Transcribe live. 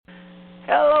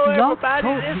Hello, Blog everybody.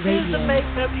 Talk This is Radio. the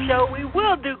Make-Up Show. We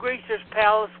will do Greaser's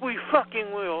Palace. We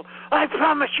fucking will. I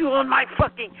promise you on my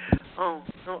fucking... Oh,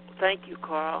 no, thank you,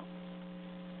 Carl.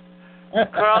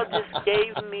 Carl just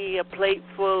gave me a plate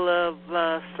full of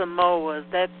Samoas.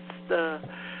 That's the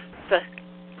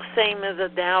same as a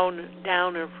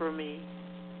downer for me.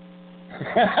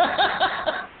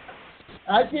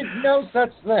 I didn't know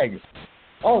such thing.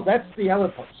 Oh, that's the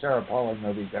other Sarah Paula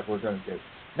movie that we're going to do.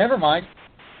 Never mind.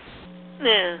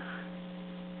 Yeah.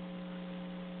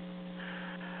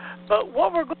 But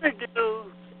what we're going to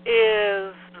do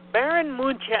is Barron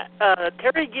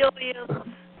Terry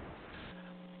Gilliam's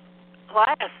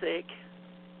classic,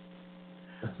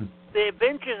 The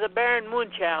Adventures of Baron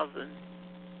Munchausen.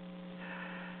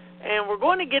 And we're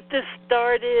going to get this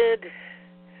started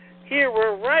here.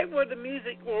 We're right where the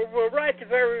music, we're right at the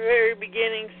very, very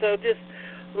beginning, so just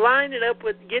line it up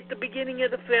with, get the beginning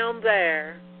of the film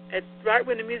there, right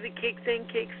when the music kicks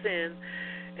in,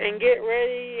 and get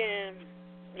ready, and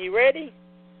you ready?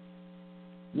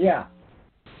 Yeah.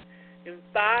 In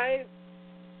 5,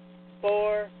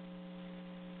 4,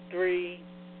 3,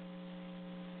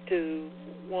 2,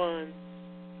 1,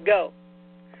 go.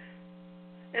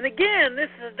 And again, this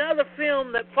is another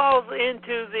film that falls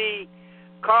into the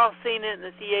Carl seen it in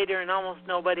the theater and almost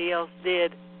nobody else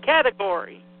did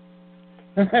category.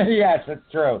 Yes, it's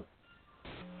true.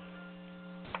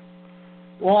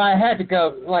 Well, I had to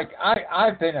go,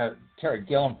 I've been a Terry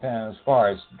Gilliam fan as far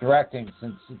as directing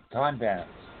since Time Bandits.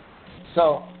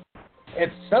 So,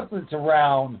 if something's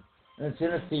around, and it's in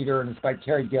a theater, and it's by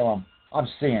Terry Gilliam, I'm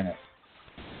seeing it.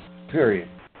 Period.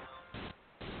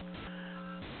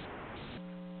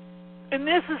 And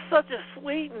this is such a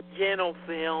sweet and gentle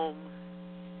film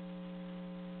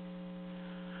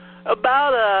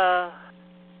about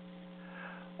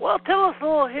well, tell us a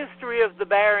little history of the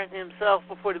Baron himself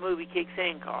before the movie kicks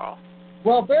in, Carl.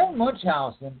 Well, Baron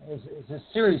Munchhausen is a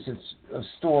series of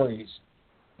stories,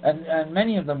 and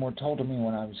many of them were told to me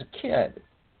when I was a kid.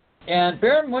 And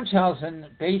Baron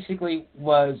Munchhausen basically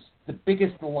was the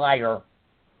biggest liar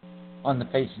on the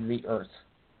face of the earth.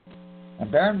 And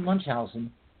Baron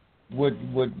Munchausen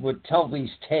would tell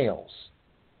these tales,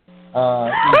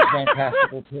 these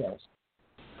fantastical tales.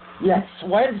 Yes,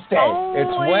 Wednesday.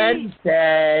 It's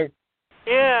Wednesday.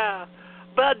 Yeah,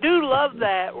 but I do love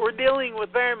that. We're dealing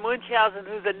with Baron Munchausen,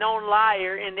 who's a known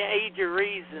liar in the Age of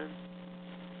Reason.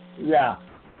 Yeah.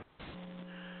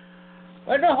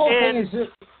 And the whole thing is that,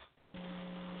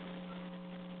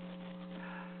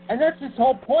 and that's the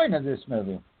whole point of this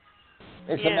movie.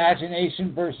 It's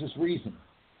imagination versus reason.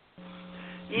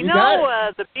 You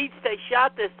know, the beach they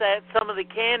shot this at, some of the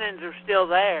cannons are still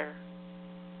there.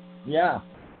 Yeah.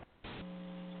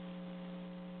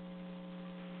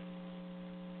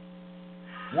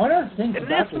 One of the things about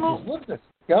this is look at the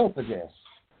scope of this.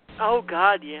 Oh,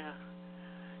 God, yeah.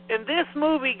 And this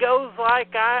movie goes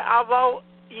like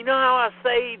you know how I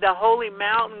say the Holy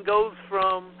Mountain goes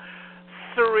from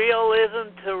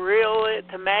surrealism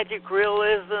to magic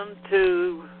realism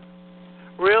to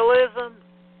realism?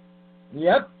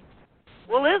 Yep.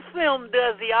 Well, this film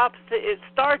does the opposite. It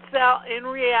starts out in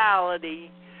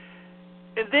reality,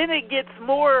 and then it gets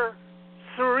more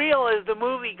surreal as the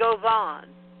movie goes on.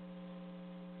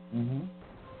 Mm-hmm.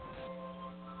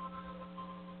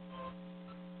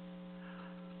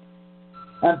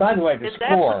 And by the way, the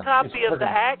score that's a copy of the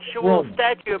actual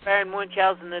statue of Baron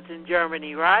Munchausen that's in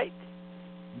Germany, right?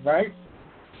 Right.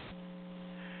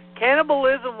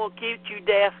 Cannibalism will keep you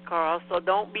deaf, Carl, so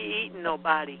don't be eating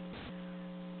nobody.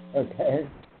 Okay.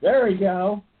 There we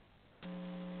go.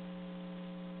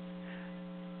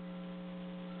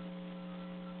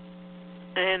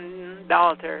 And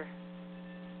daughter.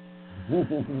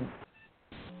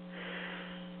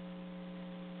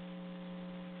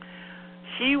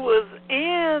 She was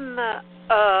in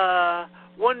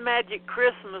One Magic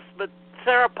Christmas, but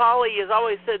Sarah Polly has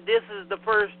always said this is the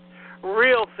first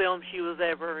real film she was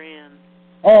ever in.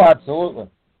 Oh, absolutely.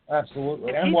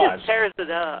 Absolutely. And she just tears it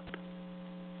up.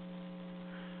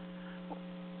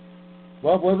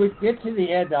 Well, when we get to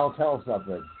the end, I'll tell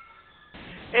something.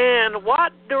 And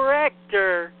what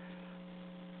director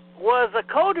was a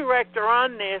co-director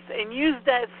on this and used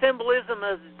that symbolism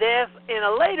of death in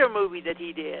a later movie that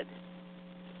he did?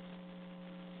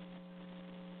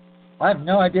 I have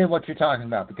no idea what you're talking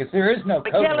about because there is no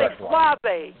co-director.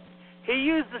 Suave.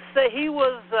 He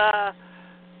was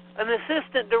an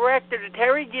assistant director to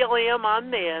Terry Gilliam on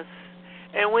this,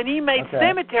 and when he made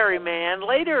Cemetery Man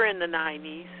later in the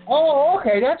 90s. Oh,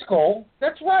 okay, that's cool.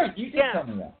 That's right. You did tell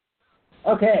me that.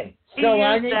 Okay, so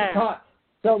I need to talk.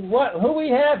 So who we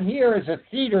have here is a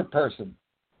theater person.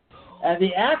 And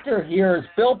the actor here is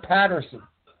Bill Patterson.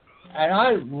 And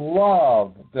I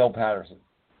love Bill Patterson.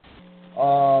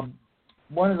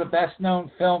 One of the best-known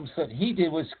films that he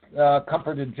did was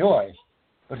Comfort and Joy.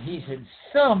 But he's in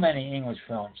so many English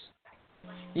films.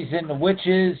 He's in The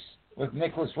Witches with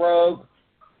Nicholas Roeg.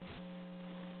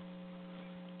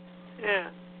 Yeah.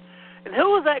 And who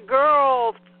was that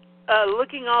girl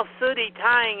looking all sooty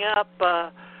tying up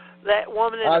that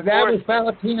woman in the That forest? was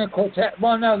Valentina Cortez.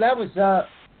 Well, no, that was...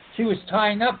 she was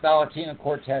tying up Valentina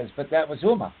Cortez, but that was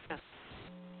Uma.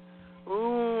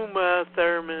 Uma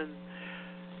Thurman.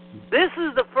 This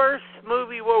is the first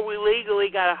movie where we legally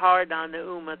got a hard on to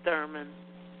Uma Thurman.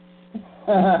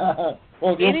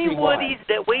 Well, Any Woodies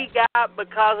that we got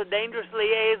because of Dangerous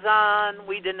Liaison,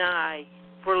 we deny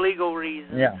for legal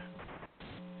reasons. Yeah.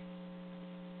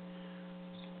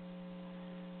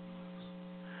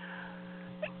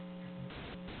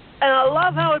 And I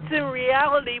love how it's in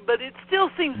reality, but it still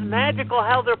seems magical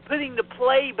how they're putting the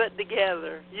play but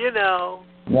together, you know.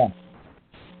 Yeah.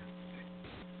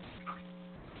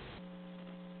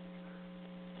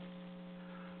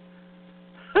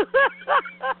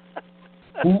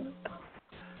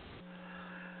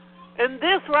 And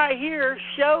this right here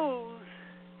shows,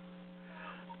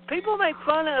 people make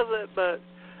fun of it, but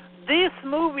this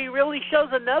movie really shows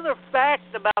another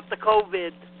fact about the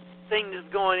COVID thing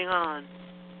that's going on.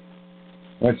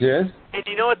 What is? And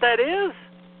you know what that is?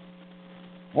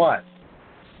 What?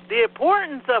 The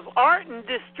importance of art and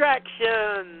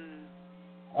distraction.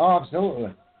 Oh,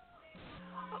 absolutely.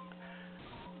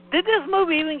 Did this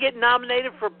movie even get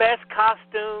nominated for Best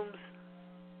Costumes?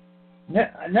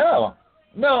 No.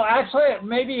 No, actually,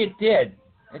 maybe it did.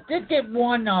 It did get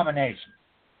one nomination.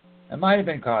 It might have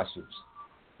been costumes.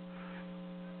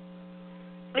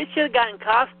 It should have gotten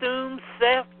costumes,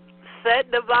 set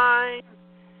design.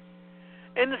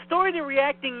 And the story they're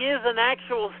reacting is an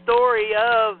actual story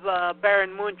of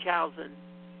Barron Munchausen.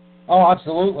 Oh,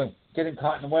 absolutely. Getting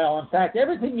caught in the whale. In fact,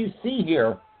 everything you see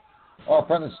here are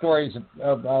from the stories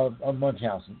of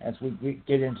Munchausen as we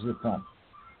get into the film.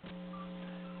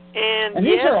 And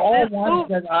these yes, are all ones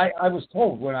that I was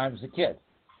told when I was a kid.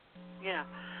 Yeah.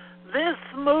 This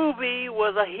movie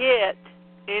was a hit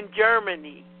in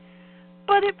Germany,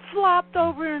 but it flopped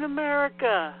over in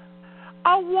America.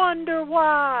 I wonder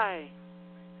why.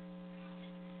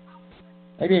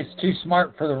 Maybe it's too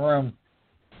smart for the room.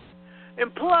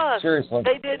 And plus, Seriously.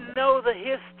 they didn't know the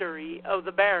history of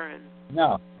the Baron.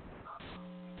 No.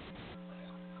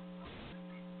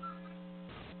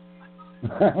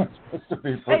 Hey,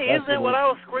 isn't that what I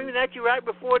was screaming at you right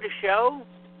before the show?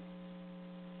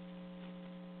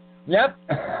 Yep.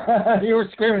 You were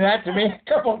screaming that to me a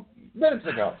couple minutes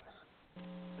ago.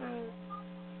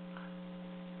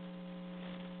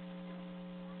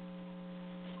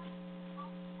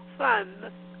 Son.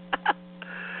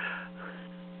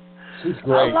 She's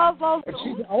great. I love all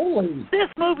she's old. This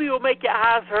movie will make your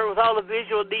eyes hurt with all the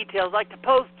visual details, like the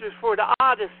posters for the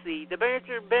Odyssey, the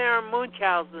Baron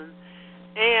Munchausen,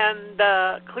 and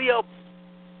Cleo.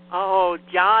 Oh,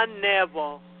 John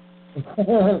Neville.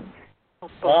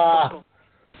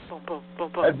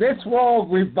 This role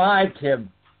revived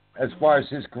him as far as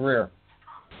his career.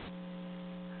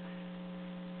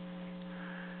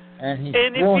 And he's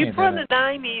and if brilliant you're from in the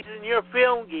 90s and you're a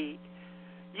film geek,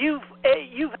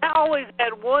 you've always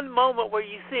had one moment where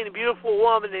you see a beautiful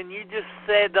woman and you just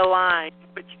said the line,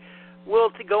 but you will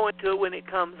to go into it when it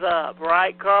comes up,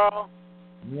 right, Carl?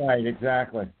 Right,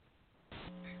 exactly.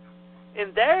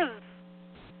 And there's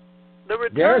the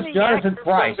returning Jonathan actor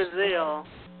Pryce from Brazil.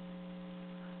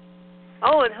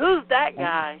 Oh, and who's that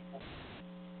guy?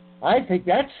 I think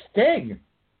that's Sting.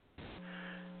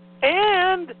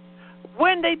 And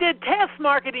when they did test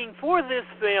marketing for this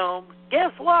film,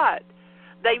 guess what?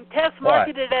 They test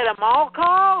marketed at a mall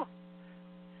call,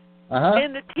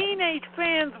 and the teenage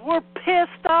fans were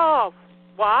pissed off.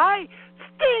 Why?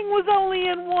 Sting was only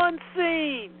in one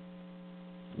scene.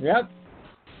 Yep.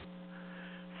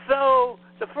 So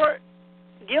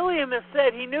Gillian has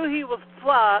said he knew he was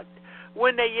fucked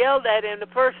when they yelled at him. The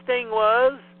first thing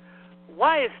was,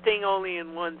 why is Sting only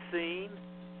in one scene?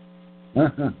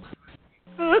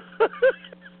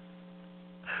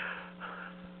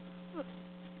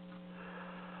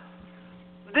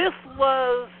 This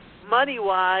was,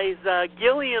 money-wise,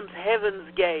 Gilliam's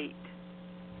Heaven's Gate.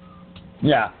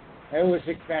 Yeah, it was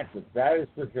expensive. That is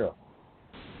for sure.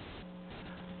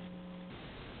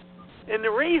 And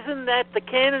the reason that the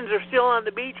cannons are still on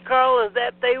the beach, Carl, is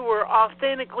that they were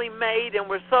authentically made and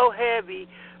were so heavy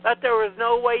that there was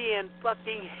no way in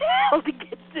fucking hell to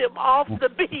get them off the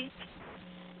beach.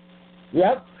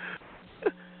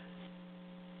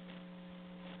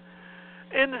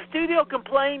 And the studio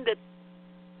complained that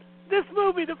this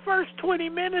movie, the first 20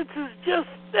 minutes, is just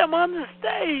them on the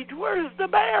stage. Where's the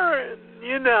Baron?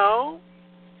 You know.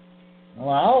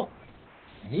 Well,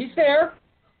 he's there.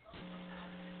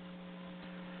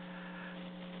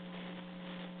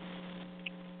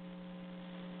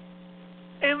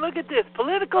 And look at this,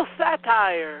 political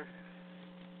satire.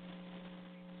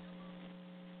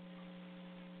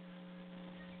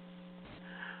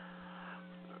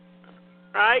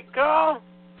 Right, Carl?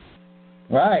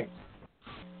 Right.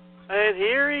 And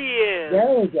here he is.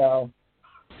 There we go.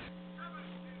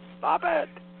 Stop it.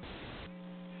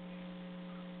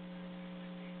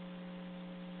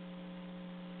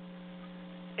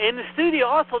 And the studio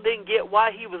also didn't get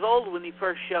why he was old when he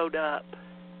first showed up.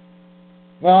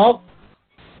 Well,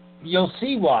 you'll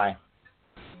see why.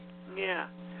 Yeah.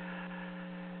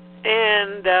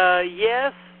 And,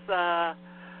 yes,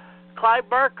 Clive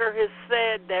Barker has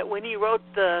said that when he wrote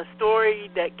the story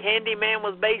that Candyman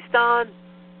was based on,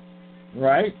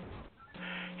 right,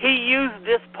 he used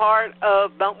this part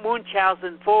of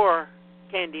Mumchhausen for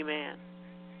Candyman.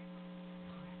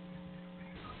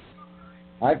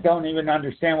 I don't even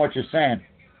understand what you're saying.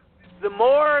 The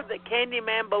more that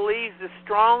Candyman believes, the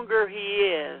stronger he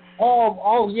is.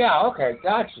 Oh, yeah, okay,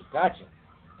 gotcha.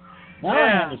 Now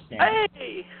I understand.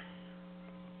 Hey!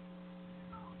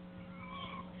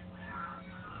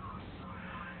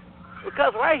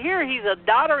 Because right here, he's a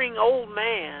doddering old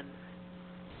man.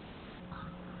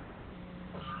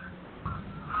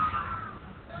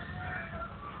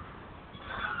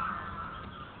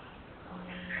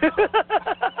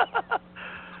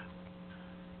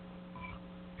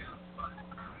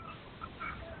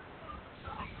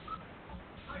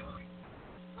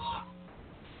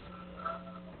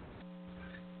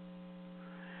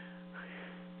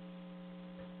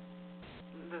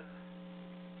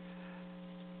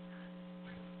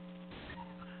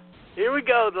 Here we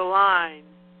go, the line.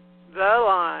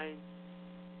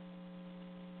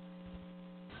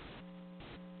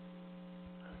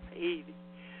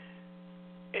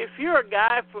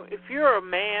 If you're a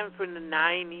man from the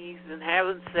 90s and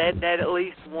haven't said that at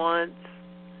least once,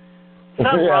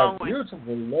 something wrong with you.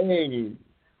 Beautiful lady.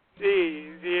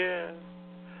 Jeez, yeah.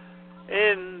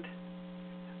 And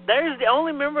there's the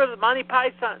only member of the Monty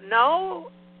Python. No?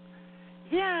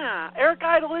 Yeah, Eric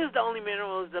Idle is the only member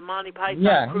of the Monty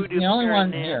Python crew. Yeah, he's the only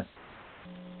one here.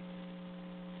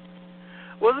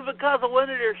 Was it because of one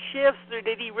of their shifts, or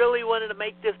did he really wanted to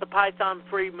make this a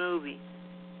Python-free movie?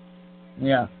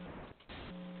 Yeah.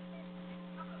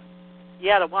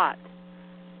 Yeah, to what?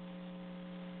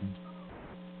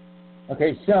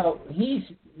 Okay, so he's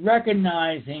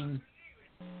recognizing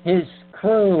his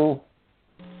crew,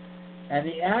 and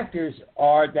the actors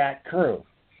are that crew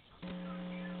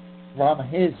from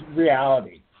his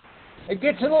reality. It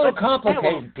gets a little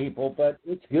complicated, people, but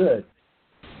it's good.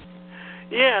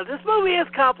 Yeah, this movie is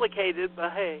complicated,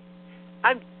 but hey,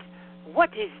 what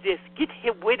is this? Get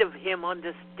rid of him on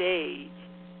the stage.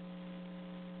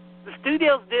 The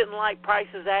studios didn't like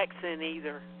Price's accent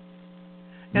either.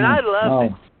 And I love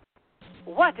it.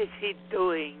 What is he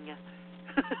doing?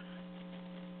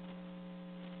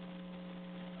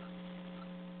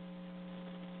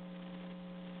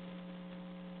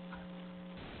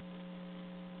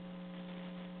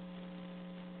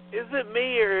 Is it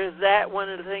me, or is that one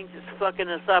of the things that's fucking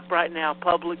us up right now,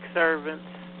 public servants?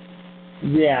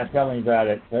 Yeah, tell me about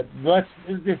it. But this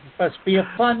is supposed to be a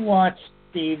fun watch,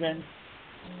 Steven.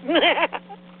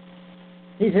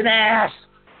 He's an ass.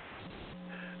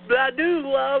 But I do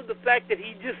love the fact that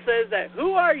he just says that.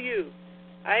 Who are you?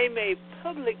 I am a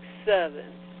public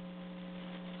servant.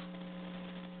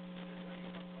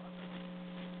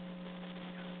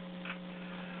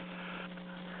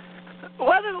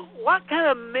 What kind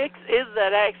of mix is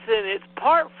that accent? It's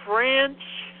part French.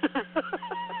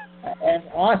 And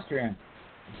Austrian.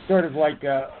 Sort of like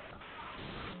a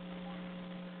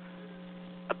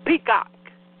peacock.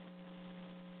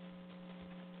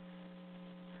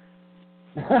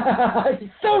 He's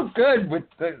so good with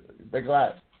the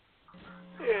glass.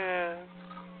 Yeah.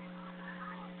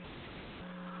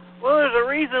 Well, there's a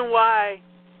reason why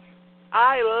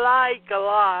I like a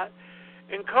lot,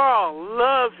 and Carl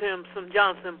loves him some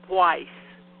Johnson Twice.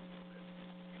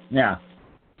 Yeah.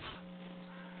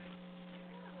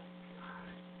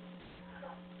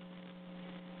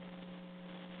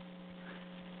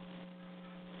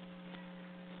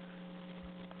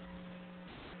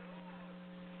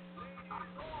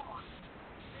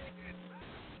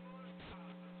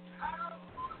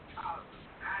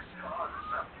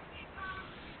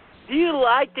 Do you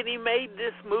like that he made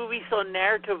this movie so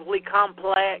narratively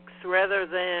complex rather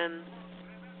than...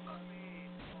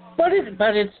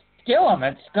 it's Gilliam.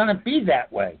 It's going to be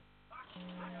that way.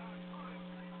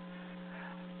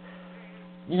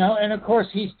 You know, and of course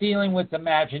he's dealing with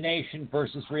imagination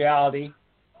versus reality.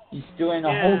 He's doing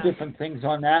a whole different things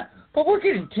on that. But we're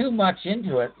getting too much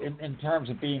into it in terms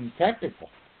of being technical.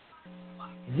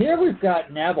 Here we've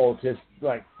got Neville just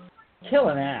like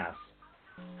killing ass.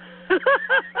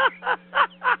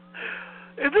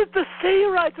 Is it the sea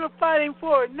rights we're fighting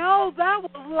for? No, that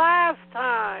was last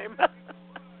time.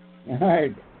 All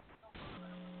right.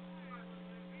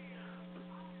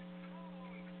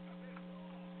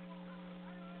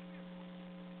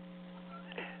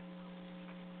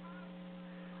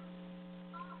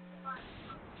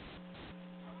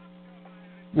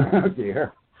 Oh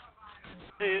dear.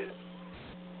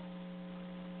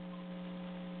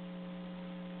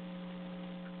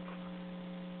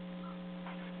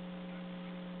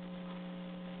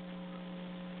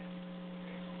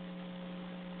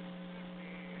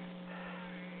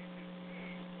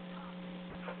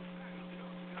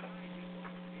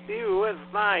 You with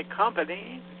my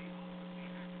company.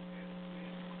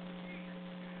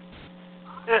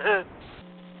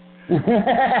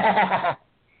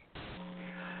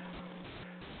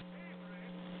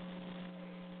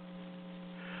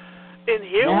 And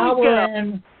here now we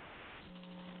go.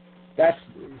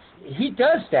 He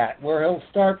does that where he'll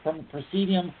start from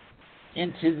proscenium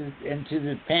into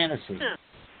the fantasy,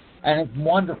 and it's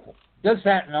wonderful. Does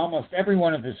that in almost every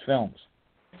one of his films.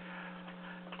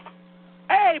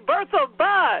 Hey, Bertha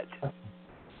Butt!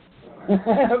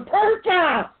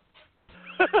 Bertha!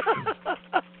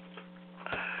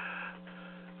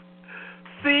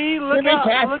 See, look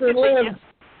out! Look at live.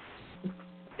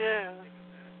 Yeah.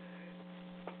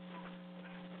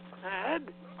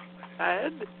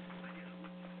 Ed.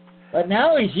 But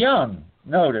now he's young.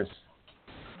 Notice.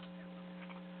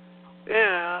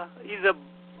 Yeah,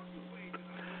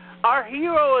 our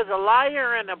hero is a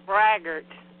liar and a braggart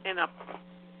and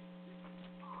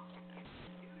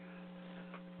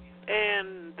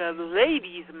the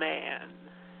ladies' man.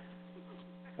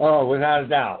 Oh, without a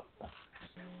doubt.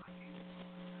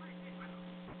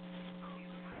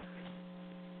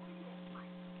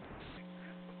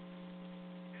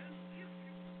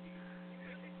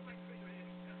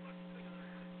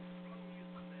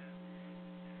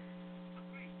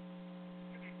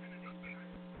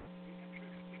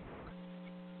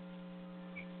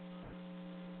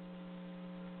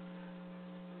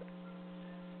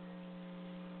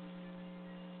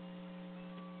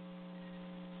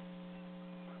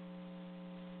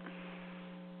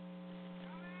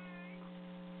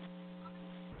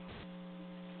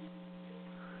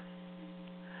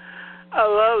 I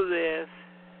love this.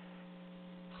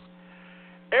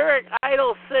 Eric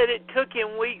Idle said it took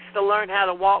him weeks to learn how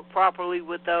to walk properly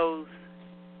with those.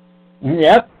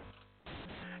 Yep.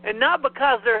 And not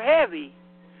because they're heavy.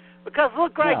 Because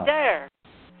look right there.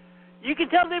 You can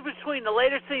tell the difference between the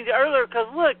later scenes earlier because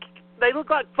look, they look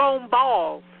like foam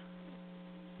balls.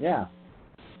 Yeah.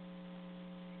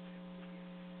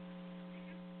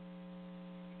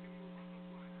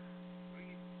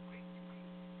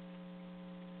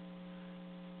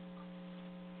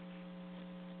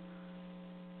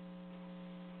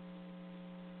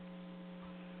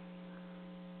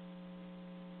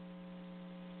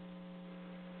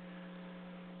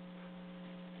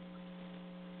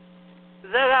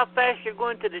 Is that how fast you're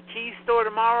going to the cheese store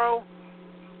tomorrow?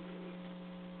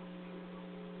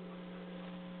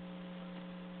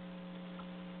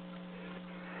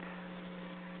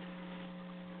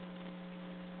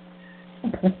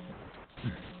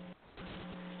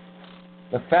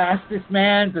 The fastest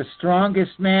man, the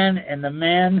strongest man, and the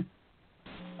man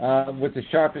with the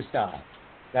sharpest eye.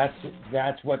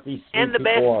 That's what these three and the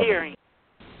people best are. hearing.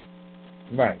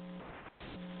 Right.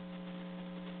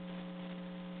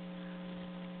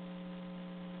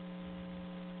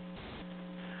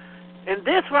 And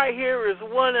this right here is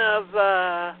one of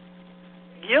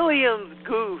Gillian's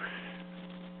goose.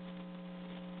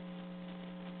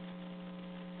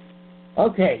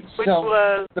 Okay, Which so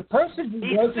was, the person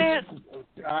who wrote this,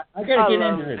 I got to get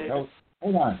into this. it.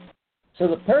 Hold on. So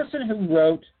the person who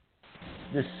wrote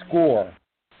the score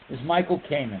is Michael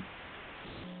Kamen.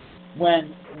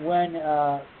 When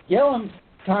Gilliam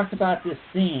talked about this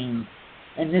scene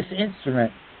and this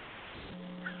instrument,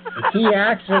 he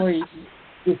actually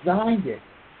designed it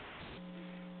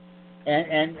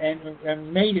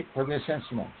and made it for this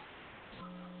instrument.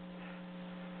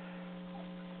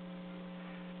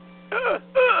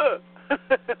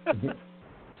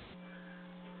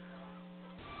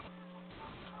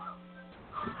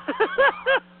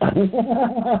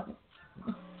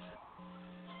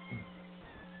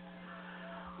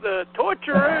 The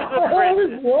Torturer's Oh,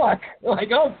 Apprentice. look.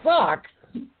 Like, oh, fuck.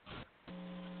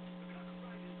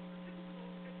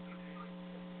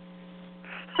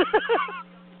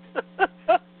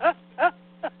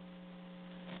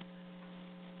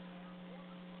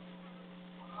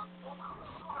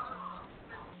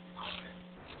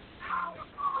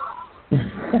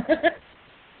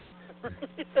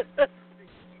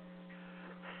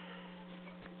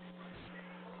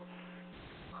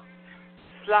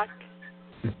 Slack.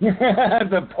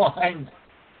 The blind.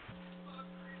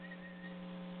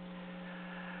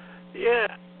 Yeah.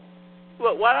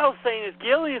 Well, what I was saying is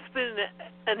Gillian spent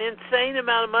an insane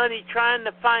amount of money trying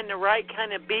to find the right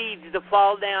kind of beads to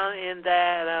fall down in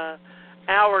that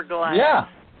hourglass. Yeah.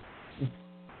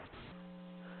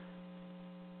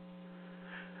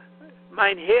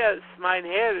 Mein Herz.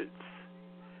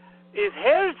 Is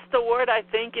Herz the word I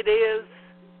think it is?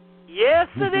 Yes,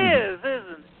 it is,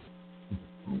 isn't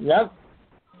it? Yep.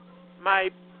 My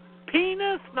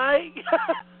penis, my...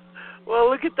 Well,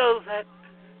 look at those...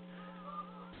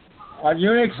 A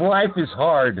eunuch's life is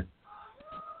hard.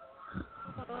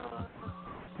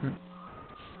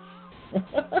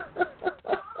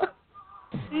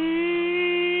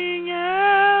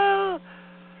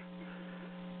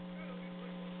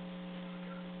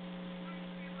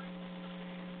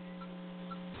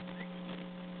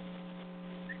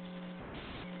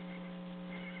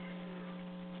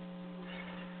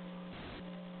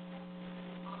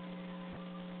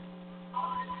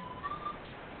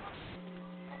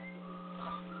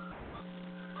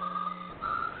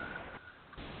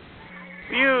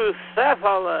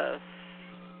 Bucephalus.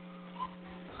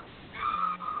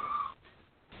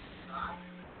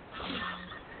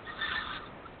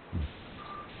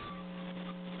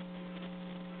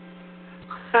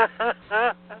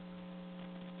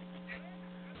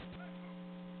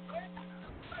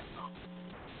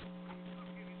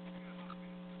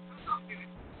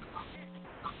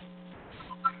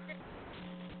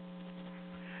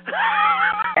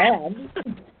 And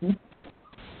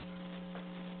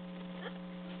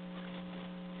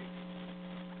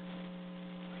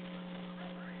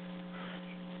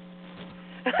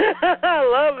I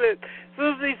love it. As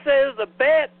soon as he says the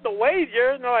bet, the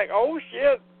wager, and they're like, oh,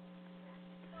 shit.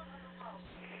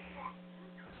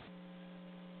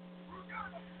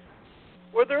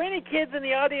 Were there any kids in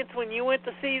the audience when you went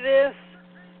to see this?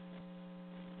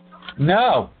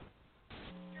 no.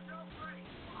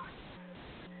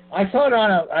 I saw it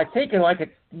on I think like a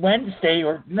Wednesday,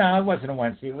 or no, it wasn't a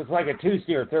Wednesday. It was like a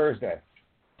Tuesday or Thursday.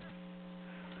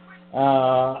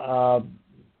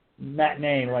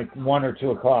 Matinee, like 1 or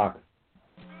 2 o'clock.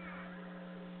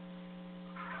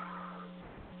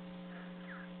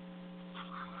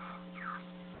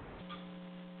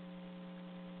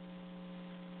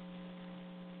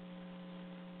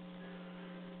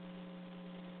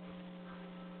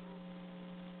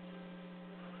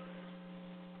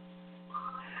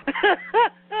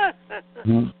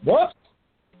 Whoops.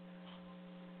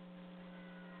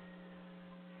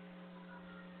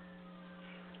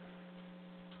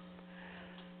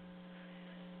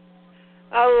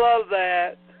 I love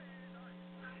that.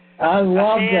 I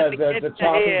love the the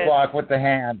talking head. block with the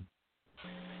hand.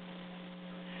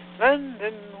 And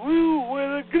then we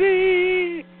will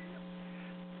agree.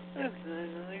 And then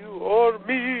you or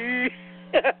me.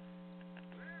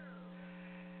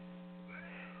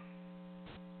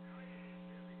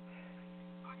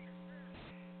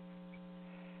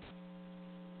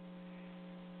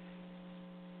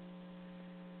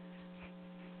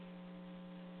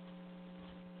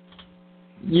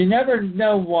 You never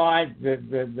know why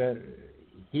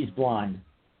he's blind.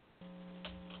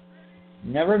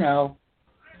 Never know.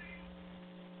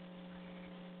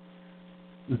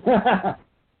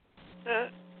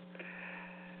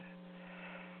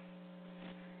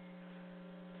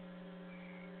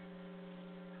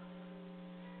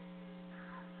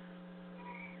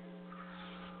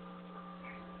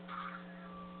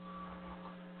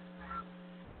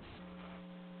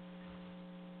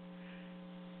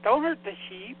 Don't hurt the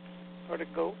sheep or the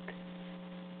goat.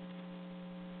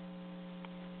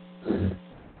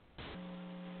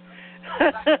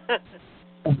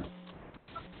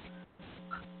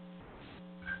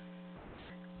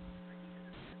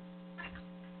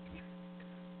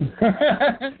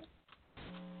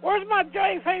 Where's my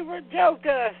favorite joke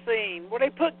scene where they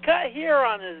put cut here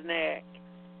on his neck?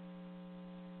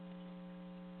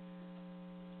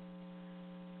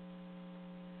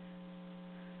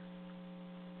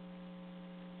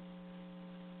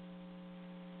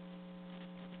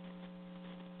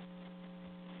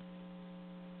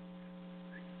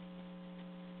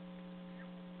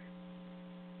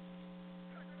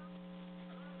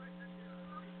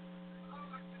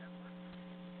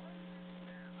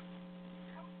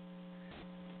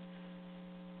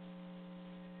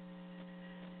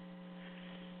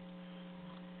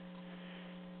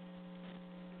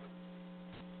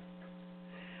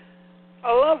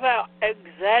 I love how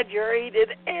exaggerated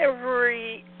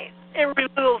every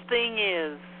little thing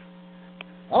is.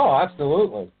 Oh,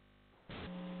 absolutely.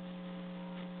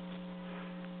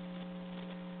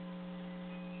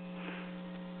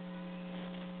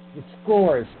 The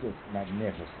score is just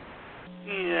magnificent.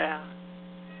 Yeah.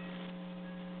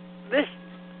 This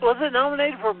was it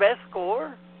nominated for best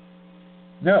score?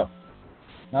 No,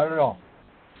 not at all.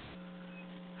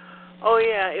 Oh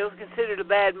yeah, it was considered a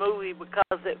bad movie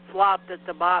because it flopped at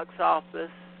the box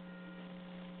office.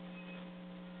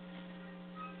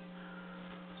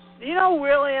 You know,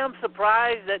 really, I'm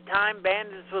surprised that Time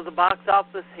Bandits was a box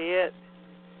office hit.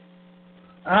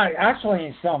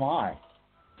 Actually, so am I.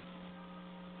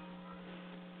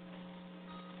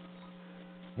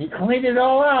 He cleaned it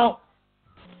all out.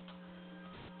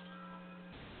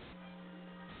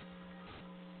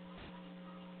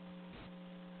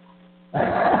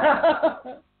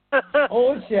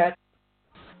 Oh, shit.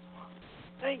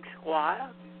 Thanks,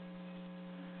 Squire.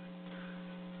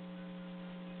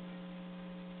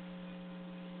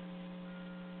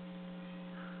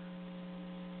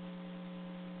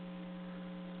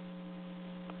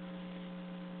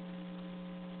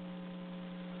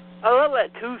 I love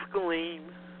that tooth gleam.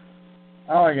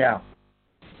 Oh, yeah.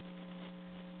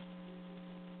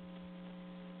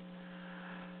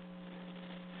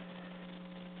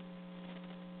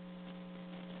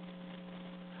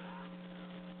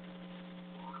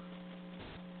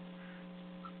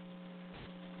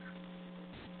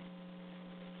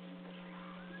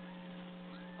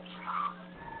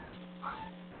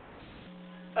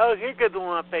 Oh, here comes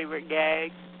one of my favorite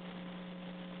gags.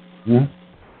 Hmm?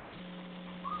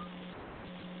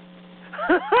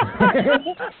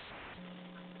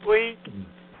 Wink.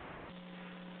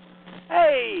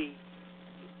 Hey.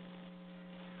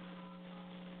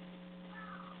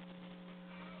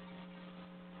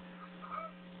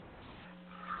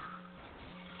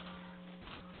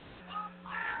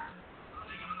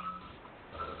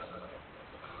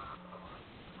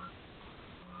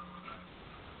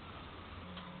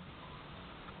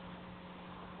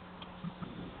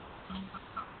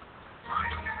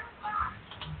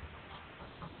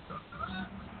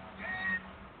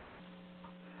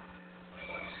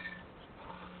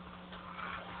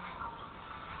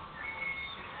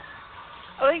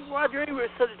 I think Roger Ebert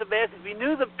said it the best. If you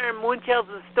knew the Barron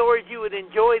Munchausen stories, you would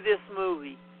enjoy this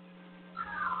movie.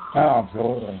 Oh,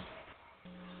 absolutely.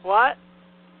 What?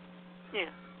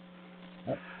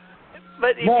 Yeah.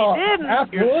 But if you didn't,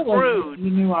 absolutely. you're screwed.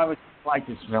 You knew I would like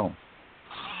this film.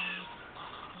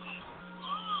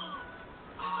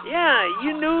 Yeah,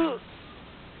 you knew.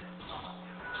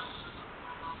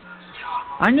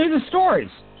 I knew the stories.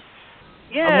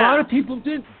 Yeah. A lot of people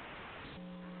didn't.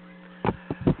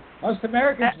 Most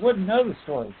Americans wouldn't know the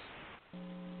stories.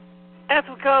 That's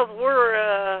because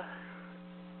we're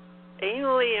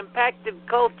anally impacted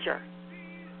culture.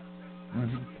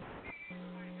 Mm-hmm.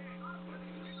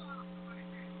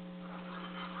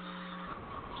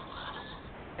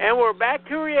 And we're back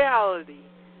to reality.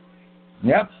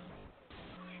 Yep.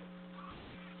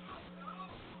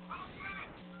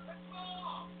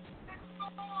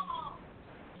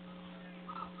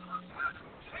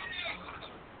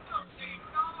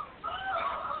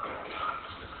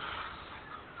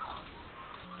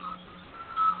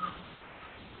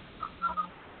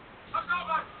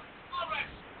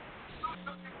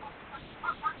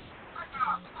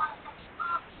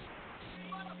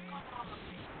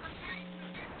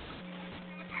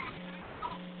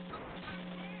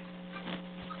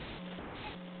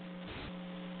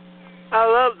 I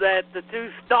love that. The two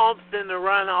stomps in the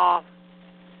runoff.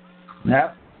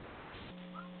 Yep.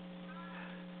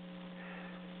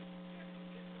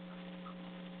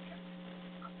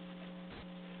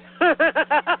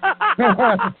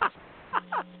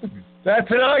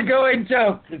 That's an ongoing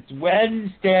joke. It's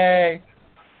Wednesday.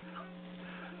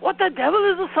 What the devil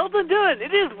is the Sultan doing?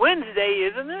 It is Wednesday,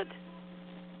 isn't it?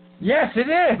 Yes,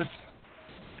 it is.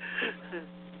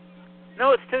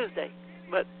 No, it's Tuesday.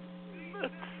 But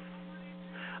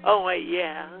oh wait,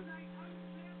 yeah.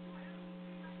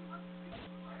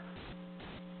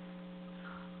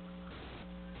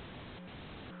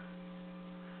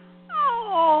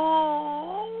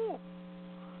 Oh.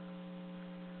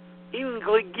 Even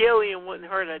Gillian wouldn't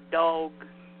hurt a dog.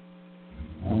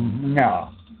 No.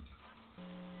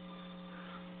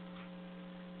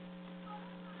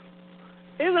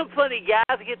 Isn't it funny?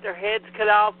 Guys get their heads cut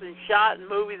off and shot in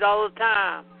movies all the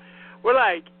time. We're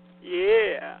like,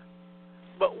 yeah.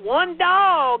 But one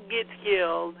dog gets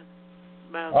killed.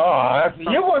 Oh,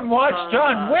 you wouldn't watch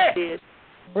John Wick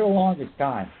for the longest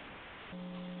time.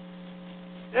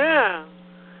 Yeah.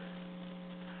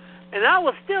 And I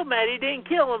was still mad he didn't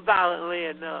kill him violently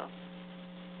enough.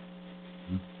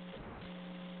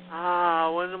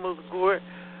 One of the most gore.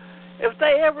 If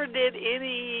they ever did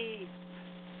any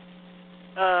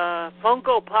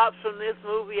Funko Pops from this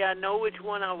movie, I know which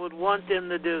one I would want them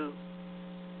to do.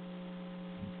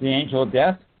 The Angel of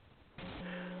Death?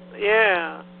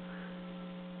 Yeah.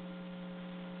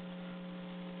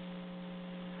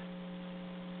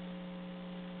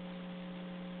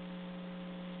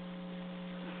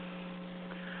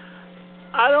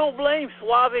 I don't blame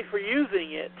Suave for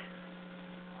using it.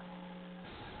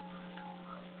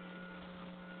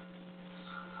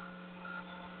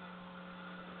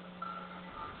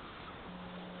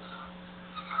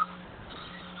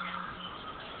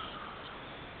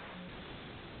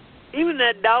 Even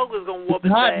that dog was going to whoop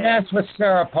his ass. Not mess with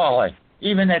Sarah Polley,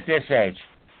 even at this age.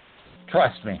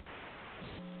 Trust me.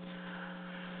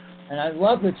 And I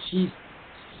love that she's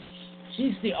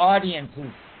the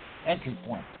audience's entry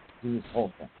point to this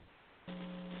whole thing.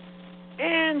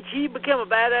 And she became a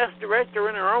badass director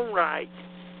in her own right.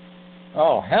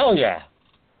 Oh, hell yeah.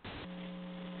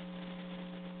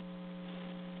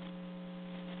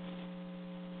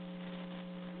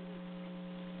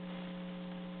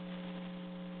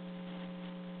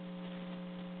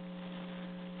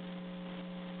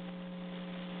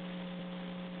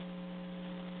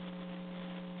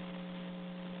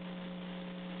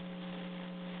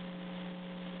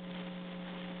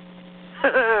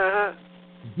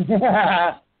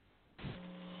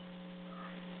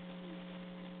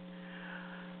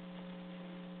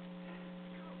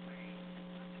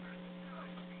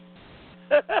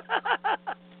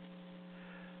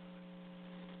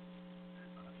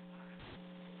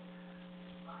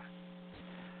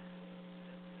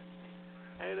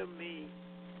 Me.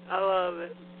 I love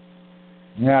it.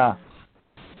 Yeah.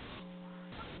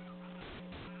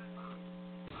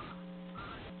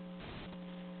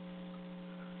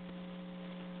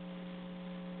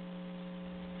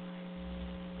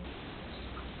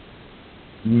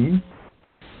 Mm-hmm.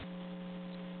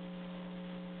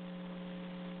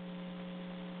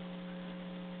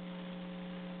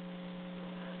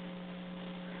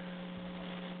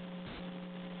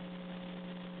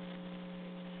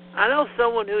 I know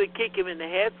someone who would kick him in the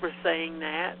head for saying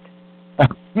that.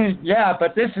 Yeah,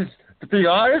 but this is, to be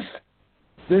honest,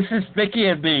 this is Vicky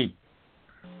and me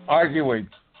arguing.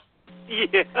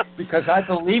 Yeah. Because I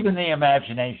believe in the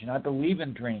imagination. I believe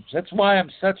in dreams. That's why I'm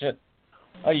such a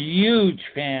huge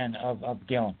fan of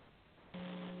Gillian.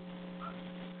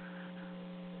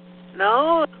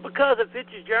 No, it's because it fits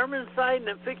your German side and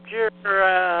it fits your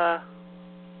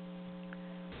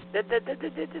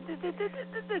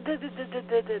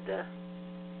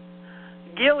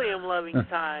Gillian loving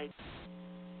side.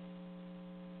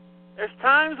 There's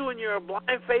times when you're a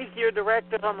blind face to your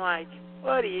director, I'm like,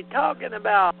 what are you talking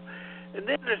about? And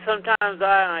then there's sometimes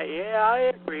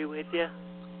I agree with you.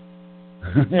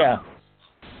 Yeah.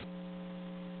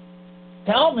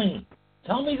 Tell me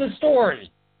the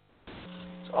story.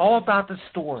 It's all about the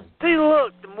story. See,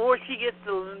 look, the more she gets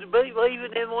to believe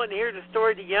in him wanting to hear the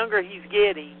story, the younger he's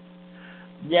getting.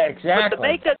 Yeah, exactly. But the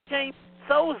makeup change is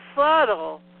so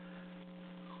subtle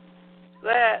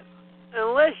that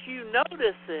unless you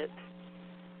notice it,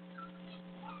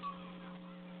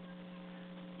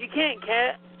 you can't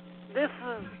This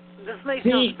may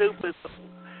sound stupid, but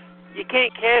you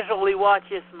can't casually watch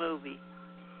this movie.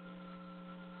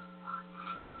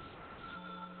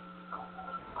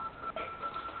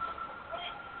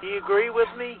 Do you agree with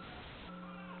me?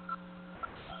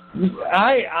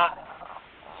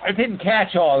 I didn't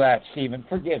catch all that, Stephen.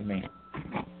 Forgive me.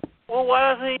 Well, what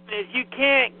I think is you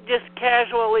can't just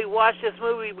casually watch this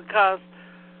movie because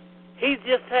he's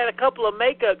just had a couple of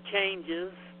makeup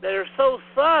changes that are so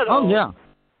subtle. Oh, yeah.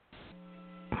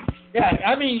 Yeah,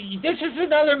 I mean, this is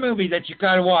another movie that you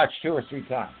got to watch 2 or 3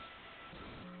 times.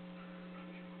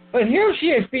 But here she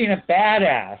is being a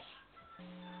badass,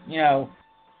 you know.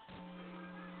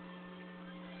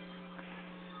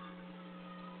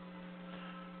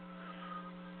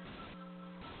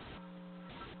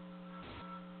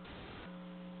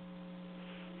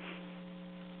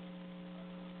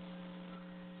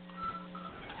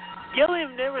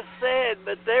 Gillian never said,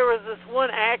 but there was this one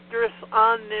actress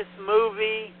on this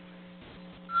movie,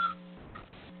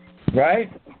 right?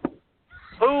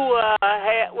 Who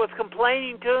was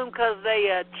complaining to him because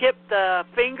they chipped the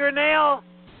fingernail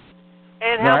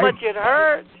and how much it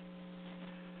hurt.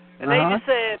 And they just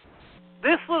said,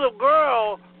 this little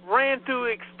girl ran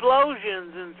through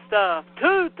explosions and stuff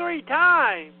 2-3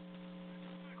 times.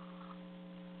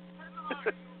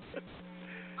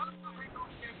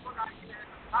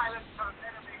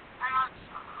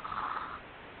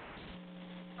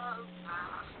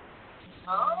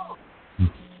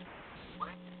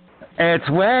 It's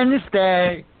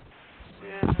Wednesday.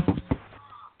 Yeah.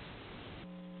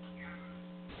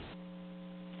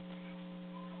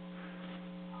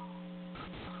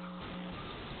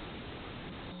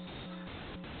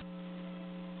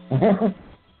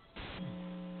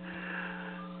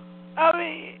 I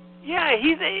mean, yeah,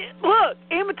 look,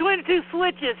 in between the two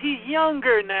switches, he's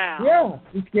younger now. Yeah,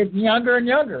 he's getting younger and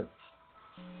younger.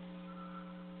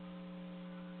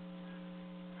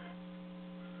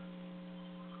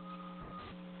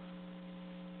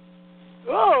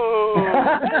 Oh!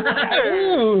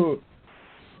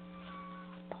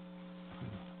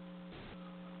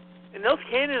 And those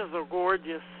canyons are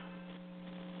gorgeous.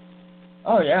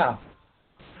 Oh, yeah.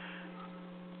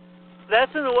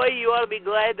 That's in a way you ought to be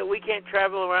glad that we can't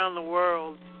travel around the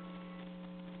world.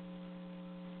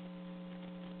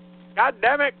 God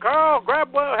damn it, Carl,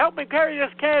 help me carry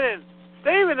this cannon.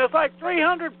 Steven, it's like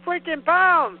 300 freaking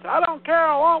pounds. I don't care,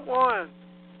 I want one.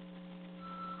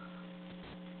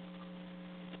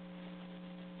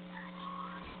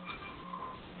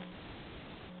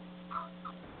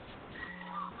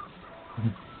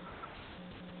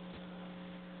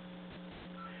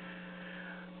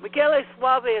 Michele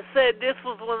Suave said this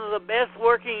was one of the best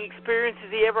working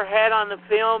experiences he ever had on the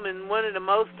film, and one of the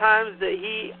most times that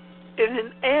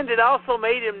and it also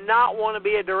made him not want to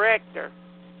be a director.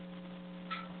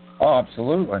 Oh,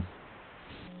 absolutely.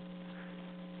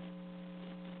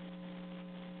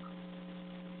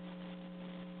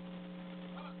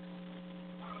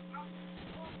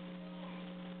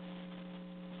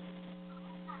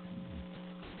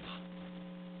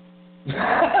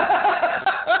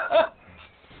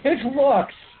 His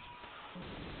looks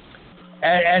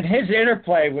and his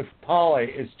interplay with Polly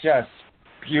is just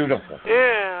beautiful.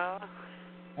 Yeah.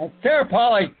 And Sarah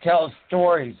Polly tells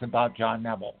stories about John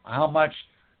Neville, how much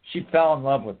she fell in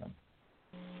love with him.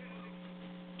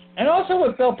 And also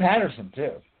with Bill Patterson,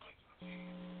 too.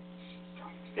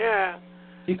 Yeah.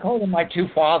 He called them my two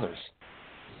fathers.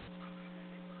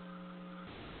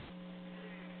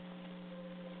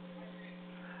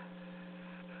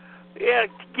 Yeah,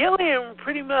 Gillian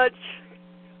pretty much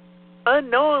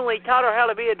unknowingly taught her how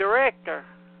to be a director.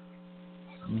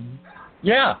 Mm-hmm.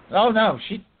 Yeah. Oh, no.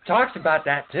 She talks about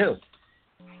that, too.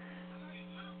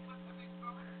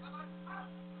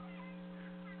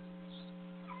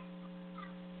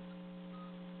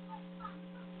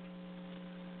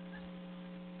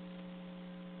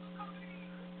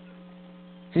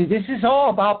 See, this is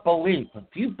all about belief.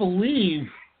 If you believe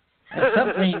in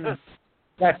something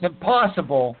that's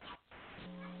impossible,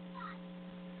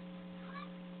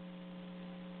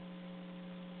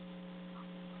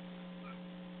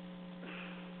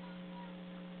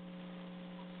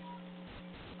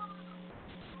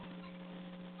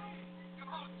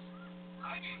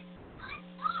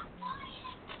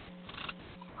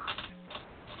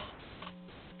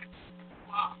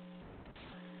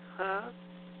 Huh?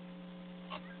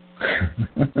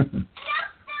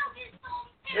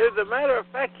 As a matter of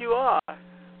fact, you are.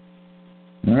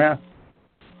 Yeah.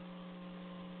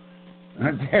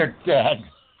 They're dead.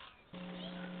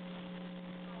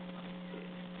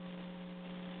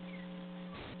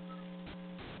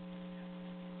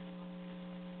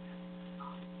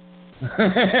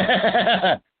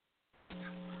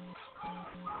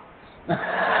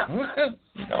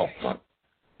 No fuck.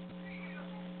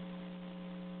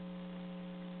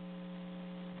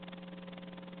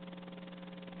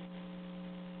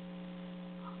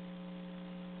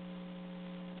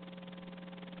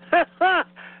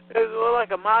 It's more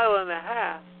like a mile and a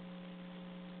half.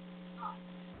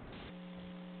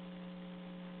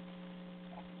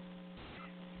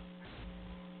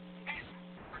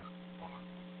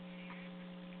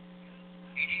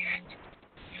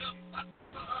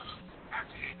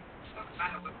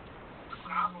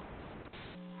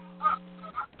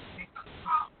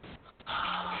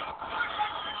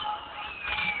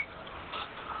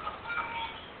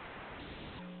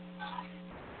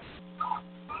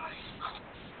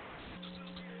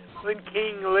 When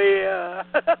King Lear.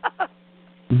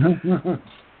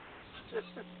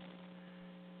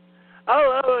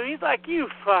 Oh, he's like, you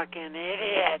fucking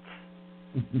idiot.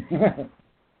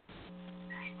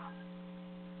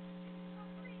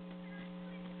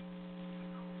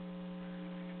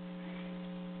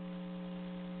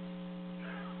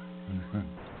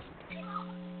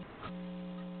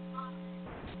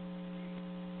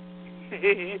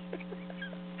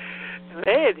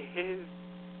 That is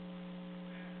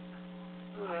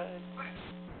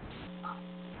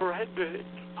Frederick.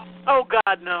 Oh,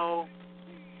 God, no.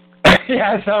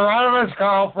 Yes, Hieronymus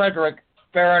Carl Frederick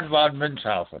Baron von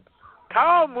Münchhausen.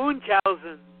 Carl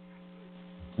Munchausen.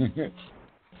 Yeah.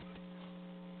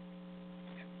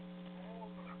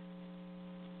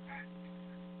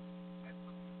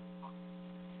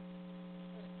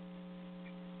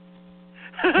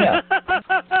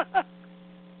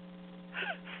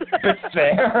 It's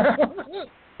fair.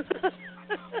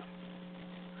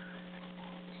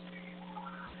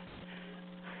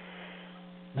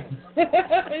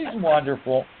 He's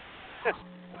wonderful.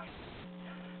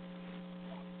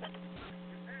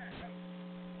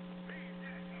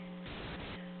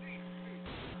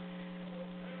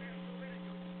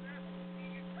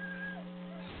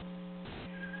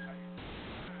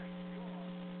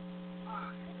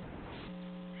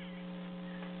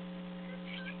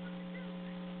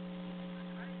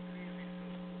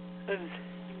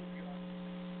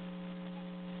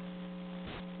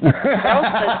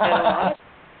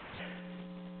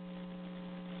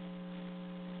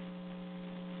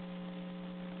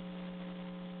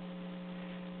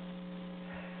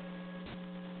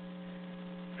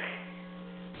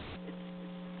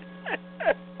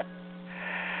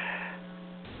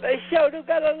 They showed who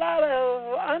got a lot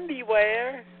of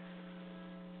underwear.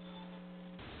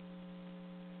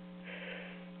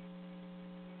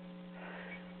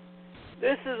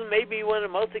 This is maybe one of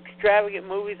the most extravagant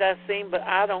movies I've seen, but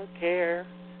I don't care.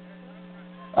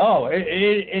 Oh,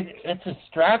 it's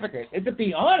extravagant. And to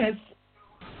be honest,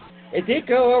 it did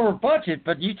go over budget,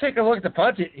 but you take a look at the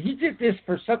budget. He did this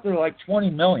for something like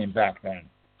 $20 million back then,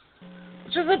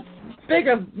 which is a big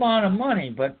amount of money.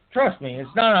 But trust me,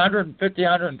 it's not 150,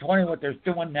 120 what they're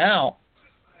doing now.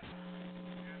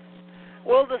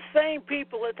 Well, the same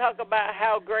people that talk about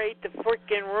how great the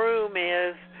freaking Room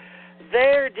is,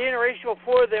 their generation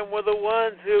before them were the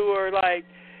ones who were like,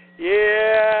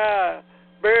 yeah,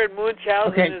 Barron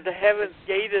Munchausen is the Heaven's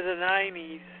Gate of the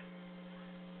 90s.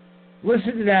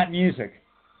 Listen to that music.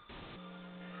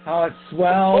 How it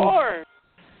swells.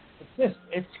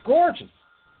 It's gorgeous.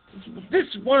 This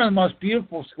is one of the most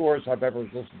beautiful scores I've ever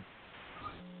listened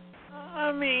to.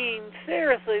 I mean,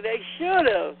 seriously, they should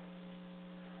have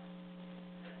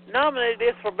nominated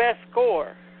this for Best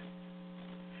Score.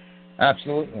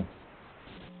 Absolutely.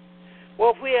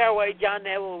 Well, if we had our way, John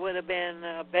Neville would have been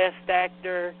Best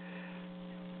Actor,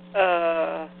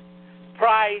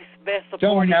 Price, Best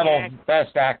Supporting John Neville, Actor.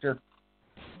 Best Actor.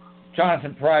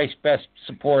 Jonathan Pryce, Best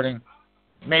Supporting.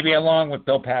 Maybe along with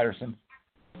Bill Patterson.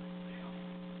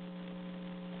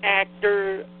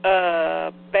 Actor,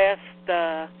 Best...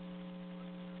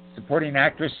 Supporting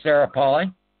Actress, Sarah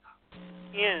Polley.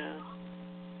 Yeah.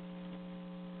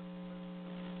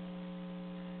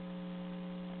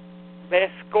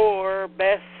 Best Score,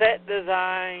 Best Set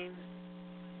Design.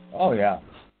 Oh, yeah.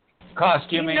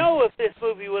 Costuming. You know, if this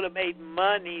movie would have made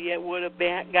money, it would have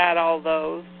got all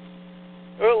those.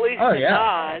 Or at least a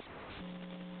nod.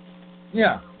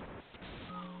 Yeah.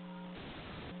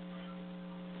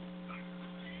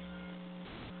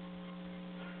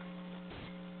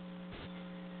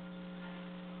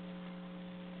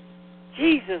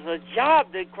 Jesus, a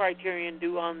job did Criterion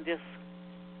do on this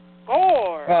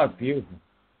score. Oh, beautiful.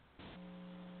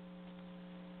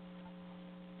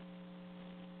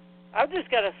 I've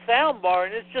just got a sound bar,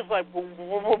 and it's just like boom, boom,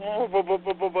 boom, boom, boom, boom,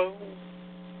 boom, boom, boom.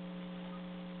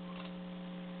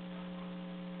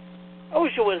 I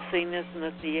wish I would have seen this in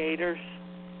the theaters.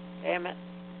 Damn it.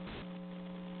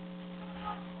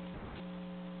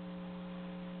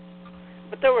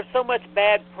 But there was so much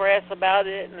bad press about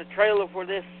it, and the trailer for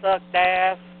this sucked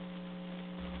ass.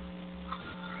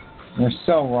 They're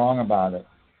so wrong about it.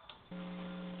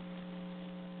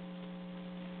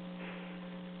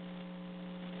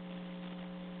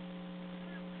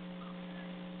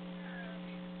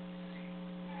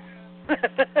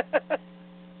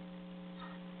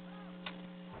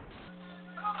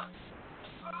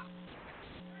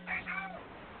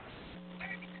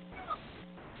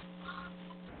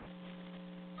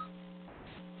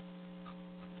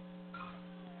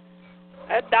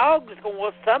 That dog is going to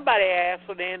whoop somebody's ass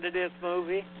at the end of this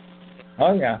movie.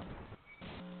 Oh, yeah.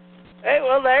 Hey,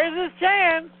 well, there's his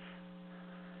chance.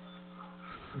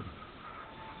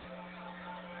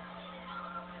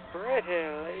 Pretty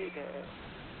lady.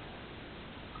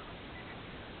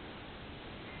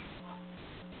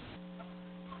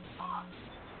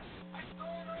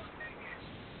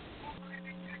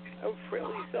 Oh,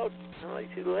 frilly, so nice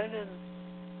linen.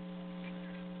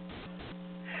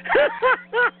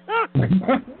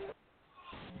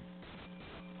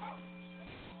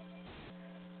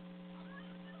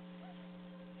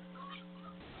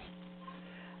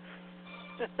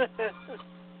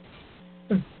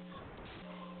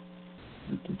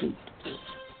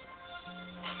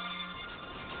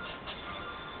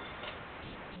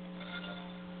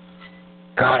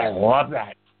 love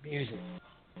that music.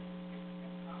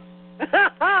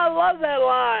 I love that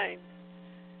line.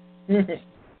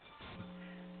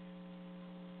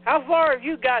 How far have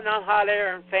you gotten on hot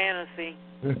air and fantasy?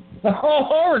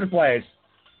 All over the place.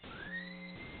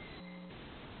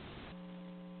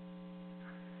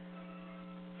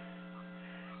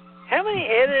 How many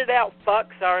edited out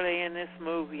fucks are they in this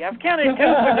movie? I've counted 2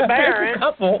 for the Barron. A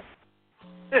couple.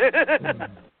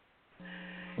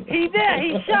 He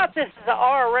shot this as an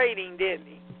R rating, didn't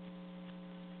he?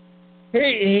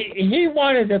 He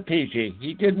wanted a PG.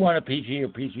 He did want a PG or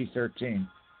PG-13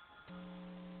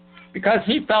 because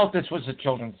he felt this was a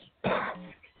children's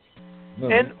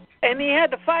movie. And he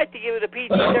had to fight to give it a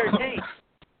PG-13.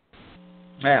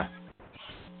 Yeah.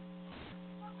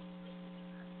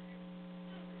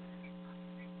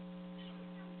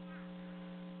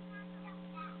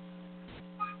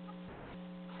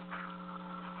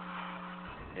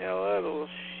 Yeah, little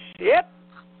shit.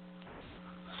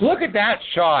 Look at that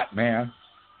shot, man.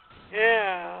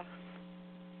 Yeah.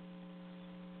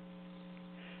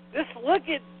 Just look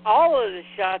at all of the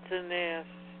shots in this.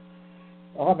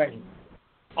 Oh, man.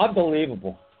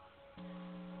 Unbelievable.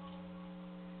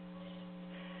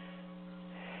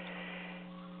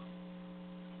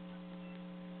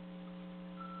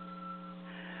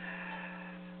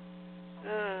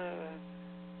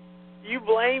 You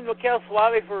blame Mikhail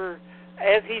Slavi for,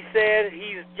 as he said,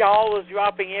 his jaw was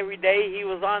dropping every day he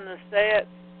was on the set.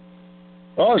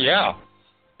 Oh, yeah.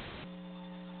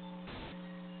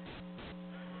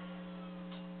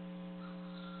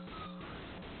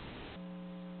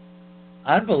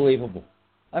 Unbelievable.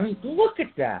 I mean, look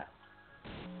at that.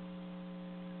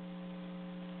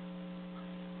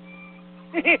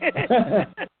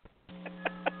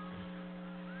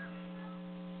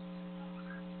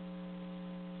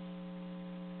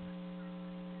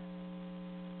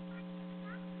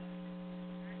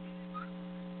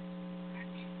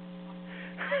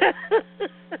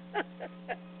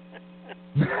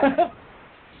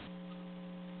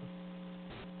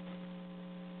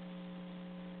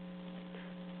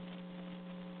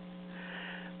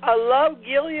 I love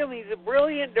Gillian. He's a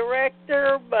brilliant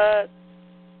director, but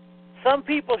some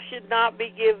people should not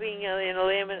be giving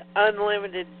an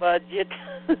unlimited budget.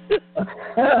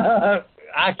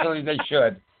 Actually, they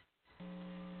should.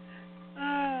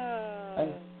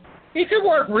 He could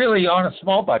work really on a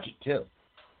small budget, too.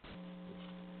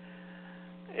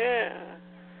 Yeah.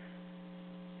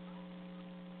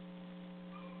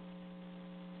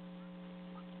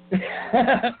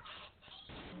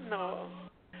 No.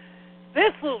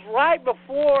 This was right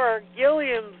before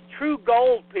Gilliam's true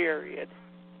gold period.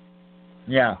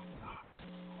 Yeah.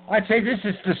 I'd say this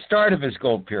is the start of his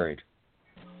gold period.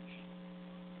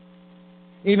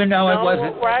 Even though it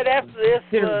wasn't... Right after this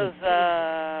was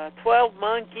 12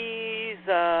 Monkeys,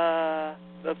 The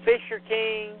Fisher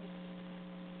King.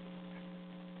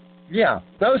 Yeah,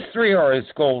 those three are his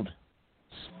gold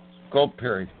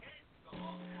period.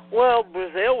 Well,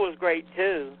 Brazil was great,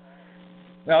 too.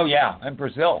 Oh, yeah, and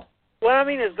Brazil. Well, I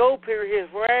mean, his gold period, his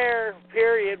rare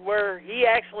period where he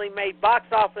actually made box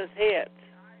office hits.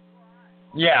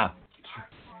 Yeah.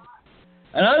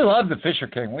 And I love The Fisher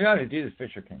King. We ought to do The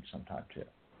Fisher King sometime, too.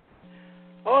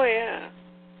 Oh, yeah.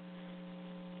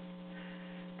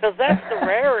 Because that's the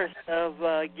rarest of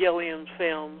Gilliam's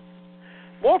films.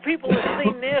 More people have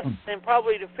seen this than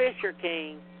probably The Fisher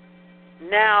King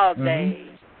nowadays.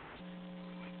 Mm-hmm.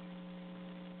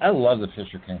 I love The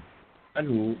Fisher King. I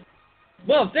don't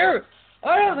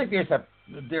think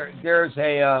there's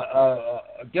a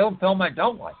Gilliam film I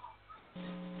don't like.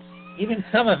 Even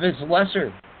some of his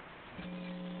lesser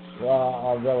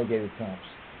relegated films.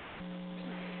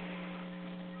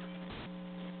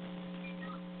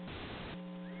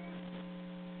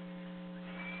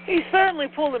 He certainly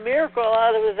pulled a miracle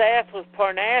out of his ass with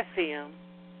Parnassium.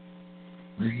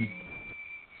 Mm-hmm.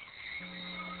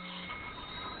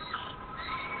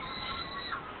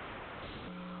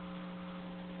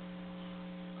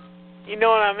 You know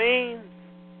what I mean?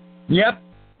 Yep.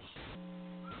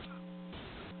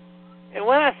 And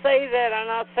when I say that, I'm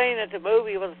not saying that the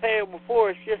movie was a failure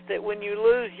before. It's just that when you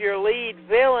lose your lead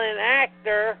villain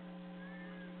actor...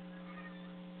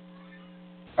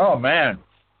 Oh, man.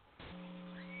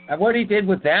 And what he did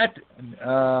with that,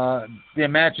 the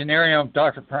Imaginarium of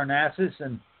Dr. Parnassus,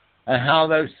 and how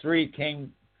those three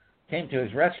came to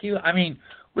his rescue. I mean,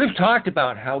 we've talked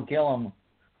about how Gilliam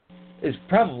is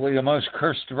probably the most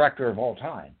cursed director of all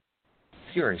time.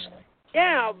 Seriously.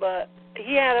 Yeah, but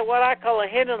he had what I call a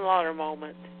Hiddenlotter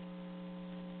moment.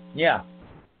 Yeah.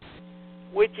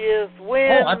 Which is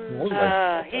when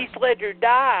Heath Ledger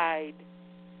died.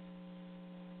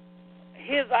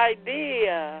 His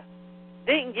idea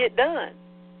didn't get done.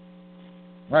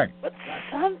 Right. But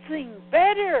something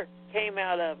better came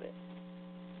out of it.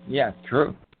 Yeah,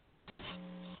 true.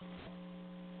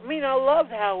 I mean, I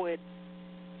loved how it...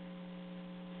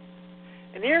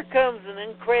 And here comes an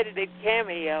uncredited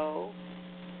cameo.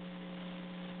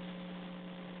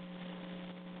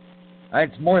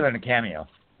 It's more than a cameo.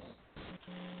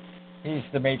 He's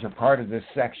the major part of this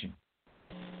section.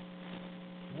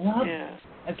 Well, Yeah.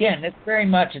 again, it's very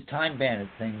much a Time Bandit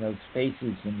thing, those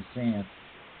faces in the sand.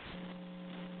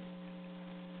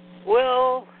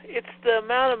 Well, it's the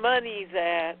amount of money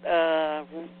that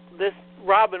this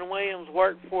Robin Williams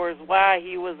worked for is why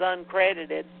he was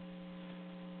uncredited.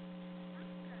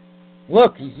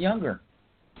 Look, he's younger.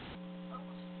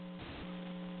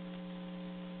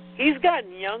 He's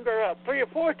gotten younger 3 or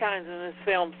 4 times in this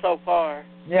film so far.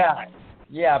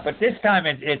 Yeah, but this time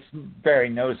it's very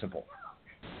noticeable.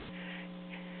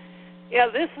 Yeah,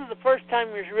 this is the first time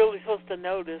you're really supposed to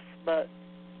notice, but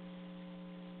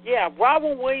yeah,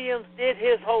 Robin Williams did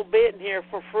his whole bit in here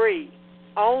for free,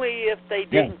 only if they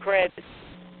didn't credit.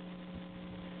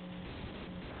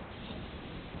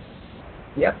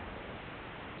 Yep.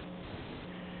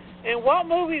 And what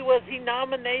movie was he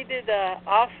nominated?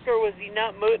 Oscar? Was he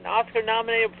not Oscar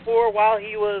nominated for while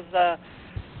he was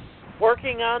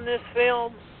working on this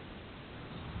film?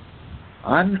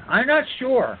 I'm not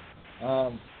sure.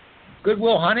 Good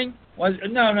Will Hunting was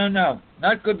no,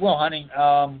 not Good Will Hunting.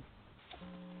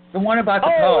 The one about the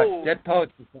poets, Dead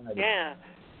Poets Society. Yeah,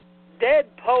 Dead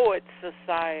Poets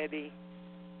Society.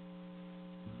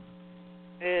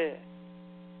 Yeah.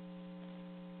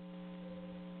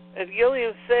 As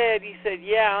Gillian said, he said,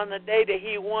 yeah, on the day that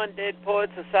he won Dead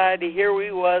Poets Society, here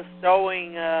we was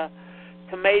throwing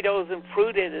tomatoes and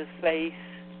fruit in his face.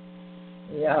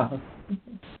 Yeah.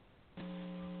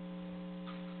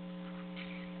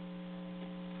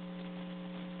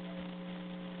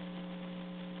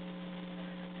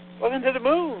 Welcome to the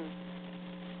moon.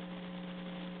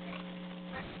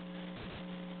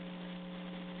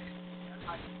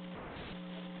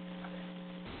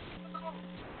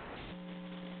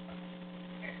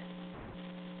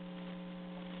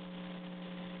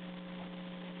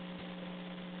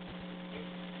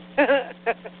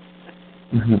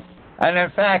 And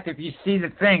in fact, if you see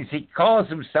the things, he calls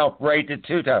himself Ray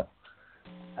DeTuto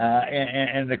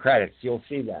in the credits. You'll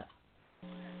see that.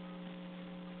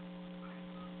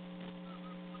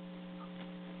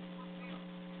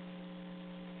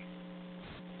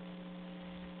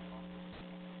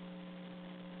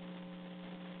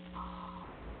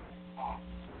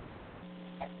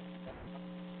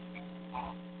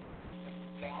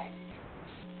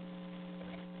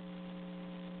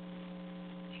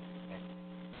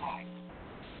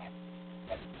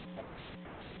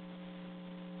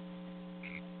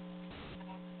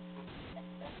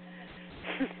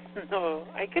 No,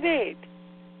 I could eat.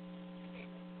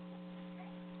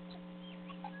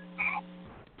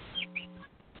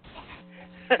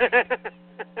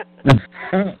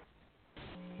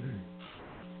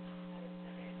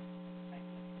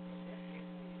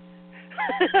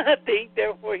 Think,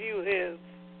 therefore you is.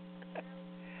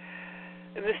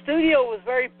 And the studio was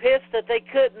very pissed that they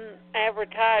couldn't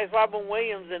advertise Robin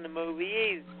Williams in the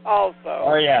movie also.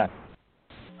 Oh, yeah.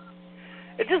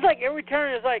 It's just like every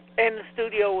turn is like, and the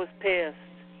studio was pissed.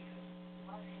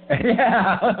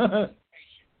 Yeah.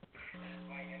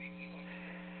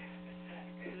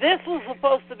 This was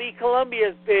supposed to be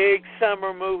Columbia's big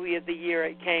summer movie of the year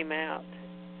it came out.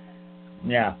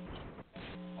 Yeah.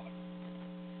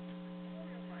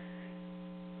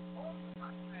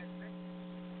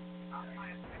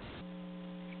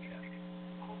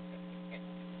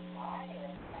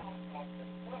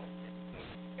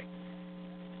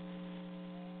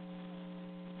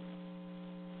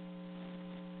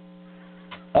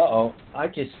 Uh-oh, I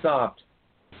just stopped.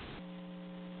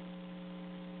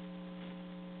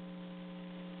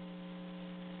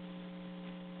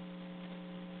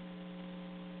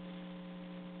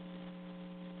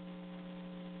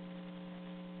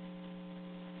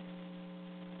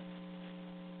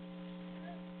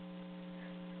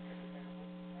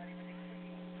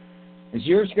 Is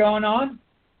yours going on?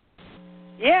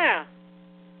 Yeah.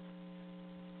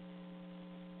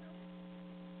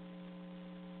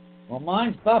 Well,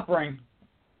 mine's buffering.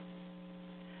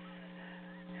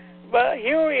 But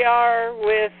here we are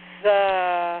with,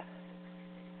 I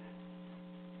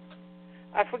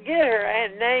forget her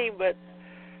name, but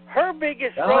her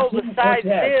biggest role besides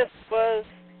this was,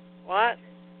 what?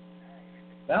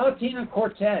 Valentina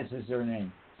Cortez is her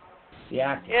name, the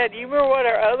actor. Yeah, do you remember what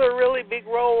her other really big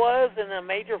role was in a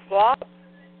major flop?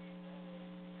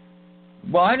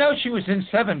 Well, I know she was in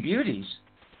Seven Beauties.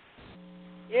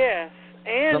 Yes,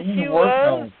 and Some she work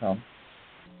was, knows some.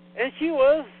 and she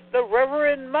was the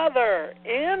Reverend Mother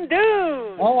in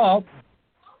Dune. Oh.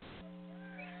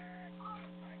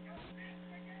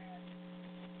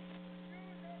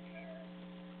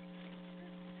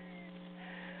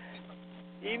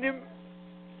 You knew,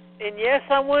 and yes,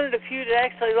 I'm one of the few that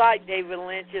actually like David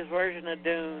Lynch's version of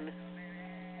Dune.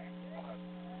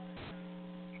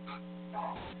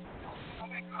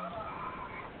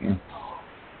 Yeah.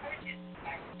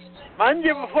 Mind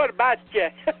you before the bite you.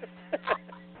 Is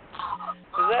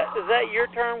that your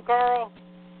term, Carl?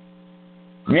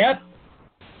 Yep.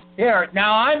 Here,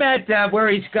 now I'm at where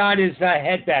he's got his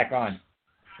head back on.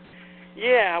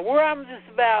 Yeah, where I'm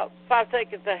just about 5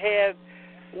 seconds ahead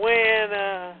when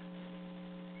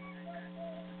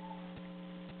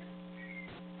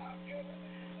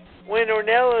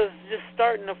Ornella's just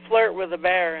starting to flirt with the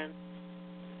Baron.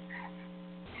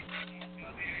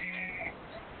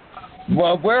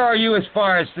 Well, where are you as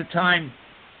far as the time?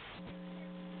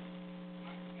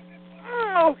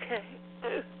 Okay.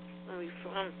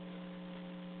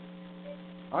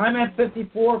 I'm at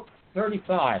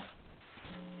 54:35.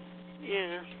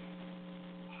 Yeah.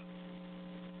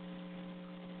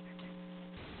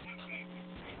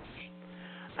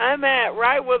 I'm at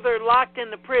right where they're locked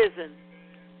in the prison.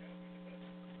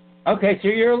 Okay, so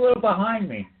you're a little behind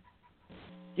me.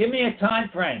 Give me a time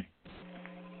frame.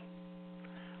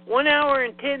 1 hour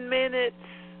and 10 minutes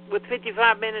with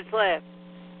 55 minutes left.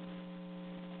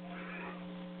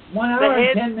 1 hour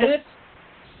and 10 minutes?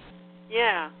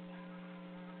 Yeah.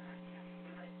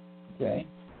 Okay.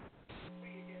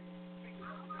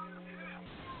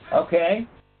 Okay.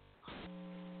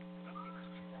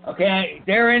 Okay,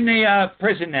 they're in the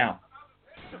prison now.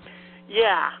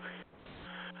 Yeah.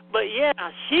 But yeah,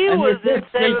 she And was in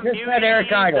they Seven just met Eric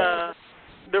Beauties, Idle.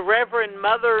 the Reverend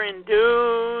Mother in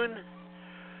Dune.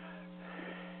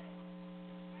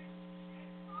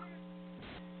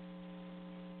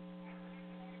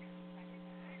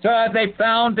 So have they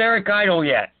found Eric Idle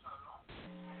yet?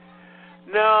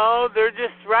 No, they're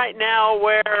just right now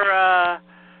where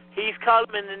he's caught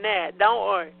him in the net. Don't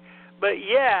worry. But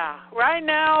yeah, right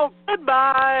now,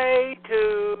 goodbye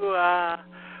to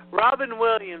Robin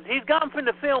Williams. He's gone from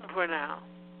the film for now.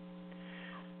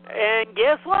 And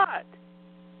guess what?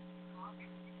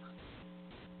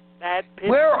 That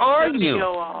Where are you?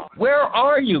 go off. Where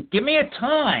are you? Give me a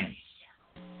time.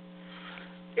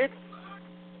 It's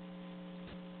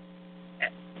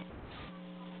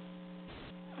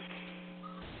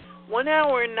 1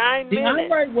 hour and 9 See, minutes.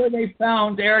 I'm right where they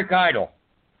found Eric Idle.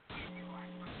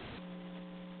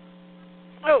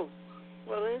 Oh,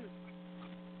 well then.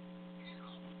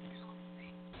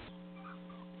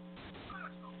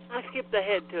 I skipped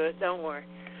ahead to it, don't worry.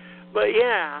 But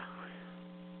yeah.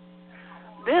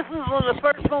 This is one of the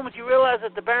first moments you realize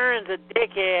that the Baron's a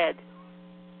dickhead.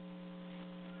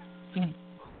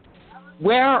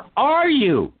 Where are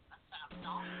you?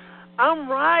 I'm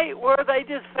right where they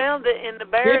just found it in the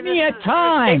Baroness's... Give me a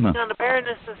time. On the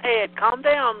Baroness's head. Calm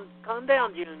down,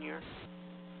 Junior.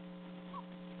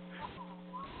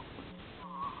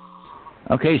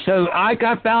 Okay, so I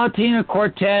got Valentina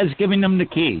Cortez giving them the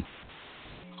key.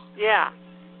 Yeah.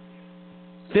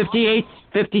 58,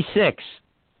 56.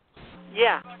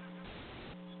 Yeah.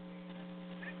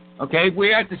 Okay,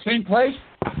 we're at the same place?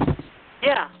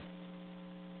 Yeah.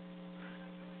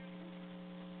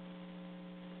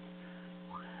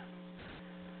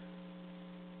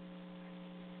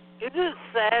 Is it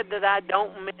sad that I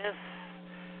don't miss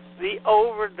the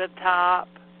over-the-top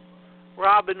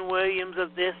Robin Williams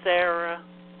of this era?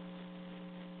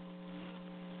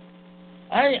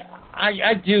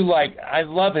 I do I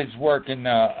love his work in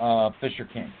Fisher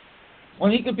King.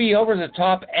 When he could be over the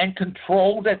top and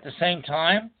controlled at the same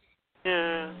time,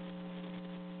 Yeah.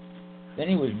 then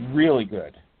he was really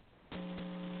good.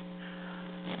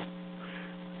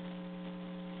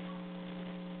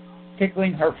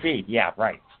 Tickling her feet, yeah,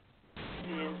 right.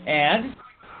 Yeah. And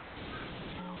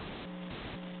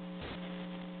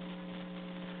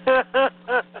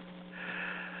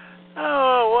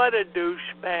oh, what a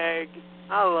douchebag.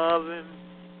 I love him.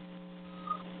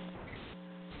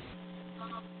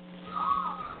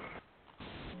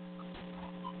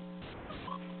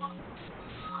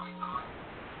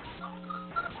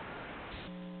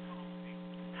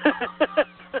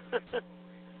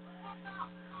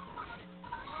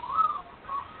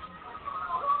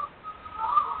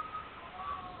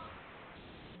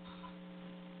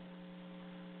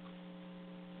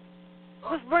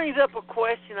 This brings up a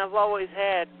question I've always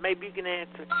had. Maybe you can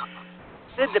answer.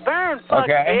 Did the Baron fuck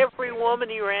every woman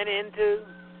he ran into?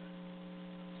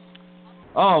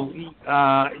 oh,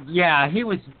 yeah, he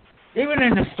was even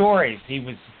in the stories, he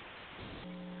was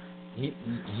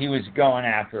going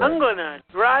after I'm it. gonna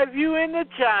drive you into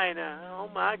China. Oh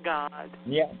my God.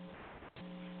 Yeah.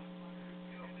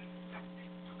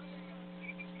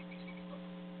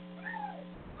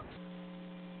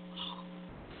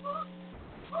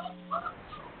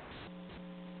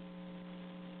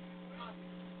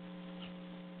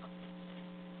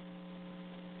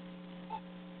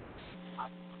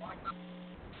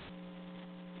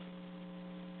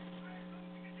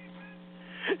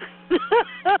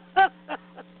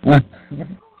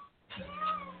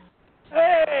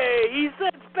 Hey, he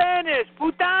said Spanish,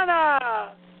 putana.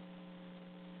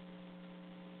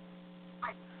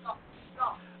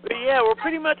 But yeah, we're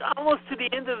pretty much almost to the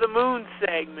end of the moon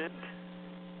segment.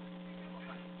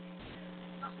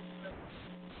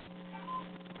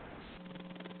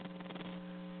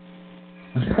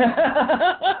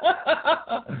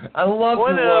 I love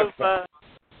one the of look.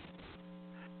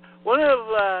 one of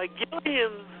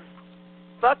Gillian's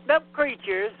fucked up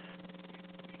creatures.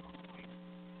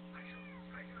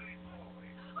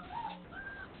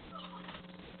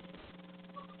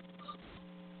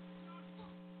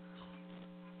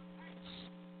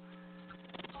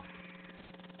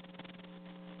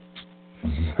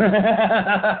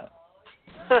 The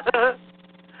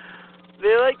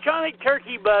electronic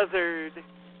turkey buzzard.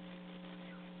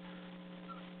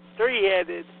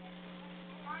 Three-headed.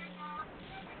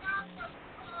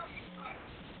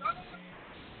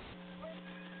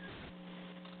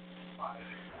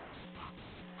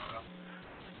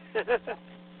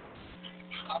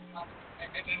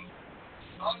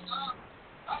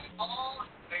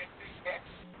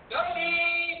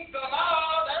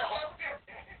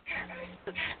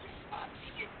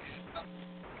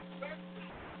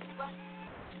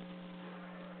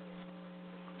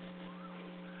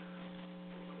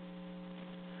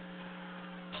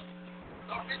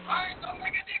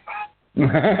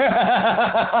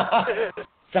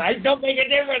 Size don't make a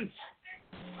difference.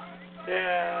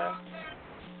 Yeah.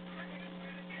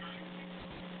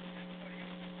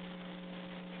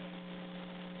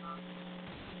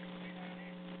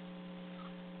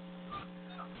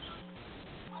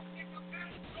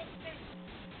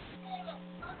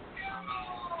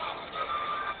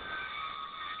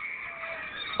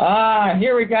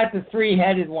 Here we got the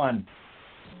three-headed one.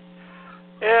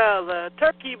 Yeah, the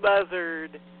turkey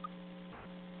buzzard.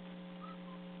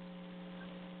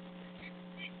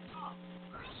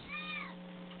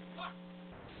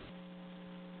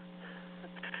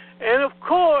 And of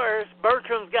course,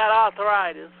 Bertram's got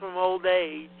arthritis from old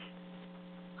age.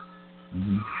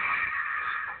 Mm-hmm.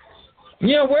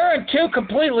 You know, we're in two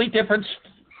completely different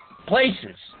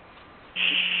places.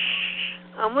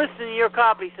 I'm listening to your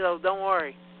copy, so don't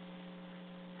worry.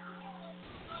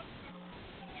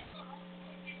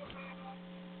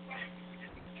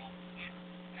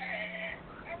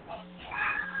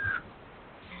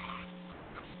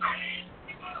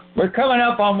 We're coming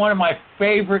up on one of my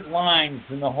favorite lines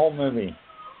in the whole movie.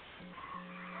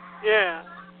 Yeah.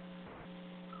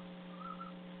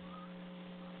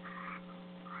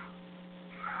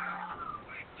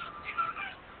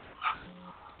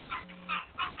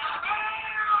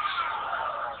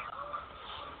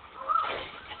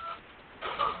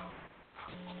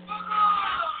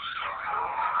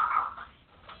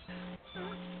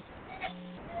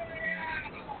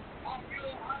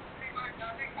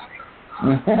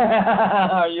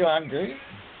 Are you hungry?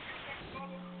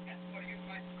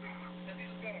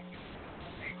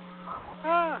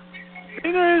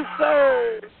 Dinner is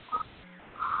served.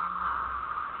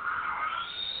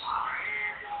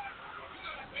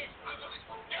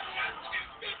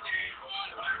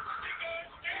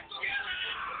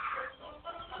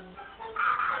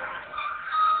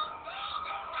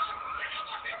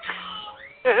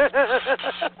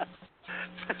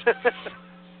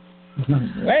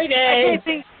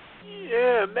 Mayday!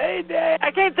 Yeah, Mayday.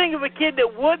 I can't think of a kid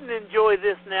that wouldn't enjoy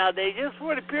this nowadays, just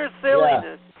for the pure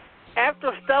silliness. Yeah.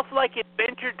 After stuff like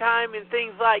Adventure Time and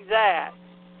things like that.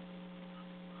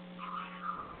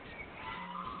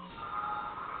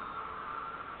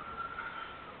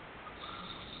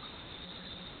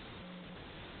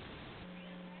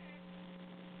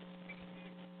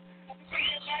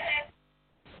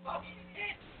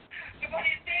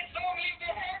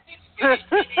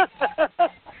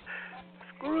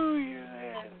 Screw you,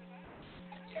 man.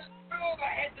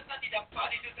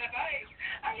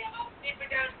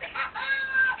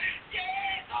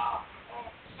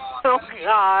 Oh,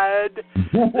 God.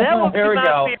 That would be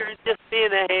my fear, just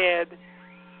being ahead.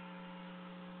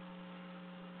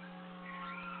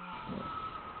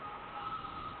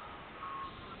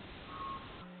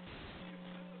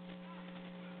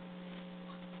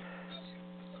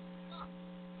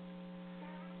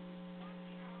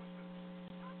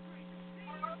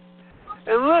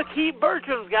 And look,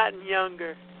 Bertram's gotten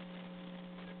younger.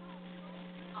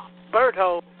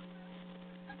 Berthold.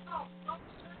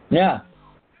 Yeah.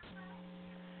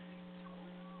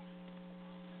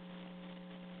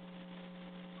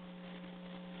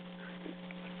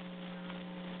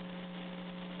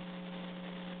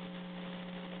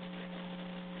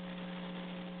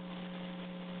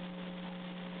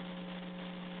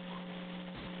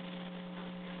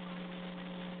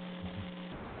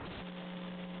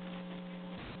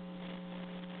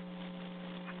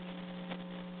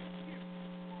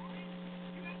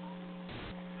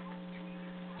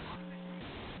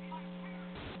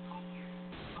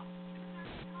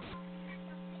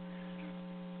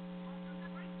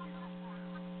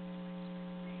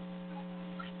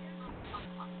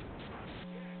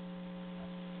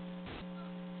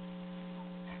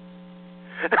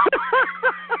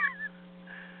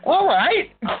 All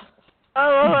right.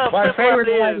 Oh, my favorite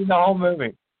line in the whole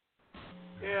movie.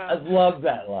 Yeah. I love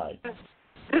that line.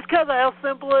 Just because of how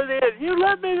simple it is. You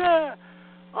let me there.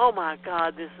 Oh my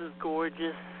God, this is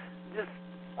gorgeous. Just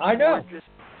I know. Gorgeous.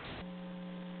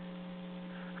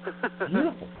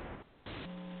 Beautiful.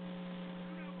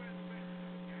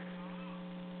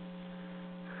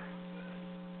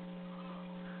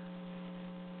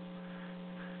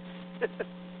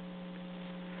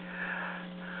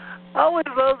 I always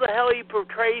love how he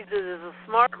portrays it as a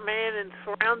smart man and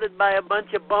surrounded by a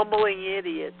bunch of bumbling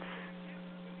idiots.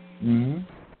 Mm-hmm.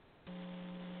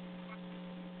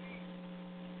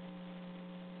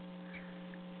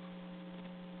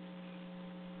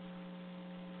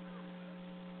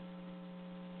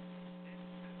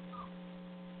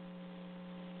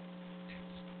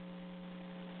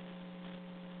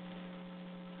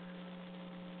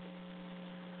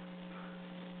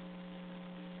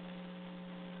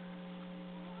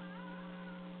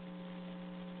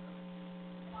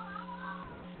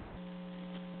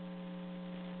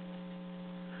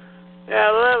 Yeah,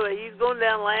 I love it. He's going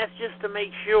down last just to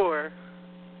make sure.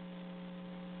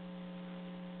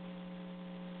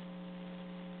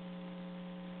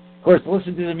 Of course,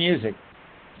 listen to the music.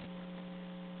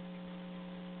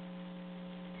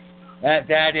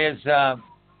 That is the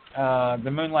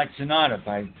Moonlight Sonata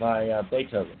by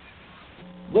Beethoven.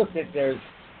 Look, there's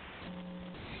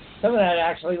some of that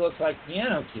actually looks like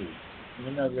piano keys,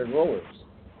 even though they're rollers.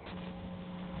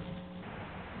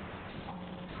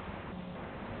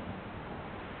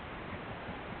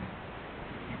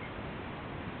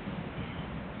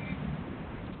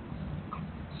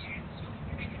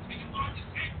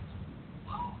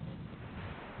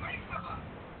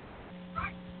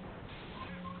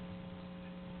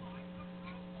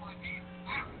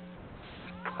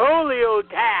 Polio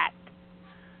tat.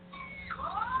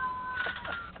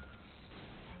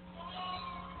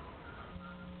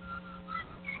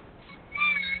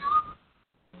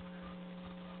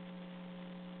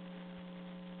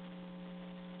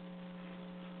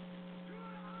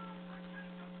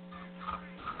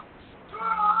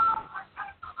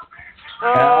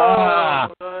 Oh,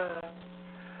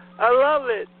 I love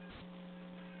it.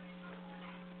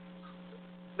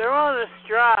 They're on a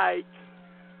strike.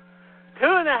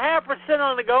 2.5%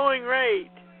 on the going rate.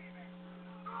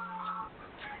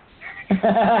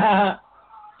 The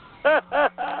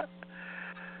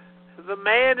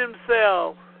man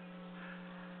himself.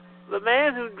 The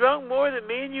man who drunk more than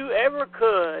me and you ever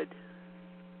could.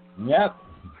 Yep.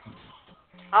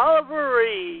 Oliver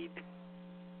Reed.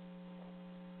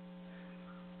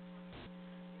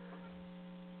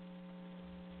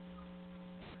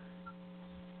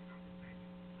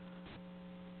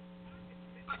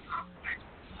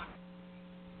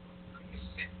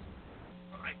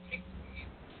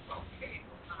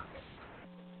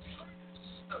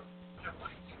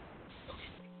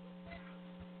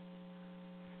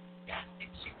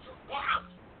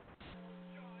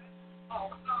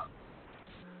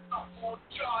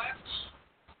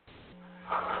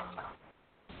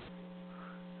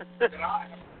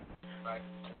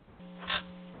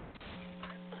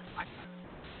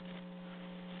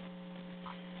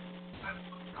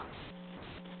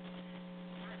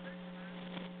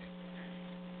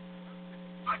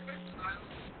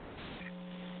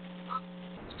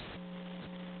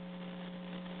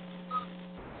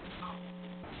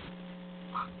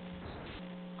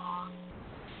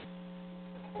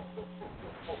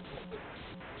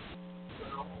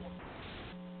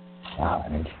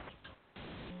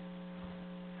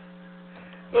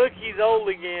 Look, he's old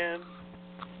again.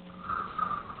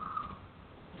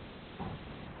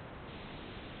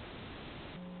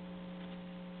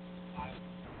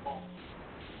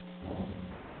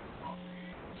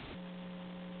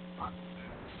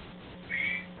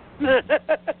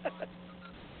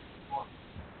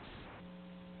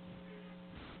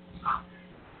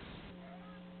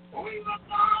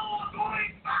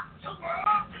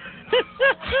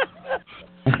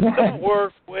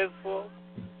 Work wistful.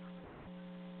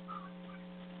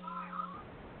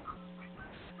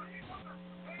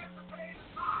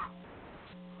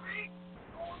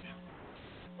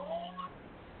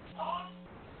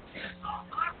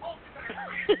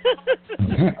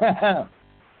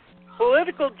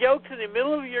 Political jokes in the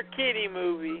middle of your kiddie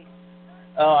movie.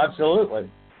 Oh, absolutely.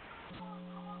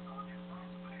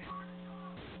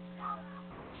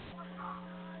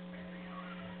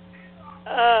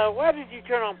 Why did you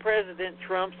turn on President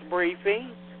Trump's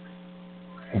briefing?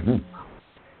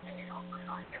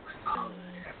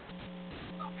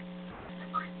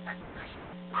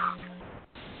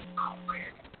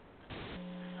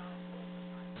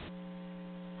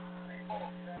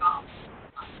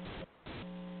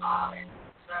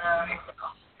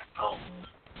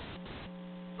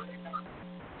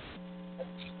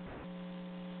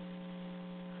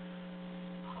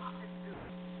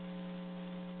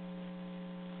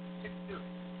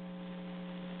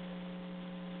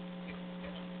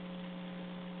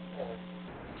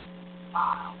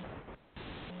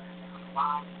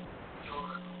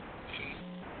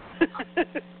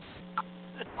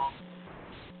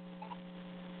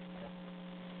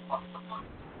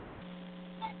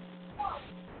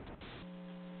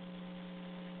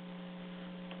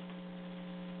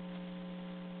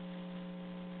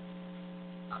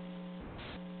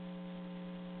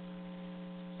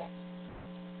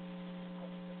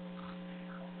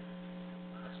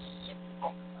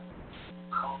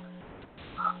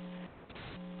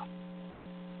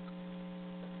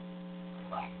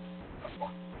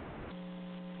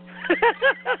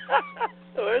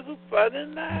 There's a fun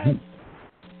in that.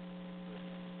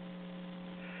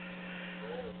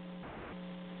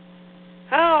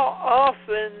 How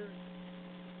often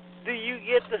do you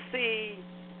get to see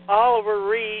Oliver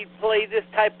Reed play this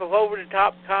type of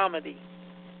over-the-top comedy?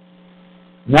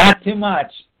 Not too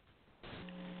much.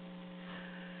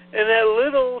 And that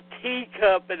little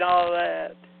teacup and all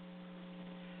that.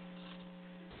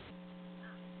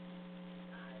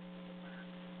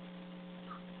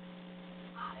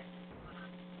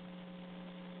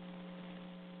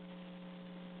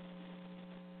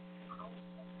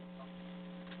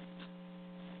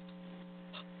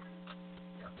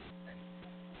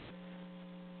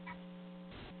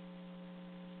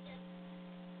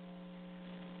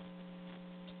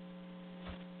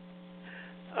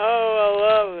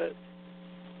 Oh, I love it.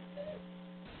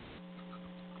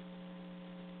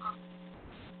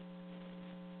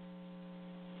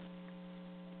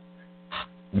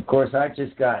 Of course, it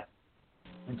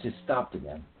just stopped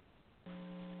again.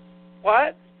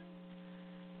 What?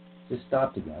 Just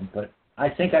stopped again, but I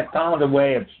think I found a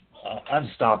way of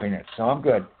unstopping it, so I'm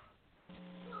good.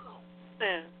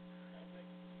 Yeah.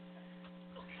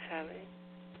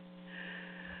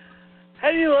 How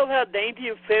do you love how dainty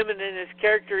and feminine his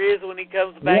character is when he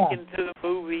comes back into the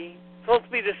movie? Supposed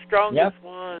to be the strongest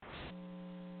one.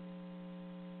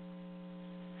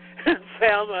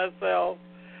 Found myself.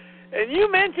 And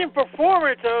you mentioned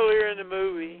performance earlier in the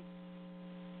movie.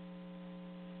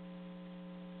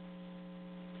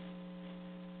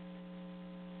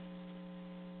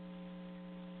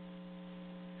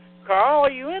 Carl,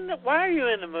 why are you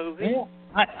in the movie? Yeah,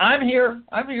 I'm here.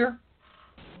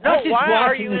 No, why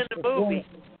are you in the movie?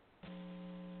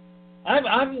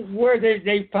 I'm where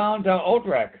they found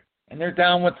Odrek, and they're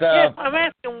down with. Yes, I'm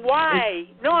asking why.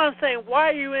 No, I'm saying why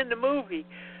are you in the movie?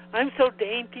 I'm so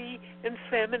dainty and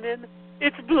feminine.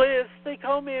 It's bliss. They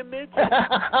call me a midget. And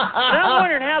I'm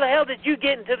wondering how the hell did you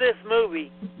get into this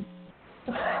movie?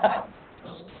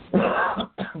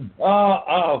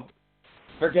 Oh,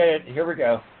 forget it. Here we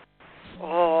go.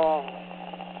 Oh.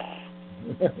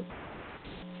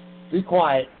 Be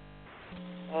quiet.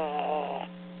 Oh.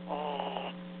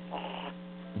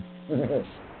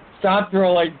 Stop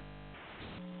drooling.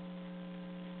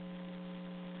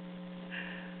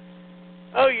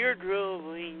 Oh, you're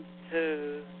drooling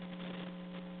too.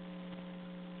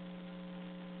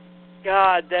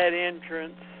 God, that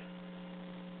entrance.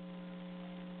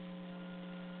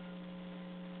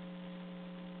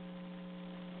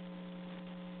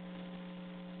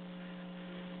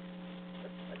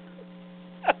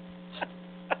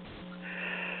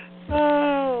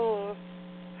 Oh.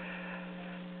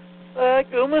 Like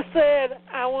Uma said,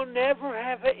 I will never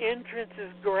have an entrance as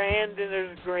grand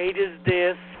and as great as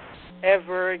this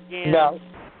ever again. No.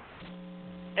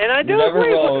 And I do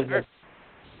agree with her.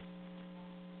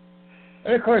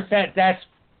 And of course, that's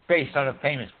based on a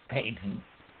famous painting.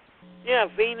 Yeah,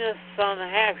 Venus on the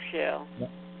half shell.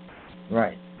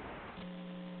 Right.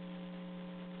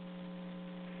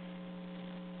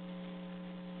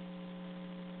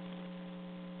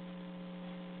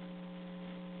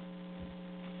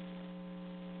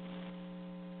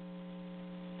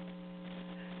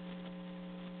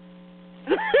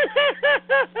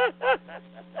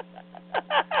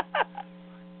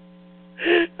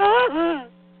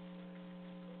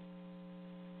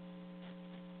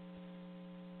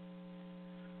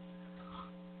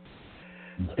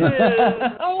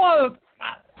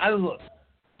 I look.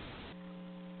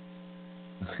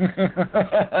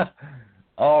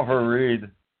 Oliver Reed.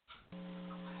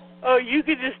 Oh, you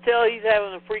could just tell he's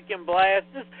having a freaking blast.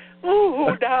 Just,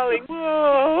 oh, darling,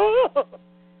 whoa.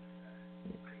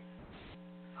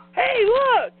 Hey,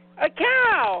 look, a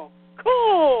cow.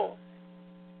 Cool.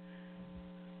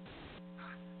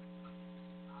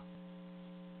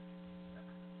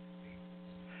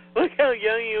 Look how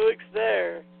young he looks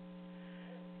there.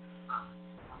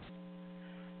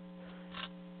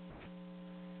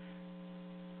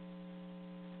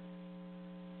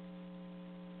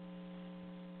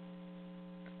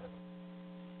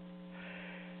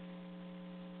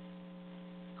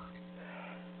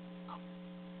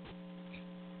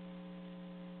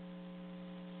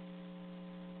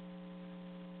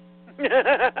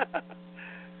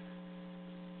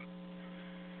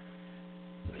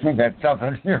 I got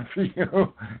something here for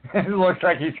you. It looks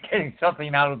like he's getting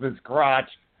something out of his crotch.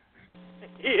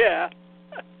 Yeah.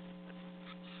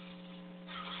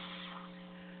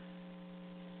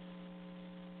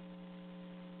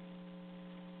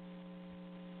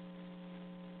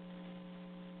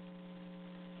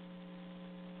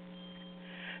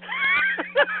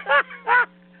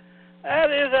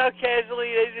 That is how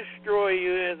casually they destroy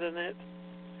you, isn't it?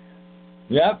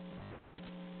 Yep.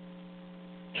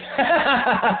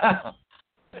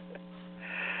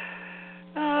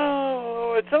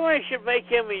 Oh, somebody should make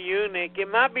him a eunuch.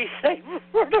 It might be safer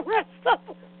for the rest of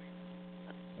them.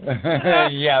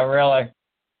 Yeah, really.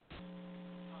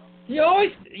 You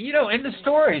always, in the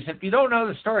stories, if you don't know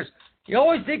the stories, you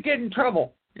always did get in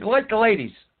trouble. You like the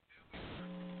ladies.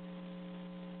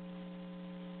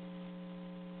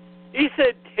 He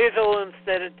said tittle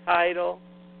instead of title.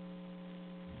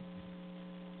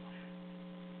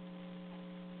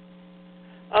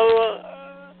 Oh,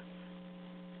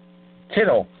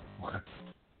 Tittle.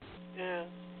 yeah.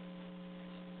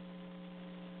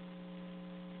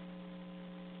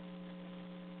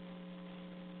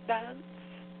 Dance.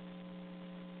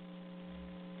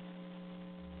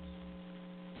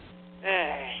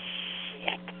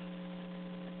 Shit.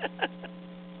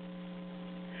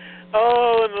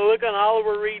 Oh, and the look on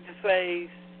Oliver Reed's face.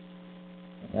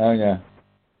 Oh, yeah.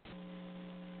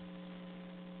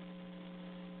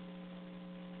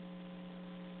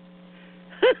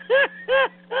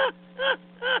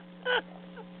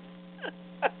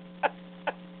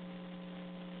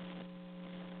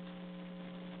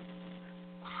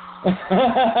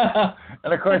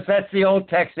 And, of course, that's the old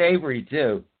Tex Avery,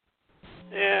 too.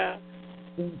 Yeah.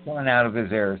 Coming out of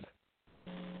his ears.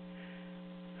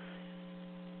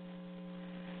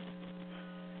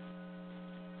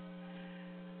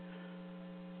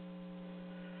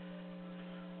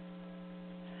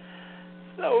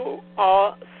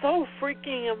 So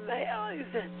freaking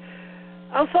amazing.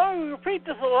 I'm sorry we repeat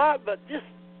this a lot, but this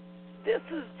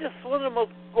is just one of the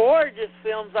most gorgeous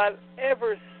films I've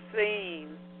ever seen.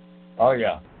 Oh,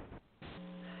 yeah.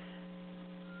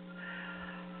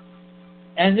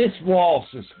 And this waltz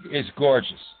is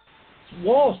gorgeous. This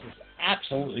waltz is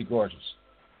absolutely gorgeous.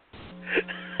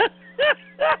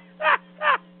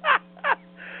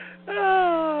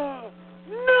 Oh,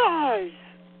 nice.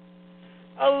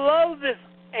 I love this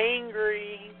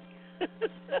angry.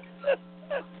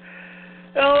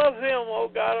 I love him. Oh,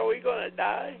 God, are we going to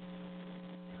die?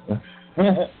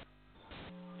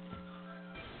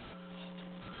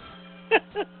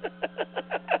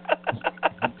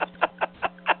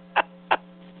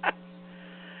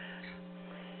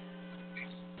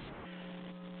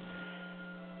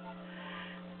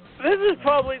 This is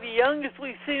probably the youngest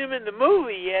we've seen him in the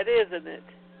movie yet, isn't it?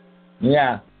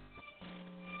 Yeah.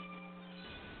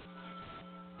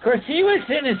 Of course, he was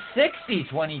in his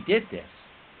 60s when he did this.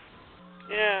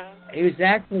 Yeah. He was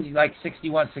actually like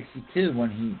 61, 62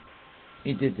 when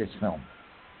he did this film.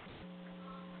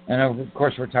 And, of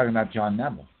course, we're talking about John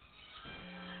Neville.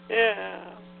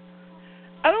 Yeah.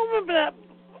 I don't remember that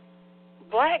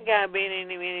black guy being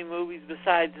in any movies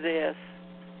besides this.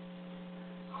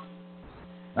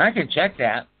 I can check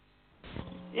that.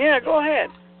 Yeah, go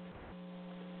ahead.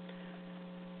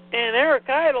 And Eric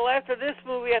Idle, after this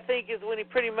movie, I think, is when he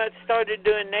pretty much started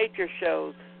doing nature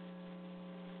shows.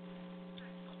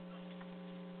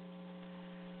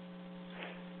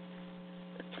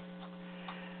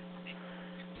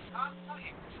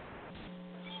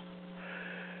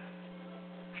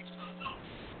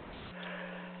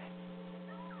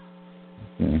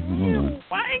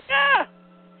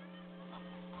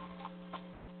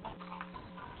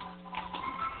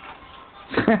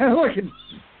 Look at.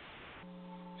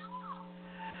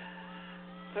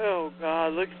 Oh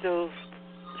God! Look at those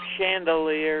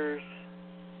chandeliers.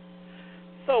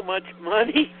 So much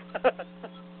money.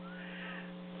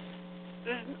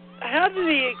 How did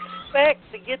he expect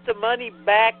to get the money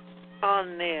back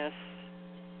on this?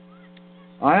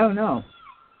 I don't know.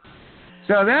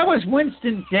 So that was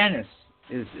Winston Dennis.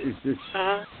 Is this?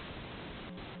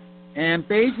 And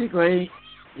basically,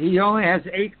 he only has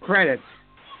 8 credits.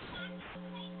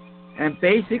 And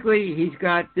basically, he's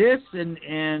got this,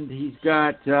 and he's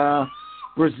got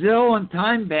Brazil and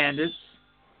Time Bandits,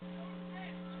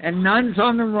 and Nuns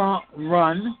on the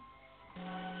Run,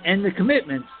 and The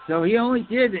Commitments. So he only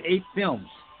did 8 films.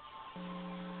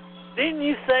 Didn't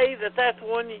you say that that's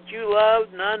one that you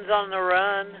loved, Nuns on the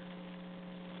Run?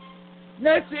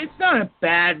 No, it's not a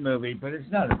bad movie, but it's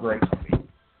not a great movie.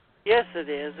 Yes, it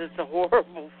is. It's a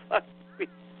horrible fucking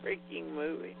freaking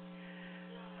movie.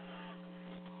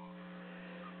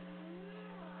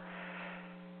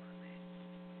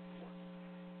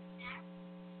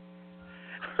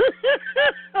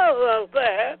 I love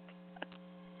that.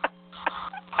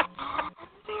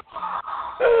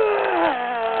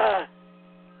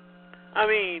 I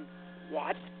mean,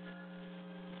 what?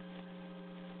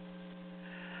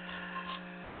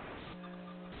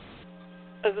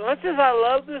 As much as I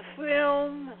love this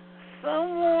film,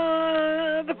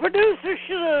 the producer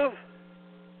should have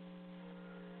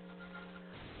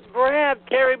grabbed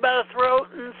Terry by the throat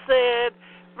and said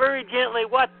very gently,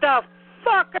 "What the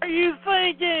fuck are you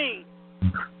thinking?"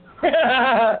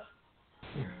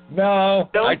 No,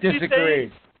 Don't I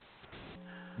disagree.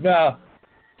 No,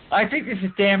 I think this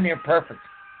is damn near perfect.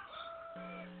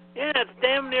 Yeah, it's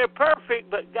damn near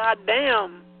perfect, but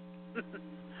goddamn.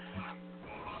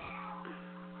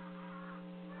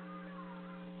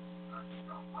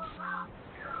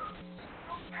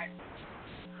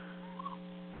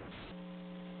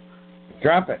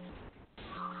 Drop it.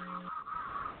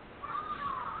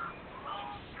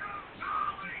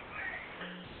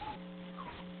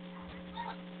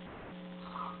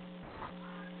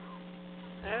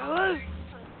 There it was.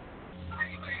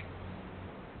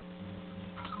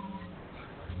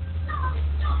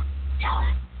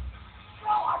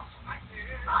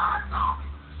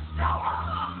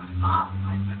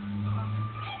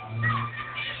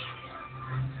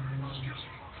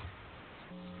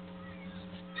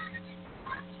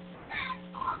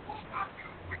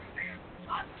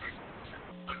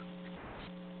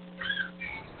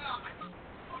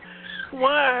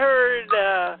 When I heard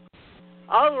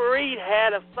Oliver Reed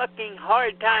had a fucking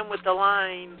hard time with the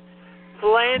line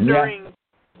philandering. Yeah.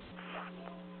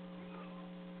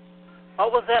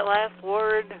 What was that last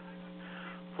word?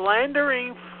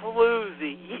 Philandering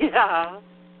floozy. Yeah.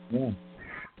 Yeah.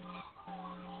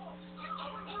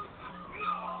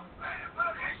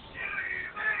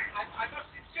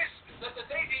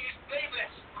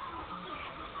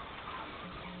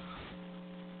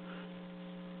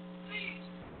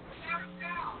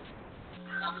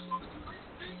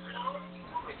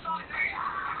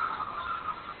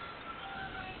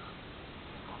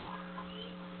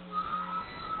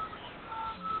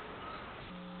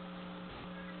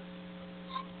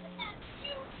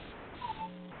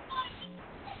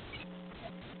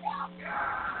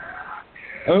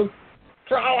 Oh,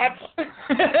 trollops!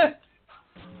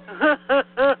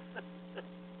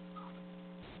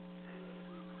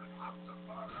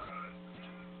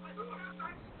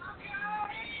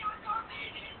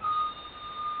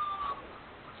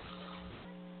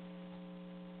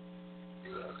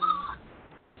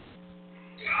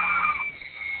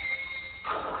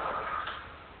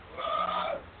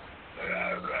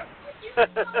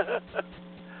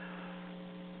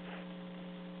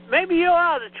 Maybe you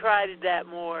ought to try to that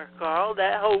more, Carl.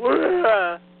 That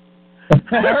whole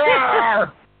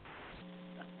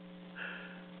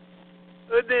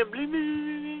and then blee, blee, blee,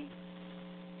 blee.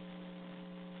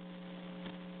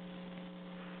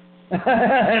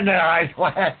 And their eyes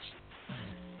flash.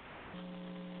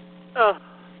 Oh.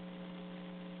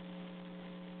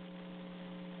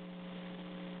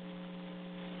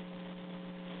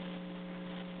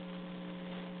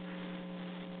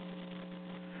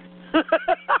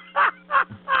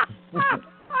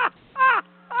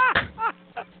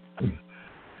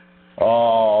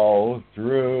 All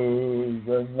through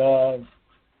the night.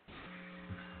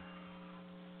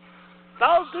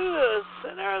 All through the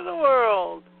center of the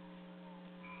world.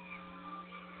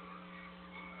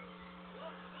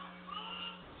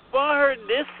 Well, I heard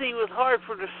this scene was hard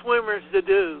for the swimmers to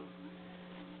do.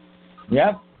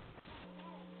 Yep.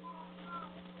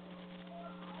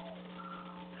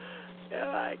 You're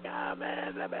like, I'm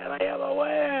in the belly of a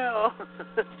whale.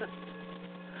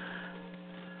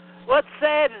 What's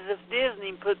sad is if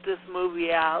Disney put this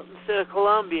movie out instead of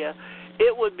Columbia,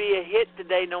 it would be a hit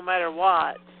today no matter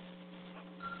what.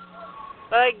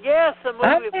 But I guess a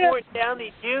movie with Robert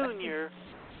Downey Jr.,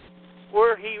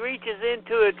 where he reaches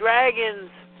into a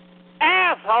dragon's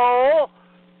asshole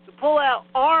to pull out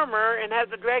armor and have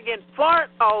the dragon fart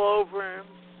all over him,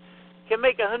 can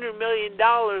make $100 million.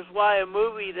 Why a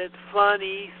movie that's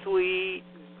funny, sweet,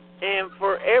 and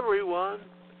for everyone?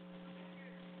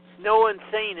 No one's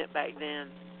seen it back then.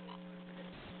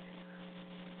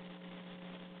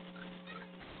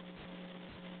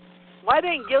 Why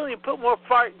didn't Gillian put more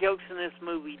fart jokes in this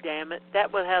movie, damn it?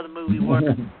 That was how the movie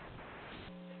worked.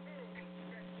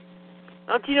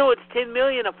 Don't you know it's $10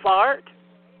 million a fart?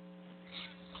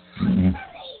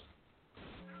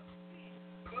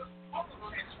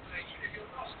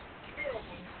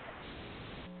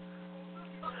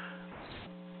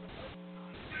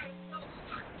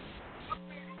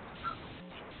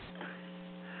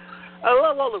 I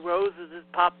love all the roses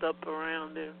that popped up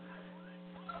around him.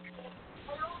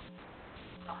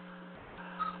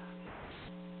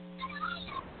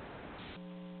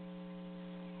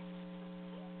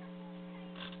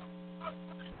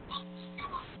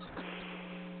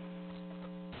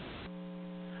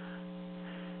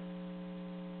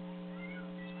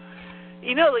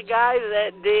 You know the guy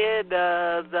that did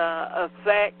the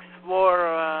effects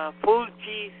for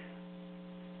Fuji's?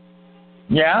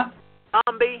 Yeah?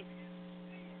 Zombie?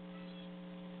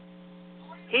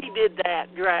 He did that.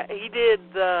 He did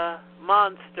the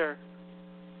monster.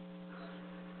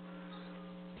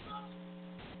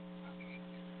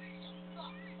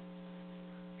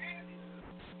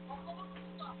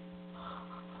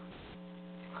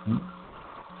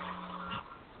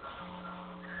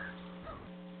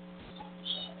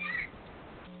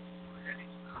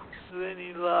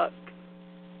 Any luck?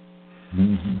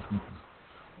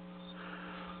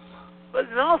 But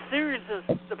in all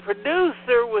seriousness, the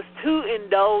producer was too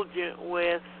indulgent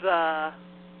with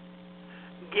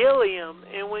Gilliam,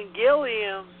 and when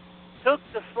Gilliam took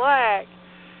the slack,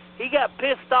 he got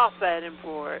pissed off at him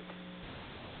for it.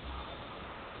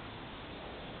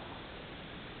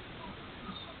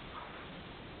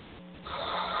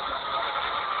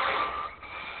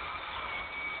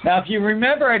 Now, if you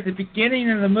remember at the beginning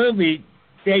of the movie,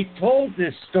 they told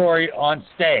this story on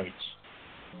stage.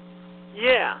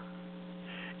 Yeah.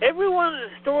 Every one of the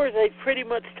stories they pretty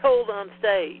much told on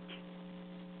stage.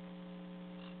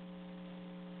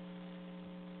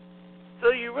 So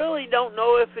you really don't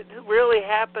know if it really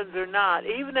happens or not,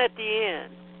 even at the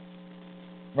end.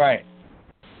 Right.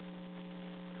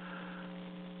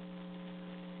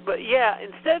 But yeah,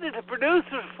 instead of the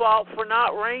producer's fault for not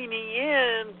reining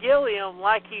in Gilliam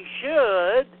like he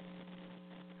should,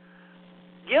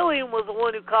 Gillian was the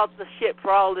one who caught the shit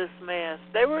for all this mess.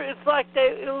 It was like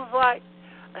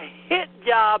a hit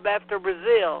job after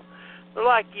Brazil. They're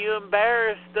like, you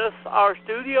embarrassed us, our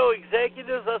studio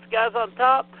executives, us guys on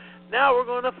top. Now we're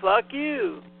going to fuck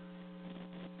you.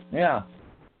 Yeah.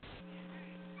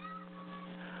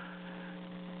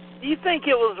 Do you think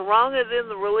it was wrong of them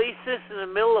to release this in the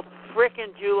middle of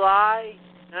frickin' July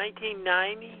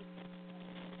 1990?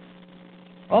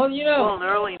 Well, you know, Well, in the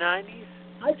early 90s?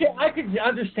 I could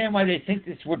understand why they think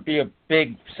this would be a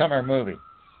big summer movie.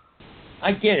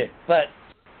 I get it, but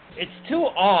it's too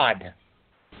odd.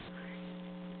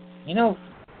 You know,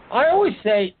 I always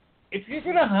say, if you're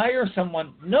going to hire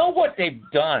someone, know what they've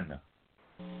done.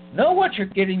 Know what you're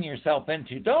getting yourself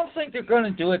into. Don't think they're going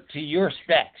to do it to your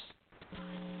specs.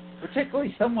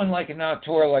 Particularly someone like an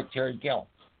auteur like Terry Gilliam.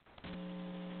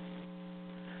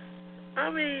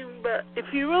 I mean, but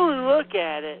if you really look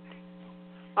at it,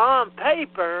 on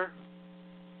paper,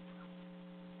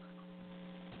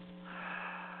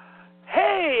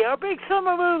 hey, our big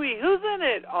summer movie, who's in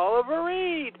it? Oliver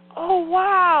Reed. Oh,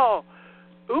 wow.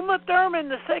 Uma Thurman,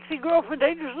 the sexy girl from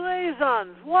Dangerous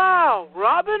Liaisons. Wow.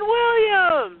 Robin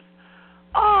Williams.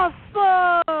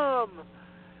 Awesome.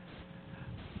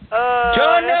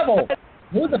 John Neville.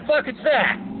 Who the fuck is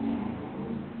that?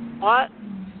 What?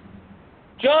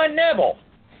 John Neville.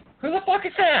 Who the fuck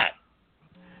is that?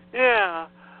 Yeah.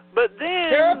 But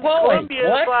then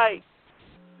Columbia's like,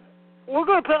 we're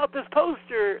going to put out this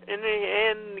poster,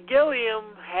 and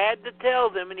Gilliam had to tell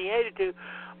them, and he hated to,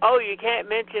 oh, you can't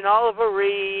mention Oliver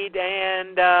Reed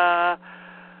and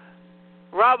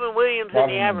Robin Williams in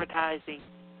the advertising.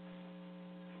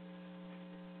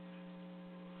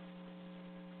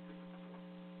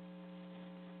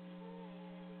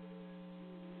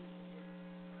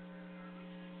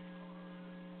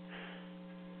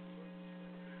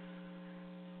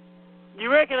 Do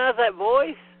you recognize that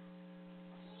voice?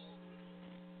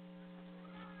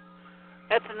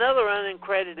 That's another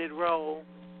uncredited role.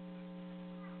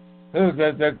 Who,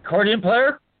 the accordion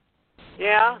player?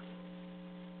 Yeah.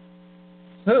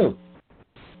 Who?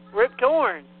 Rip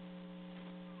Torn.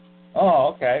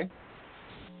 Oh, okay.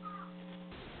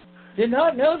 Did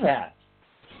not know that.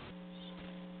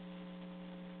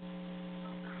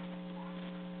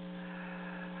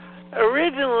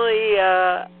 Originally,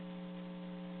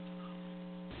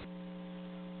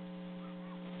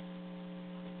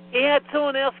 he had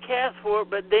someone else cast for it,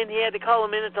 but then he had to call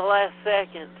him in at the last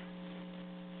second.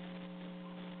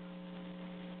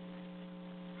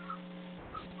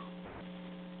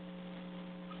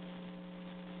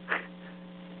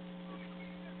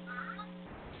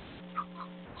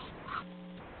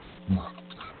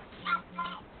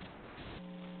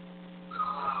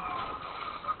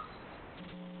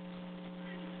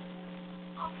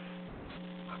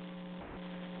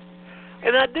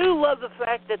 And I do love the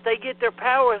fact that they get their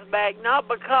powers back, not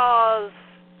because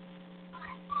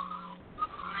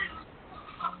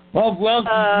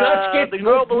let's get the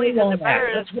girl believes in the that.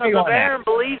 Baron, so the Baron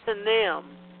believes in them.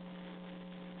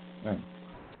 Right.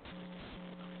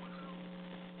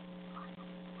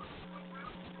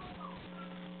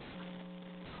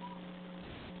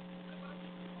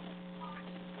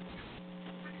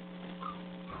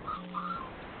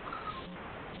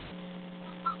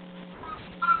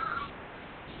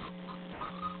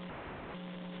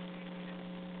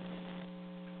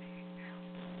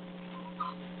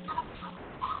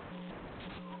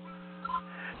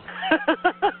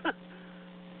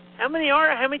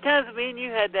 How many times have me and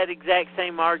you had that exact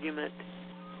same argument?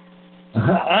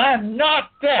 I'm not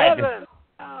dead. Heaven.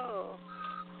 Oh.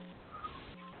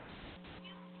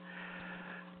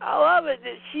 I love it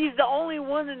that she's the only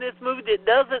one in this movie that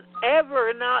doesn't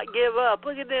ever not give up.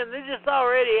 Look at them. They're just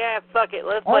already, fuck it,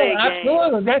 let's play a game.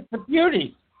 Absolutely. That's the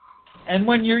beauty. And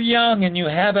when you're young and you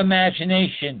have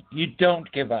imagination, you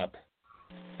don't give up.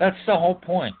 That's the whole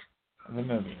point of the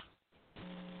movie.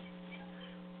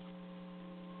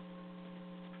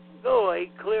 Go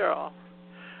away, clear off.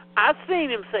 I've seen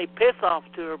him say piss off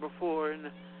to her before,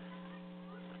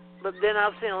 but then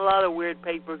I've seen a lot of weird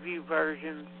pay-per-view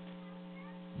versions.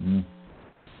 Mm.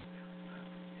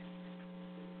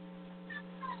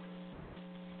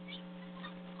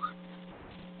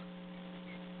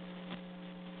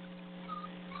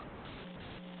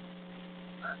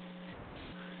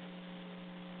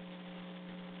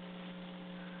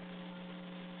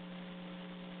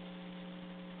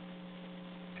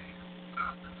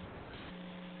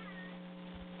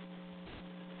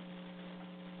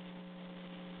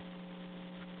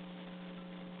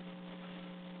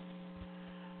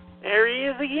 There he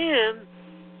is again.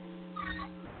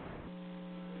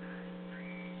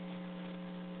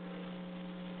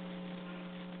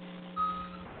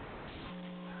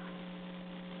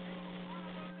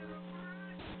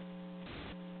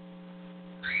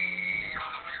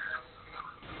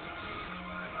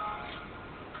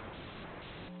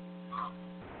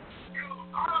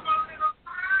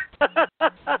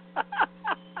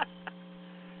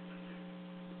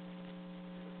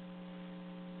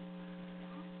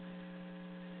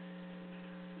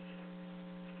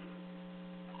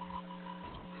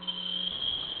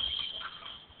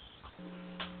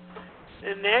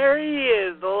 And there he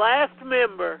is, the last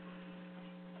member.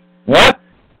 What?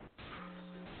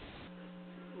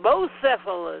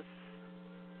 Bocephalus.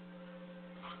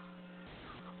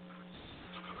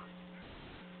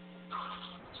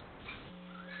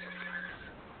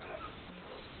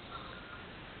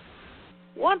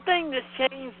 One thing that's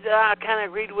changed that I kind of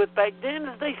agreed with back then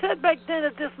is they said back then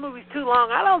that this movie's too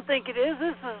long. I don't think it is.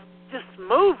 This is just a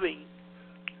movie.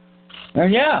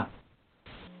 Yeah.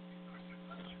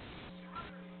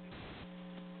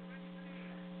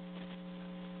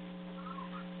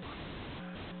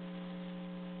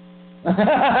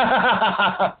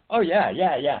 Oh, yeah.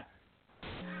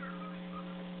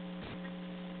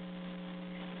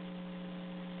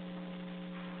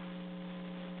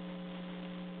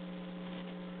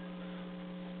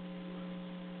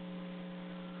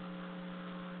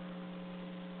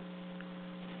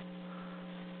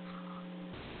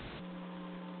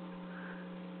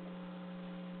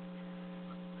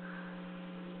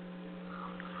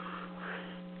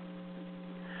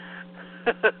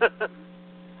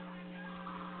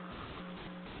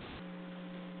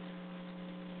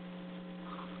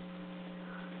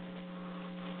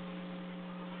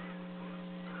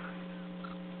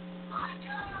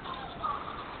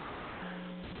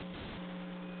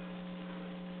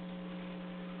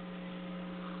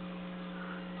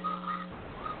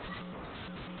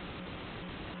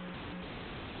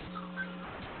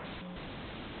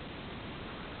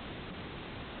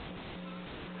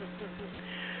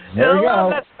 There we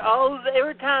go.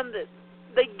 Every time that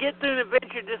they get through an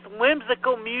adventure, this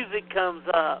whimsical music comes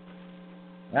up.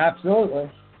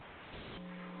 Absolutely.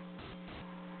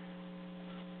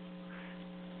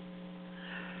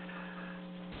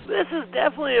 This is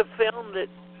definitely a film that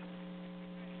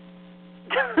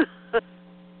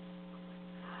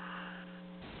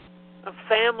a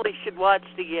family should watch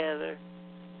together.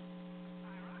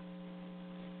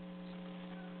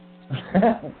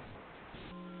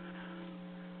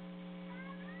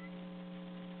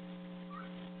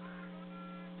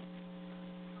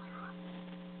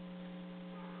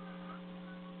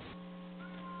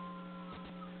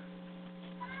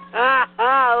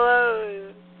 I love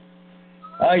it.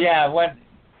 Oh yeah, when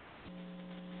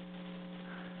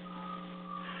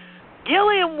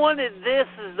Gillian wanted this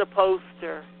as the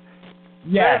poster,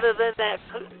 rather than that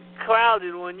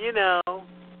crowded one, you know.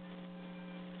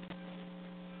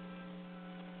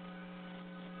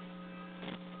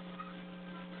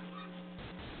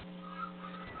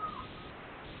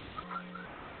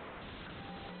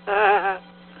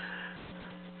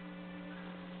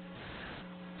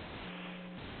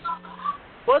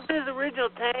 What's his original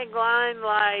tagline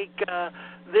like?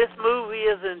 This movie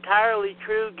is entirely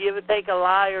true. Give or take a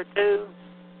lie or two.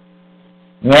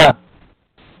 Yeah.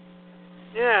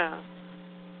 Yeah.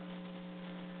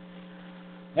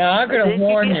 Now I'm going to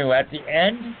warn you. At the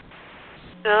end,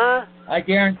 I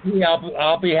guarantee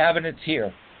I'll be having a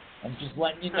tear. I'm just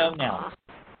letting you know now,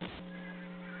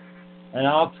 and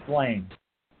I'll explain.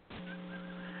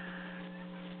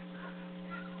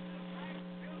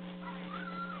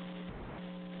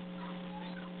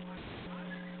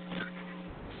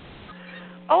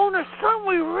 Oh, there's something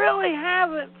we really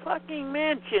haven't fucking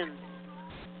mentioned.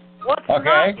 What's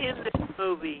not in this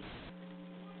movie?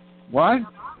 What?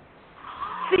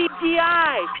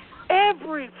 CGI.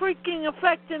 Every freaking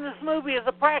effect in this movie is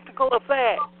a practical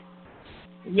effect.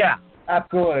 Yeah,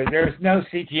 absolutely. There's no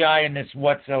CGI in this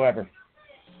whatsoever.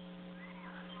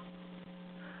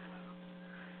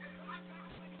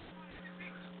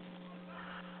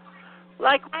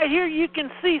 Like right here, you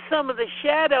can see some of the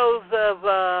shadows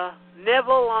of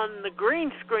Neville on the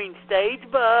green screen stage,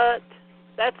 but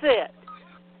that's it.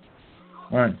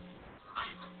 Right.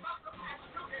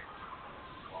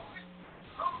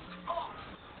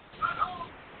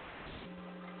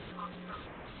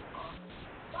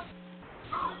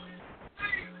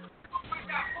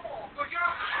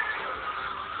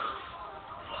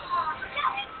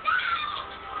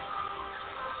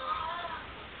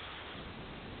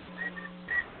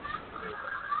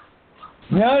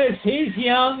 Notice he's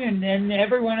young and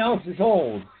everyone else is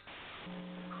old.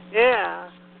 Yeah.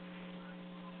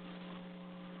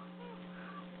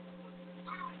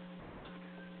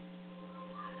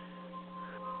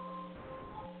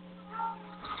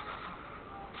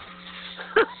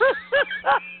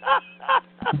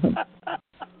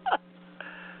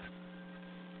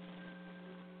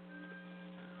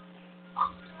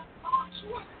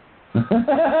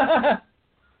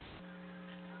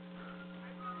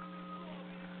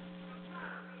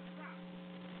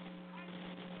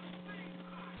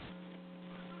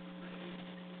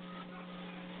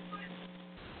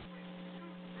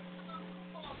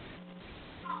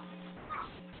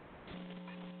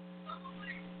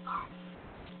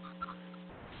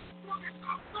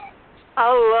 I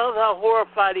love how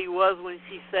horrified he was when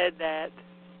she said that.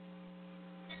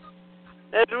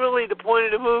 That's really the point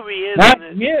of the movie, isn't Not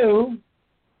it? you.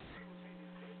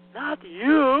 Not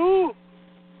you.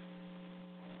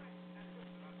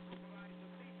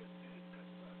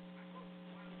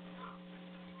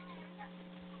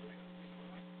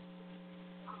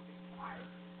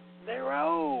 They're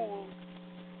old.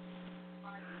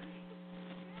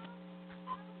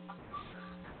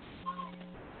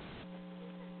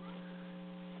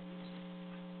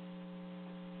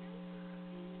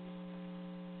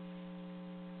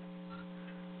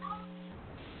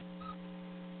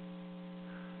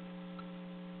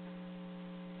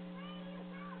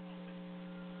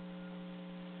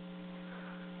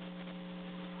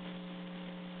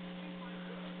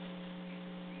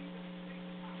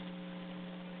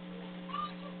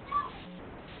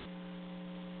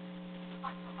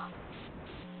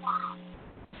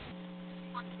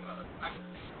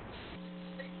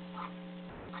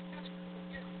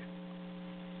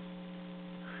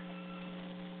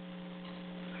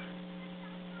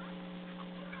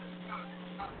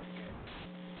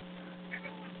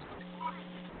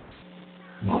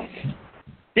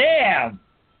 Damn.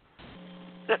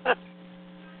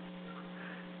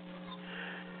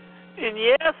 And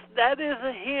yes, that is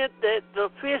a hint that the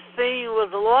fish scene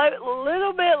was a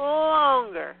little bit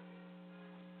longer.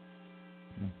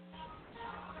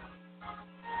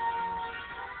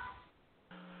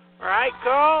 right,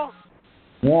 Carl?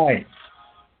 Right.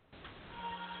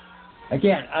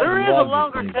 Again, there is a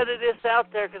longer cut of this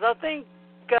out there because I think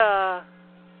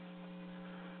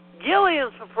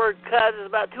Gillian's preferred cut is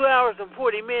about 2 hours and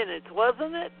 40 minutes,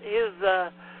 wasn't it? His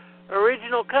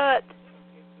original cut.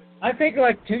 I think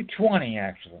like 2:20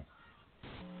 actually.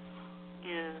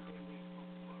 Yeah.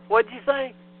 What'd you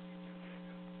say?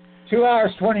 2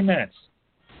 hours 20 minutes.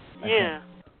 Yeah.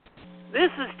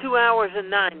 This is 2 hours and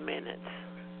 9 minutes.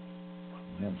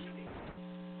 Yep.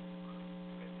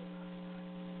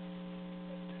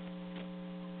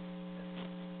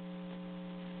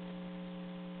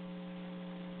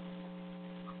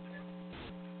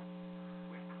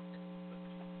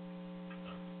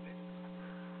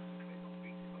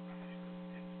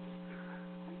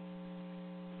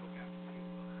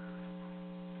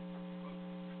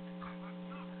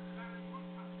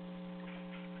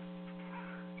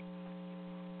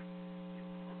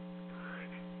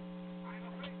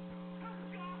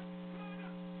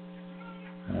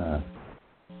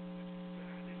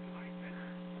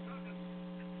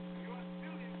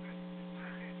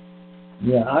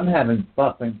 Yeah, I'm having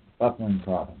buckling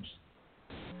problems.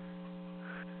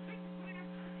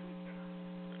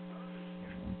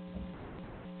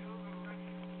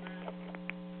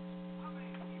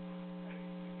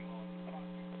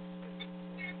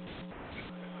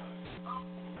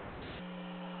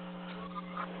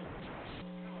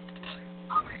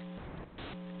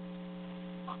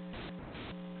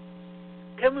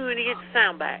 Tell me when you get the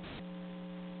sound back.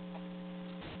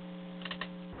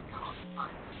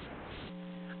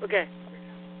 Okay.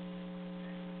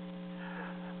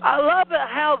 I love it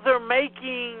how they're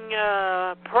making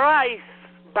Price,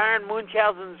 Barron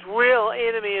Munchausen's real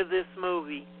enemy of this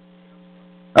movie.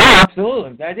 Oh,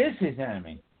 absolutely. That is his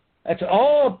enemy. That's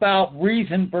all about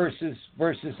reason versus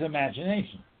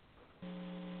imagination.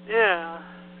 Yeah.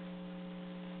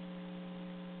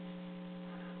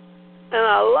 And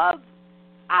I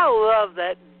love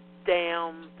that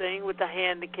damn thing with the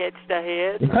hand to catch the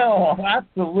head. Oh,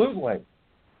 absolutely.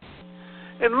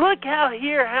 And look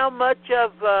how much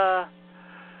of the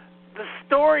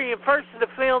story and first of the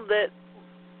film that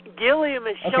Gillian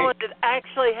is showing that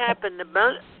actually happened.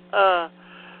 The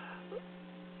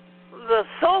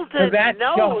Sultan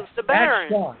knows the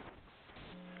Baron. That shot.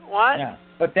 What? Yeah,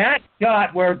 but that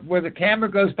shot where the camera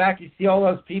goes back, you see all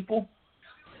those people?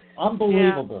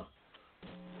 Unbelievable. Yeah.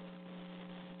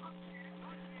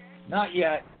 Not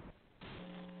yet.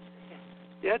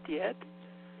 Yet. Do you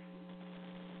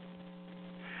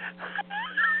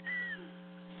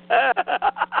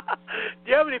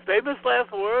have any famous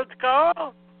last words,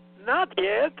 Carl? Not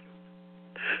yet.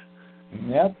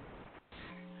 Yep.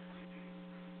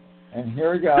 And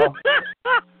here we go.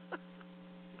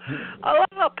 I love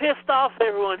how pissed off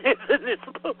everyone is in this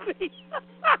movie.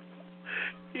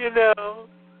 You know.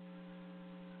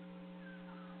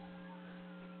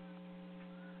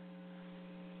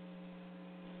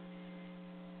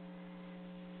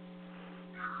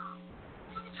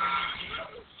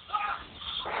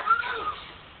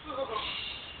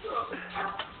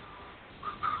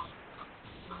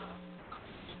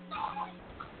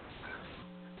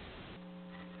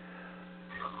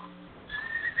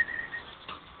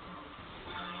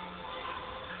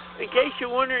 In case you're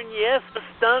wondering, yes, the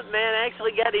stunt man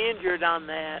actually got injured on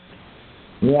that.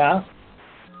 Yeah.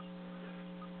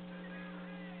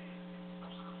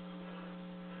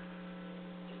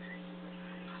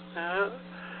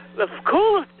 The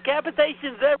coolest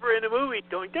decapitations ever in a movie.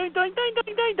 Doink, doink, doink, doink,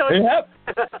 doink, doink, doink.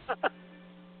 Yep.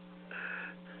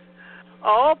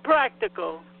 All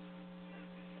practical.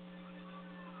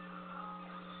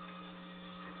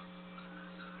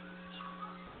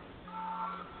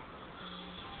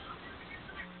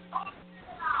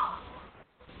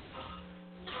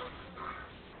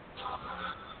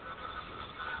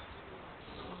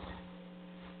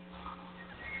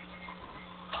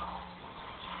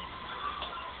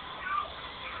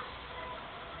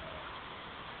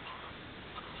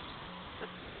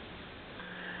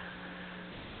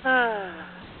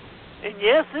 And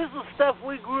yes, this is stuff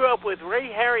we grew up with, Ray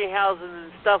Harryhausen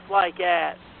and stuff like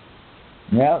that.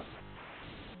 Yep.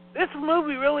 This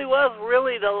movie really was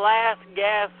the last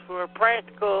gasp for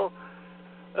practical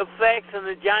effects in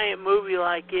a giant movie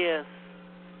like this.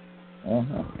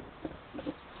 Uh-huh.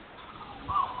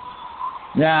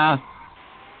 Yeah.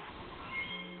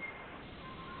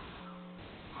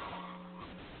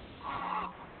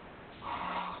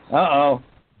 Uh-oh.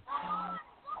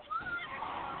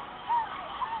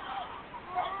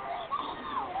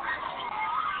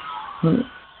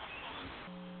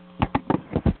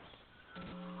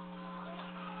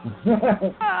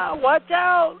 Watch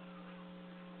out!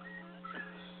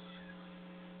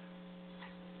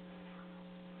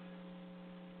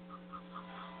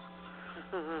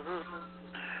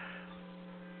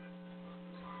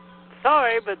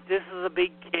 Sorry, but this is a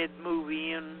big kid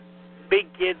movie, and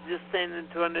big kids just standing in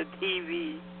front of the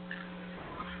TV.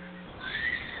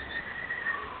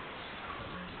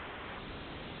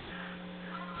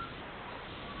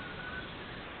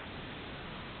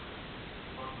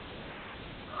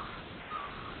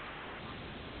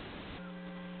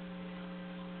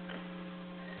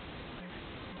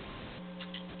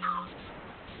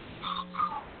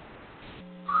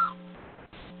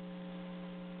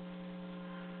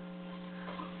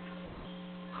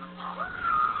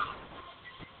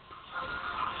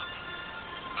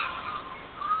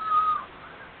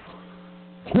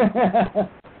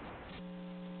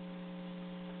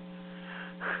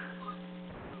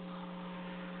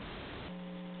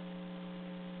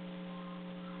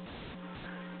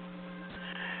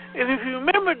 And if you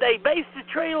remember, they based the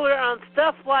trailer on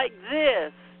stuff like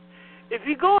this. If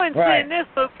you go and see this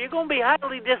movie, you're going to be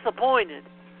highly disappointed.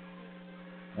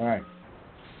 Right.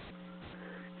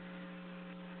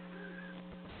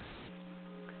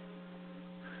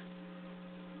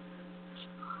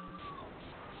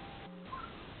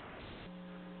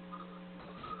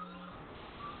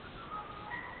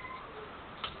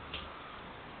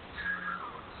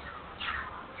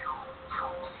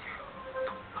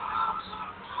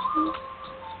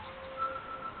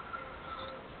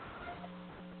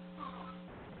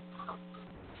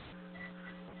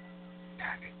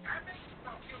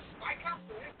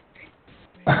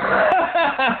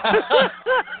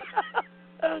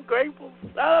 Ungrateful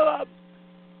son of a...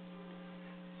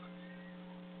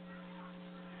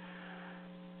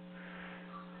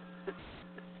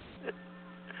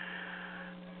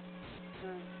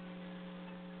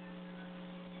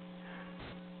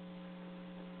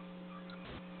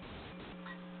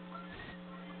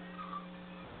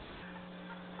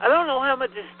 I don't know how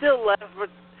much is still left, but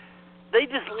they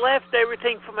just left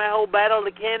everything from that whole Battle of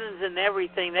the Cannons and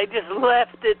everything. They just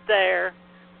left it there.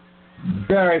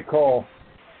 Very cool.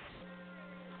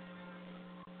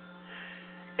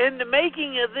 And the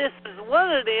making of this is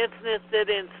one of the incidents that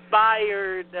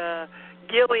inspired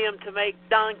Gillian to make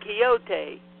Don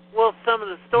Quixote. Well, some of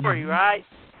the story, right?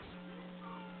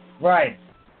 Right.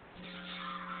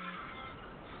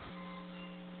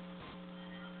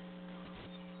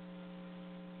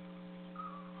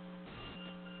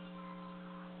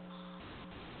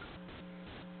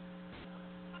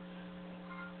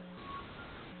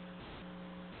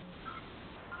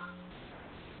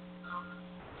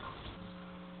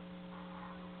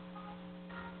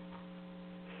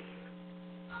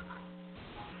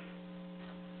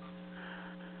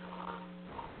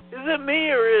 Is it me,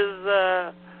 or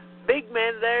is Big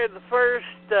Man there the first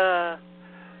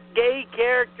gay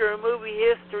character in movie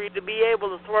history to be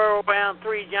able to throw around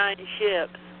 3 giant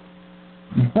ships?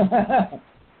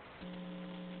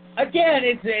 Again,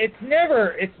 it's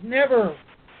never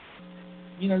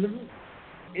you know,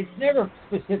 it's never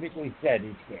specifically said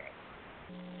he's gay.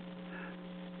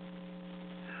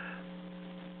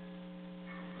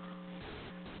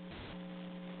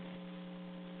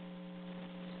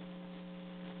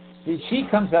 See, she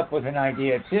comes up with an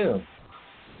idea too.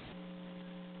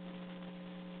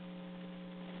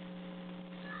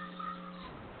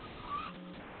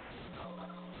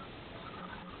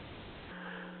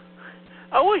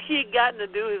 I wish he had gotten to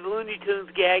do his Looney Tunes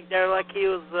gag there like he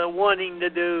was wanting to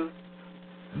do.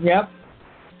 Yep.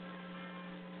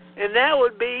 And that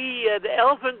would be the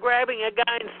elephant grabbing a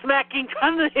guy and smacking,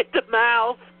 trying to hit the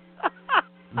mouth.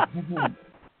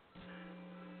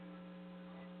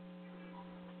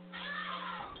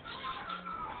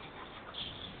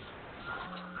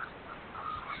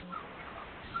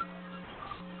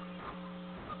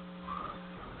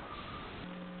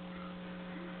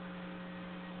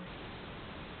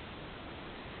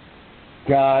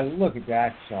 God, look at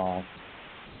that shot.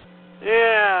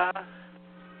 Yeah.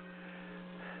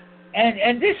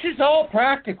 And this is all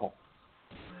practical.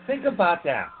 Think about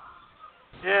that.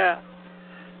 Yeah.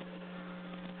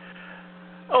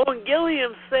 Oh, and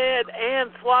Gillian said,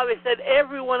 and Suave said,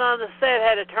 everyone on the set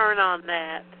had to turn on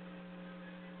that.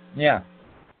 Yeah.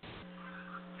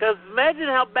 Because imagine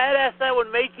how badass that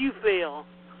would make you feel.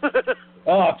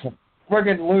 Oh,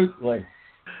 friggin' lootly.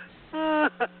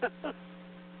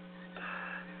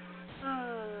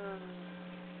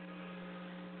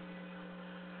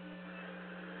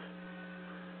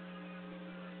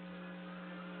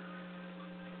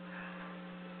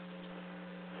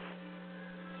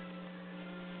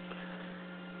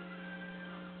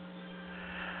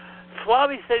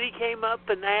 Suave said he came up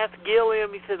and asked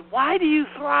Gilliam, he said, why do you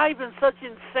thrive in such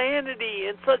insanity,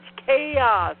 in such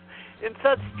chaos, in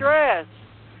such stress?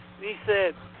 And he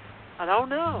said, I don't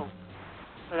know,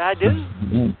 but I do.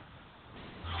 Mm-hmm.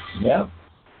 Yep.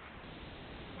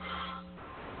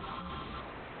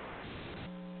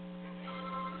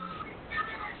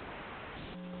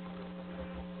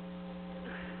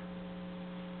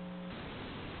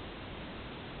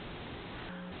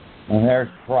 And there's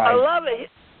Price. I love it.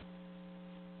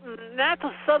 That's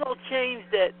a subtle change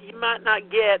that you might not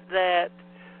get, that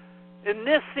in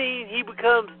this scene he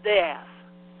becomes deaf.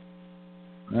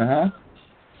 Uh-huh.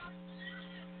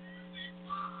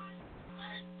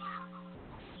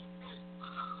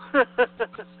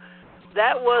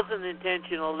 That wasn't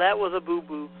intentional. That was a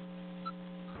boo-boo.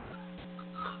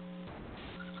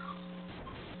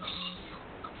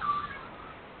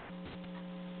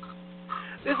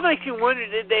 This makes you wonder,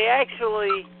 did they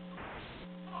actually...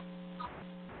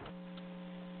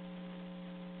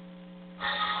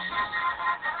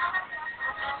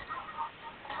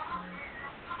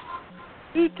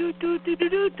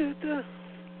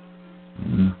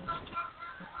 Mm.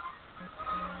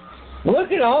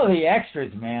 Look at all the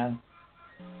extras, man.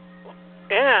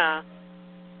 Yeah.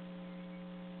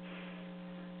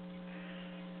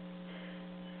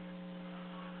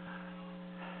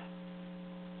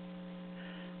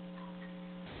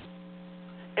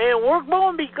 And we're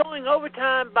going to be going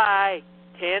overtime by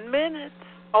 10 minutes.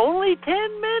 Only 10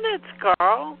 minutes,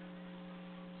 Carl.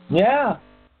 Yeah,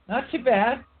 not too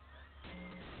bad.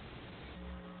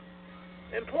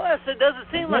 And plus, it doesn't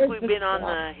seem like we've been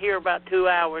on here about 2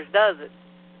 hours, does it?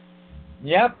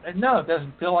 Yep. No, it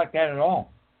doesn't feel like that at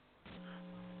all.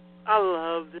 I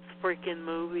love this freaking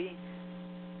movie.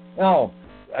 Oh,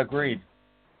 agreed.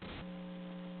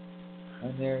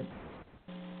 And there...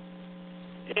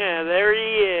 Yeah, there he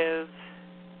is.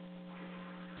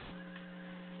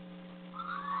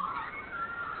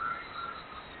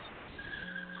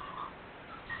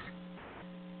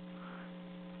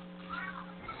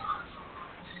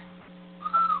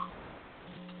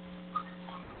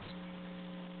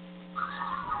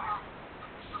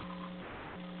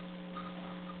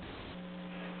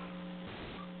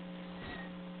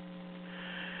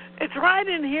 It's right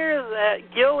in here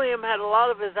that Gilliam had a lot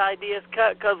of his ideas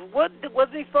cut, because what was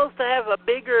he supposed to have, a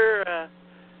bigger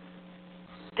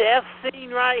death scene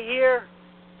right here?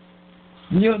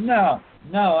 No,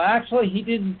 actually he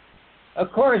didn't.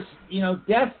 Of course,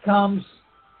 death comes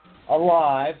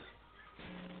alive.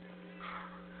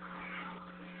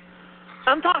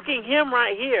 I'm talking him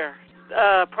right here,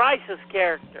 Price's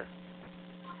character.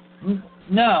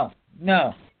 No,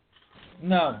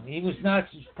 he was not.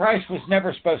 Price was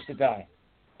never supposed to die,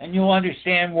 and you'll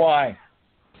understand why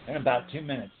in about 2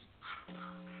 minutes.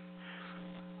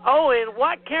 Oh, and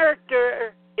what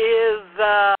character is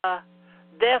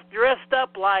Death dressed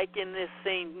up like in this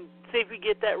scene? See if you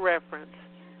get that reference.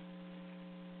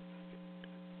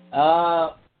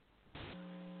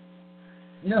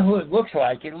 You know who it looks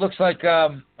like? It looks like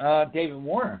David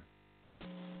Warner.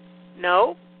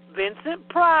 No, Vincent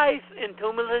Price in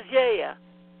Tomb of Ligeia.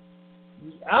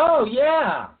 Oh,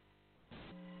 yeah.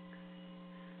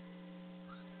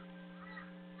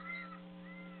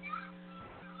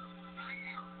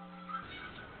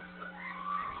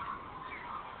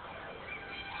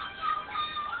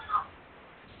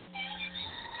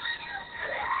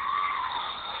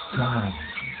 God.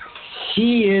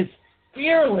 She is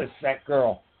fearless, that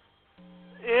girl.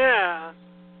 Yeah.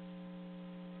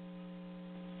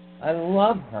 I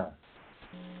love her.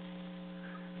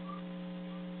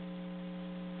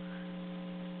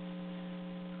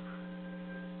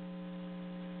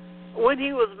 When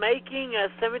he was making a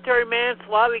Cemetery Man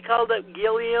swab, he called up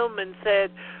Gilliam and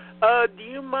said, do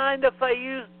you mind if I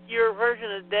use your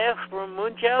version of Death from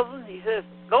Munchausen? He says,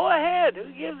 go ahead.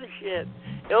 Who gives a shit?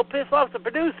 It'll piss off the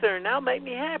producer, and that'll make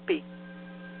me happy.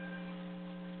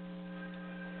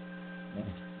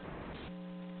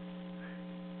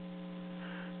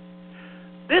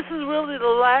 This is really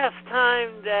the last time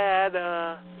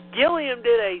that Gilliam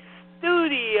did a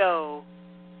studio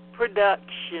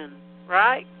production,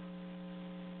 right?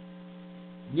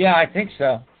 Yeah, I think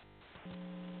so.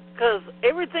 Because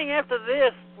everything after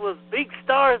this was big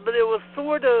stars, but it was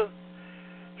sort of,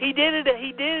 he did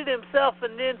it himself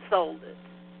and then sold it.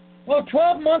 Well,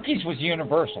 12 Monkeys was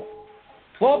Universal.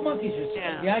 12 Monkeys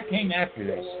was, that came after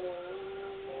this.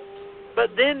 But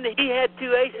then he had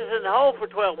 2 aces in the hole for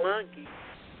 12 Monkeys.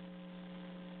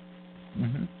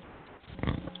 Mm-hmm.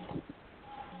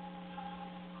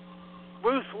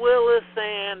 Bruce Willis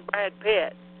and Brad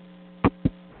Pitt.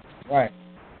 Right.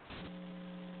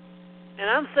 And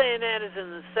I'm saying that as in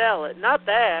the sell it, not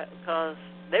that, because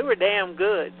they were damn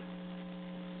good.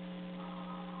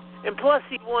 And plus,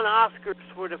 he won Oscars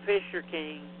for The Fisher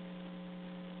King.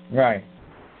 Right.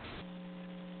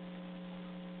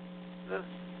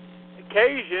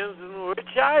 occasions in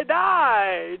which I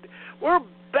died. We're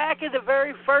back at the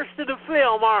very first of the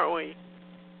film, aren't we?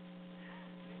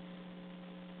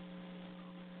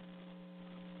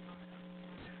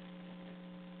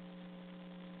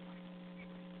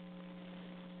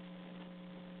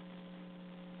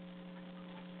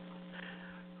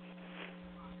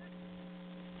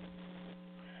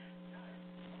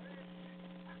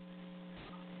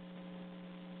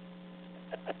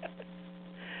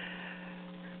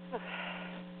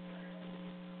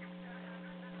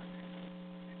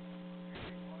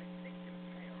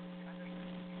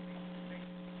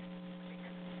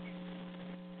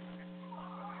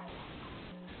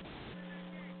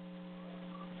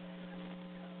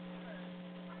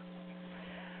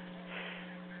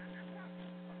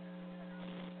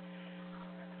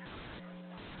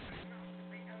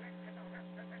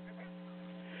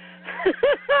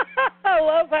 I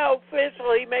love how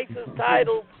official he makes his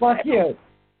titles. Fuck you.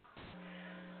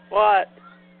 What?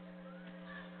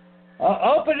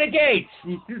 Open the gates.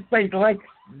 You just like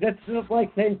that's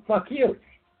like saying fuck you.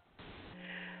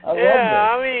 I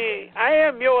mean, I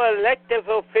am your elected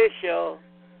official.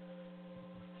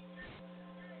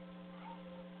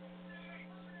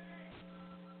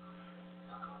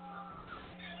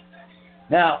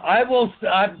 Now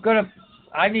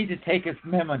I need to take a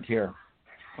moment here.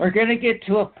 We're going to get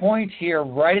to a point here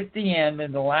right at the end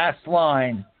in the last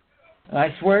line. And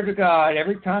I swear to God,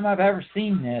 every time I've ever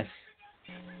seen this,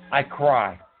 I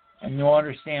cry. And you'll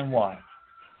understand why.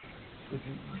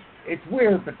 It's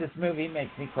weird, but this movie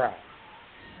makes me cry.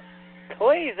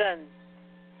 Poison.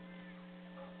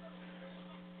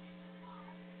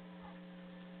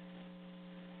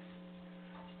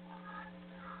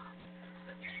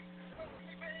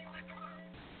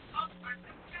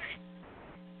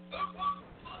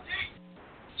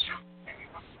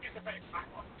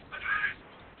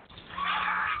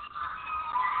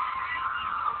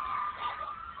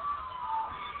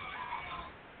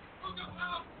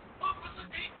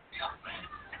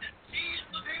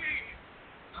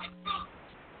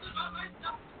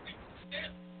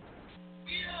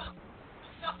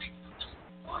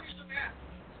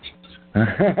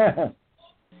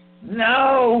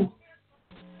 No.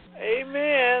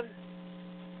 Amen.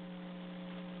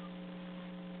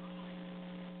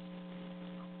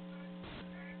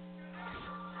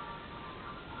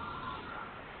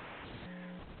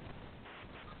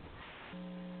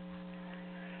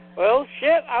 Well,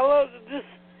 shit, I love this.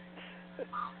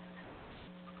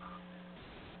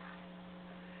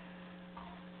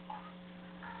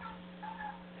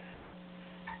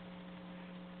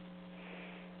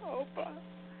 Opa.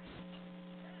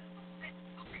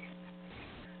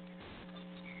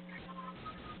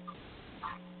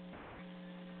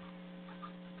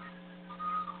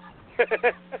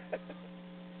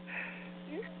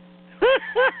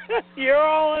 You're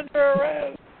all under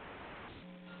arrest.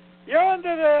 You're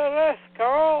under the arrest,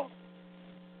 Carl.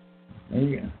 There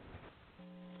you go.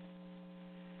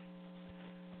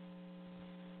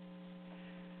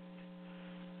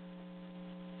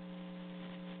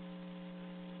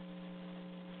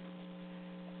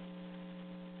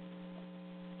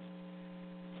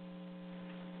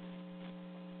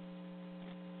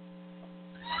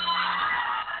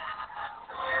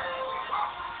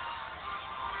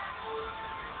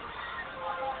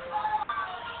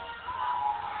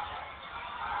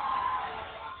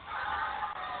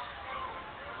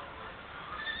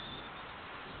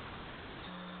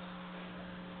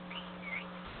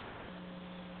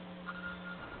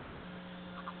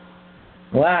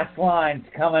 Last line's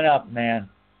coming up, man.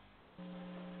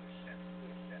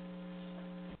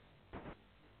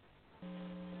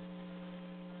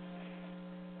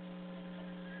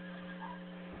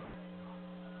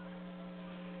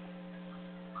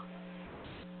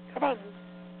 Come on.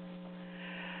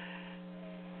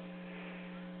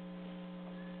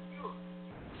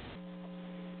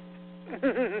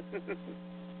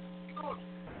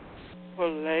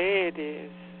 Well, ladies.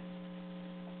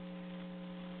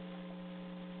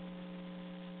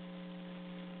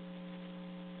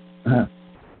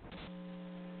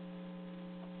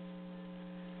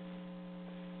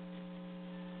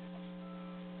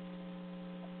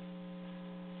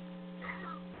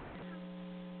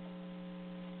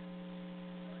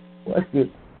 What's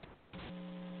it?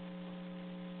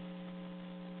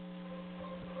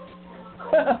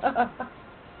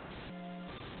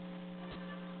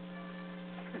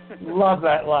 Love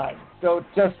that line. So it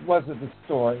just wasn't the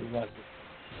story, was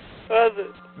it?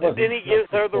 And then he gives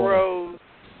her the rose.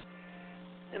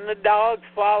 And the dog's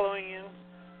following him.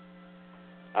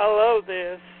 I love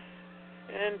this.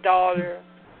 And daughter.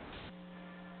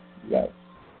 Yes.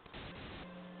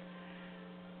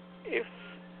 If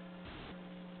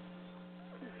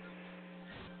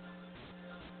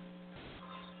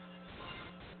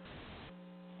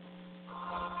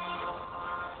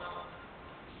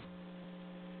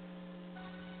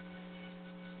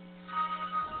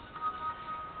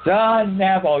John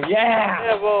Neville,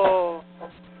 yeah. Neville,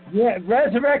 Yeah,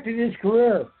 resurrected his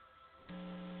career.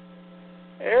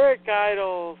 Eric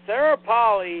Idle, Sarah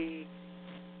Polly,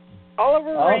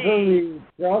 Oliver Reed,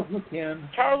 Charles McKeown,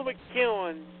 Charles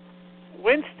McEwen,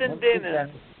 Winston Dennis,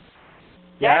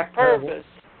 Jack Jack Purvis,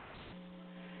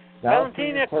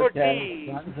 Valentina Valentina Cortez,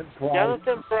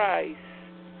 Jonathan Price,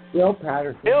 Bill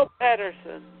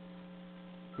Patterson,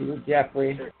 Peter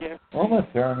Jeffrey, Uma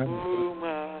Thurman,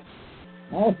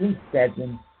 Alton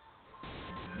Stedman,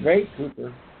 Ray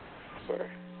Cooper,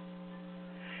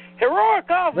 Heroic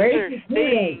Officer Ray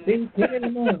Sting, DeTuto, King of the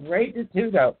Moon, Ray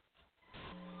DeTuto.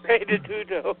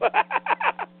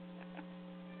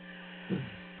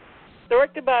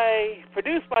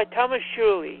 Produced by Thomas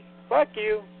Shuley. Fuck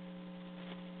you.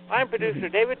 I'm producer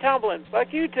David Tomlin.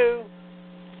 Fuck you too.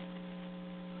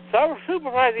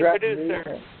 Supervising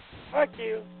producer. Fuck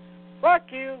you.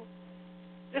 Fuck you.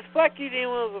 Just fuck you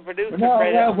dealing with the producer.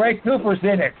 No, Ray Cooper's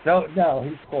in it. So no,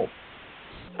 he's cool.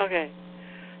 Okay.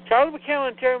 Charles McKellen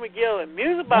and Terry McGillian.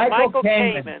 Music by Michael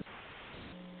Kamen.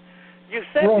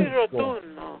 Giuseppe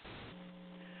Rotuno.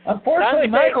 Unfortunately,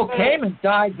 Michael Kamen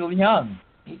died young.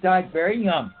 He died very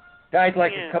young. Died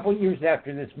like a couple years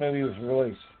after this movie was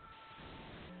released.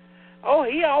 Oh,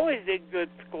 he always did good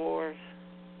scores.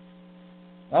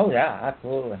 Oh, yeah,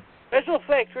 absolutely. Special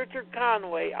effects, Richard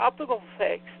Conway. Optical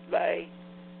effects by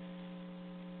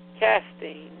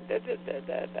Casting.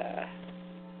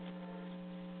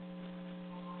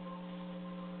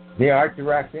 The art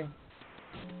directing.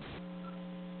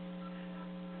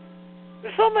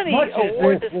 There's so many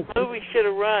awards this movie should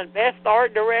have run. Best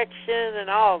art direction and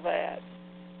all that.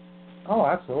 Oh,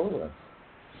 absolutely.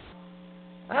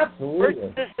 Absolutely.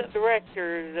 First assistant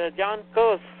director, John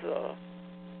Costa.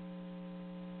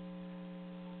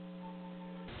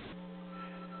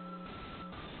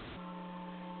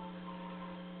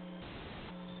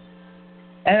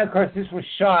 And, of course, this was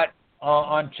shot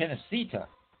on Cinecittà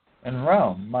in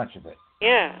Rome, much of it.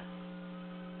 Yeah.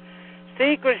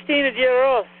 See, Cristina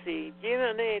Girossi,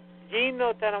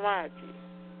 Gino Tanamaggi.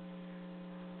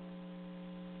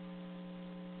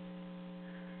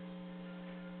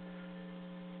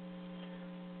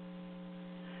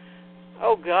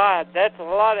 Oh, God, that's a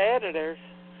lot of editors.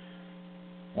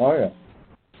 Oh, yeah.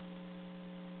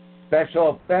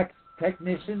 Special effects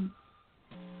technician.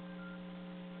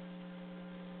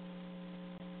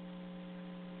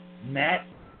 Matt.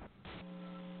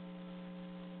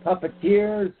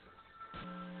 Puppeteers.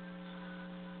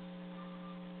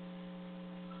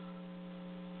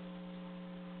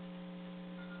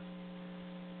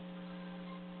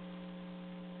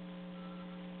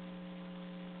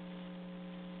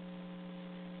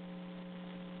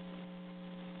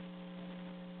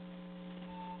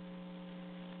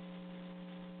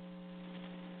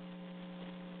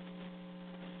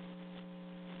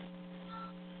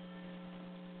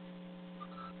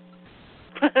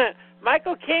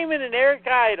 Michael Kamen and Eric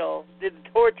Idle did The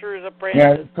Torturer's Apprentice.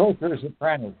 Yeah, The Torturer's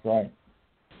Apprentice, right.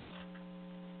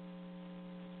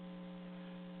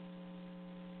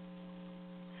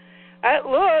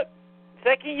 Look,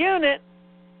 second unit.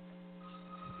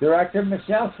 Director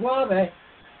Michele Soavi.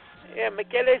 Yeah,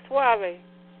 Michele Soavi.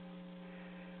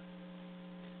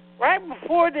 Right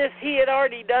before this, he had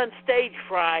already done Stage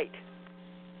Fright.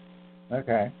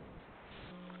 Okay.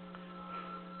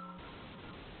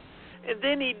 And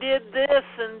then he did this,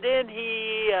 and then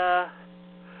he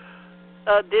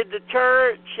did The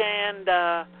Church and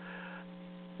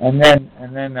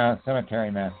then Cemetery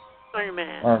Man.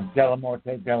 Or Della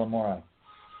Morte, Della Mora.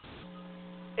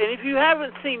 And if you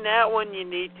haven't seen that one, you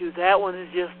need to. That one is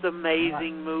just an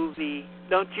amazing movie.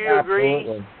 Don't you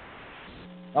Absolutely. agree?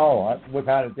 Oh,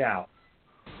 without a doubt.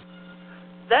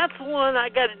 That's one I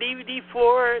got a DVD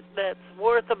for it that's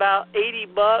worth about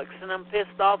 $80, and I'm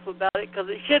pissed off about it because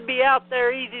it should be out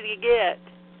there easy to get.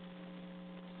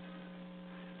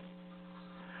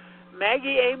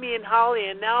 Maggie, Amy, and Holly,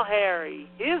 and now Harry,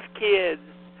 his kids.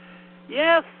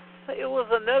 Yes, it was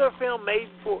another film made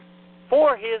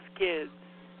for his kids.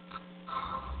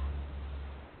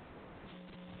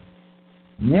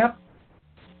 Yep.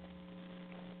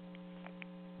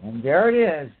 And there it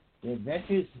is, The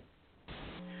Adventures.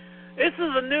 This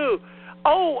is a new.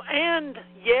 Oh, and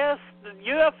yes, the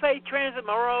UFA Transit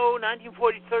Moreau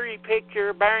 1943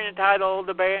 picture, Barron entitled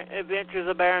The Adventures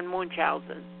of Baron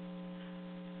Munchausen.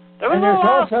 There was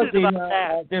a lawsuit about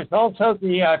that. There's also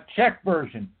the Czech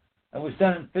version It was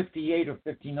done in 58 or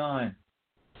 59.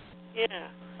 Yeah.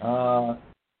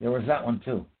 There was that one,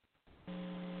 too.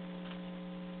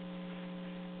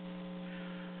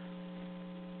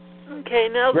 Okay,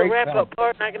 now Great the wrap-up film.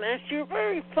 part, and I can ask you a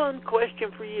very fun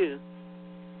question for you.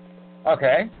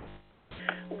 Okay.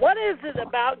 What is it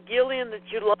about Gillian that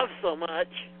you love so much?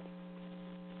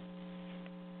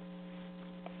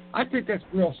 I think that's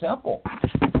real simple.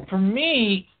 For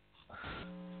me,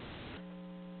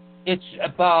 it's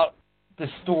about the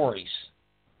stories.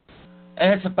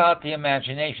 And it's about the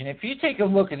imagination. If you take a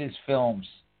look at his films,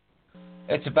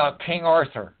 it's about King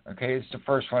Arthur. Okay, it's the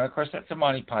first one. Of course, that's a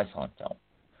Monty Python film.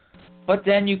 But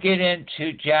then you get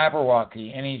into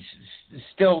Jabberwocky, and he's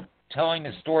still telling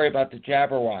the story about the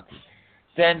Jabberwocky.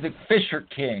 Then the Fisher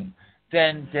King.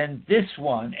 Then this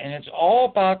one. And it's all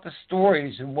about the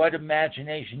stories and what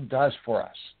imagination does for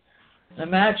us.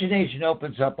 Imagination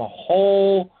opens up a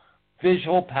whole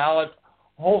visual palette,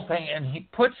 whole thing, and he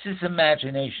puts his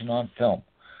imagination on film.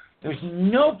 There's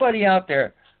nobody out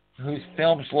there whose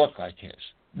films look like his.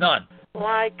 None.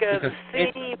 Like the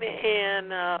scene in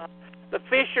The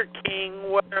Fisher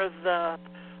King where the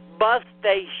bus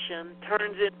station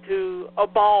turns into a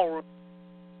ballroom.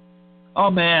 Oh,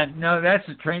 man. No, that's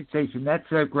a train station. That's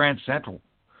Grand Central.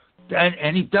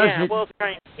 And he does it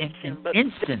in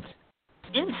instant.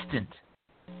 Instant.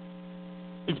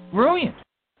 It's brilliant.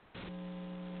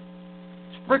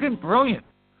 It's friggin' brilliant.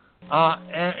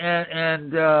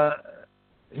 And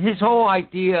his whole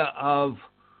idea of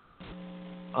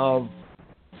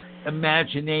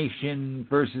imagination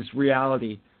versus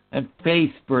reality and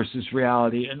faith versus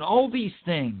reality and all these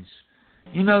things.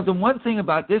 You know, the one thing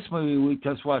about this movie we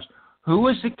just watched, who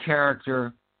was the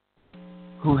character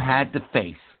who had the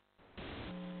faith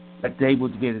that they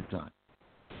would get it done?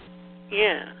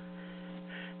 Yeah.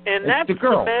 And it's that's the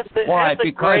girl. The message. Why? That's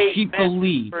because she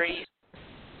believes.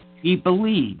 He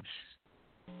believes.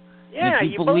 Yeah, and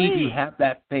if you believe, you have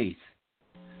that faith.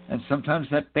 And sometimes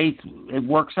that faith, it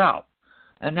works out.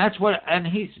 And that's what, and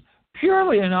he's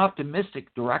purely an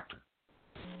optimistic director.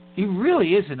 He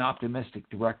really is an optimistic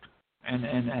director and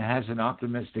has an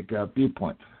optimistic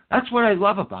viewpoint. That's what I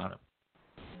love about him.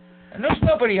 And there's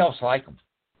nobody else like him.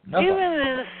 Nobody. Even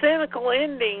in a cynical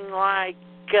ending like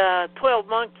 12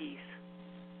 Monkeys.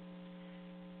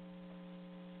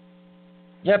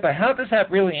 Yeah, but how does that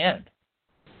really end?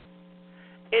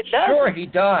 It does. Sure, he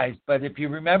dies, but if you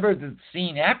remember the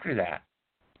scene after that,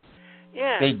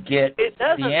 yeah, they get the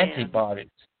end. antibodies.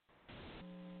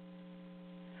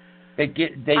 They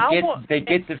get the.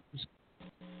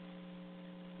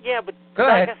 Yeah, but Go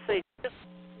like ahead. I say,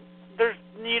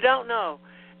 you don't know,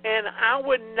 and I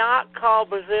would not call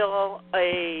Brazil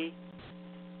a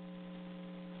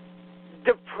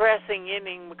depressing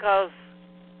ending because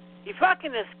he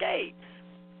fucking escapes.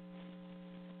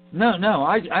 No,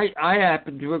 I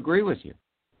happen to agree with you.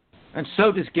 And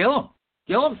so does Gillian.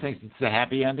 Gillian thinks it's a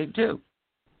happy ending, too.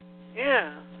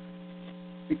 Yeah.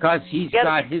 Because he's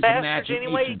got his Any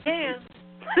imagination. way he can.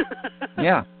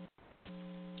 Yeah.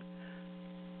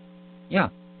 Yeah.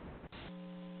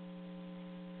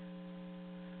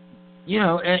 You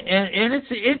know, and it's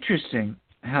interesting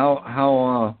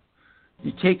how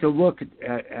you take a look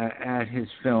at his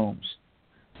films.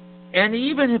 And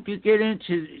even if you get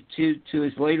into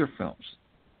his later films,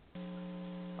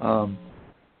 why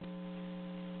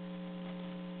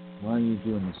are you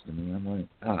doing this to me? I'm like,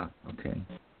 okay.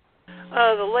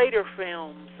 The later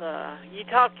films, you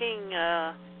talking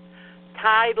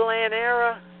Tideland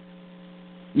era?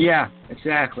 Yeah,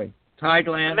 exactly.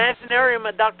 Tideland. Imaginarium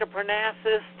of Dr.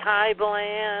 Parnassus,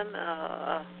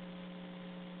 Tideland.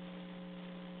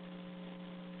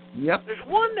 Yep. There's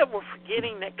one that we're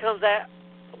forgetting that comes out.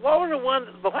 What was the one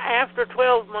after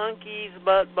 12 Monkeys,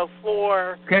 but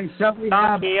before? Okay, so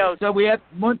we have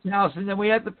Mumchhausen, then we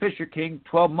have The Fisher King,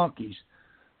 12 Monkeys.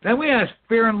 Then we have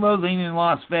Fear and Loathing in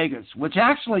Las Vegas, which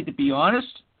actually, to be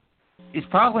honest, is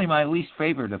probably my least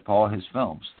favorite of all his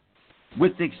films,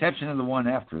 with the exception of the one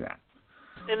after that,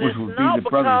 and which would be The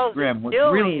Brothers Grimm, which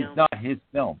really is not his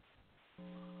film.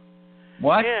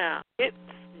 What? Yeah, it's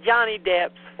Johnny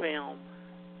Depp's film.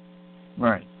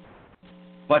 Right.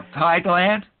 But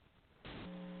Tideland,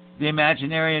 The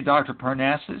Imaginary of Dr.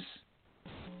 Parnassus,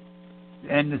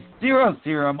 and the Zero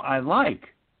Theorem I like.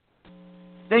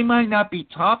 They might not be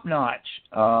top-notch,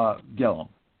 Gillian.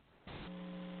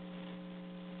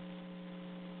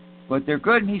 But they're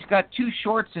good, and he's got 2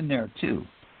 shorts in there, too,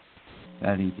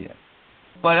 that he did.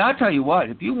 But I'll tell you what,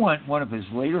 if you want one of his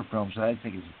later films that I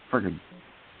think is a friggin'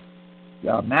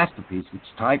 masterpiece, it's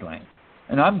Tideland.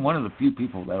 And I'm one of the few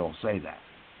people that will say that.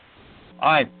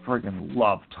 I friggin'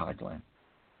 love Tideland.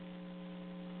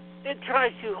 it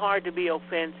tries too hard to be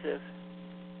offensive.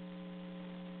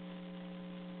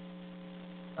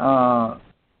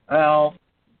 Well,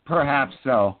 perhaps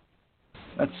so.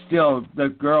 That's still the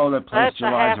girl that plays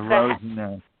Eliza Rose in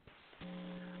there.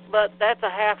 But that's a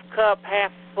half cup,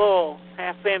 half full,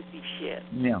 half empty shit.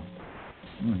 Yeah.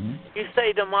 Mm-hmm. You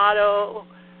say tomato,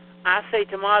 I say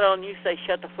tomato, and you say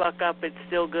shut the fuck up. It's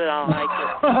still good. I like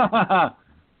it.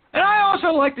 And I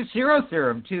also like the Zero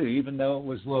Theorem too, even though it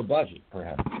was low budget,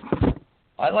 perhaps.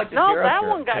 I like the Zero Theorem. No, that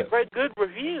one got good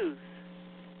reviews.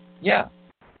 Yeah.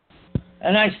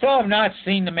 And I still have not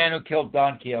seen The Man Who Killed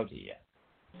Don Quixote yet.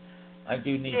 I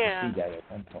do need to see that at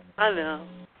some point. I know.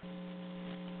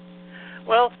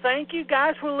 Well, thank you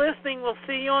guys for listening. We'll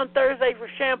see you on Thursday for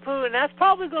Shampoo, and that's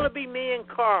probably going to be me and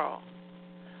Carl.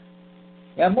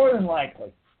 Yeah, more than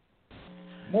likely.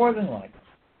 More than likely.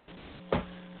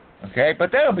 Okay,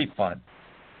 but that'll be fun.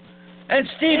 And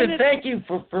Stephen, thank you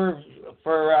for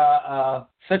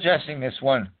suggesting this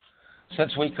one,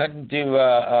 since we couldn't do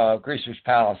Greaser's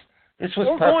Palace. This was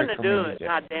perfect for me. We're going to do it,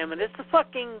 goddammit. It's a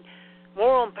fucking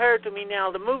moral imperative to me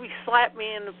now. The movie slapped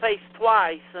me in the face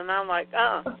twice, and I'm like,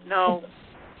 no.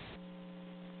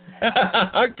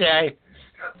 Okay.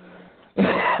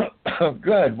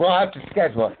 Good. We'll have to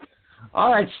schedule it.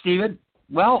 All right, Stephen.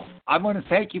 Well, I want to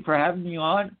thank you for having me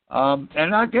on,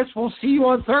 and I guess we'll see you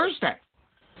on Thursday.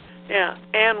 Yeah,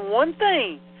 and one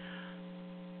thing,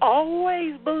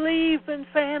 always believe in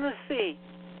fantasy,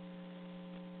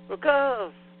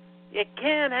 because you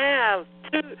can't have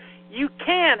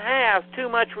too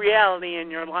much reality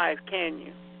in your life, can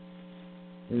you?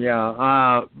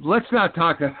 Yeah, let's not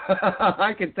talk.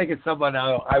 I can think of someone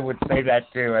I would say that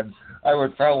to, and I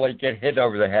would probably get hit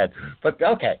over the head. But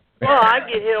okay. Well, I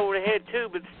get hit over the head too,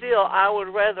 but still, I would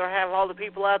rather have all the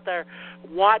people out there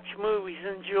watch movies,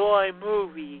 enjoy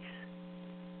movies,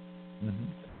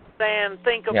 than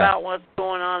think about what's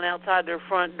going on outside their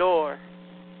front door.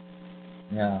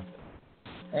 Yeah.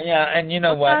 Yeah, and you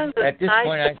know what? At this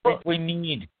point, I think we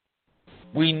need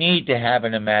to have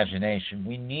an imagination.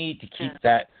 We need to keep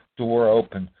that door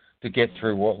open to get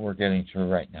through what we're getting through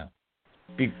right now.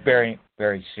 Be very,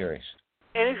 very serious.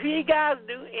 And if you guys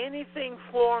do anything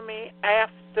for me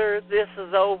after this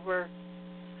is over,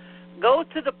 go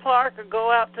to the park or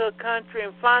go out to a country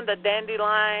and find a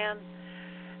dandelion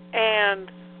and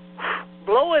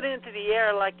blow it into the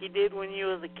air like you did when you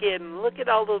was a kid, and look at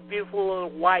all those beautiful little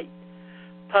white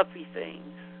puffy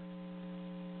things.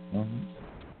 Mm-hmm.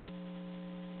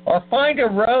 Or find a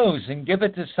rose and give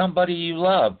it to somebody you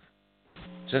love,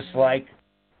 just like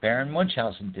Barron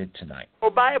Munchhausen did tonight. Or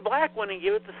buy a black one and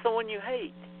give it to someone you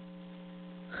hate.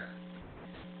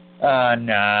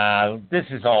 Nah, this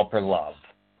is all for love.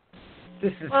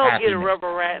 This is happiness. Get a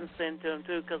rubber rat and send to him,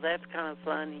 too, because that's kind of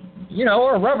funny. You know,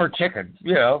 or a rubber chicken.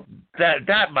 You know,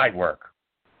 that might work.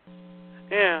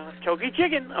 Yeah, choky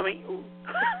chicken. I mean,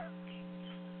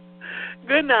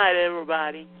 good night,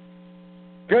 everybody.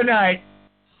 Good night.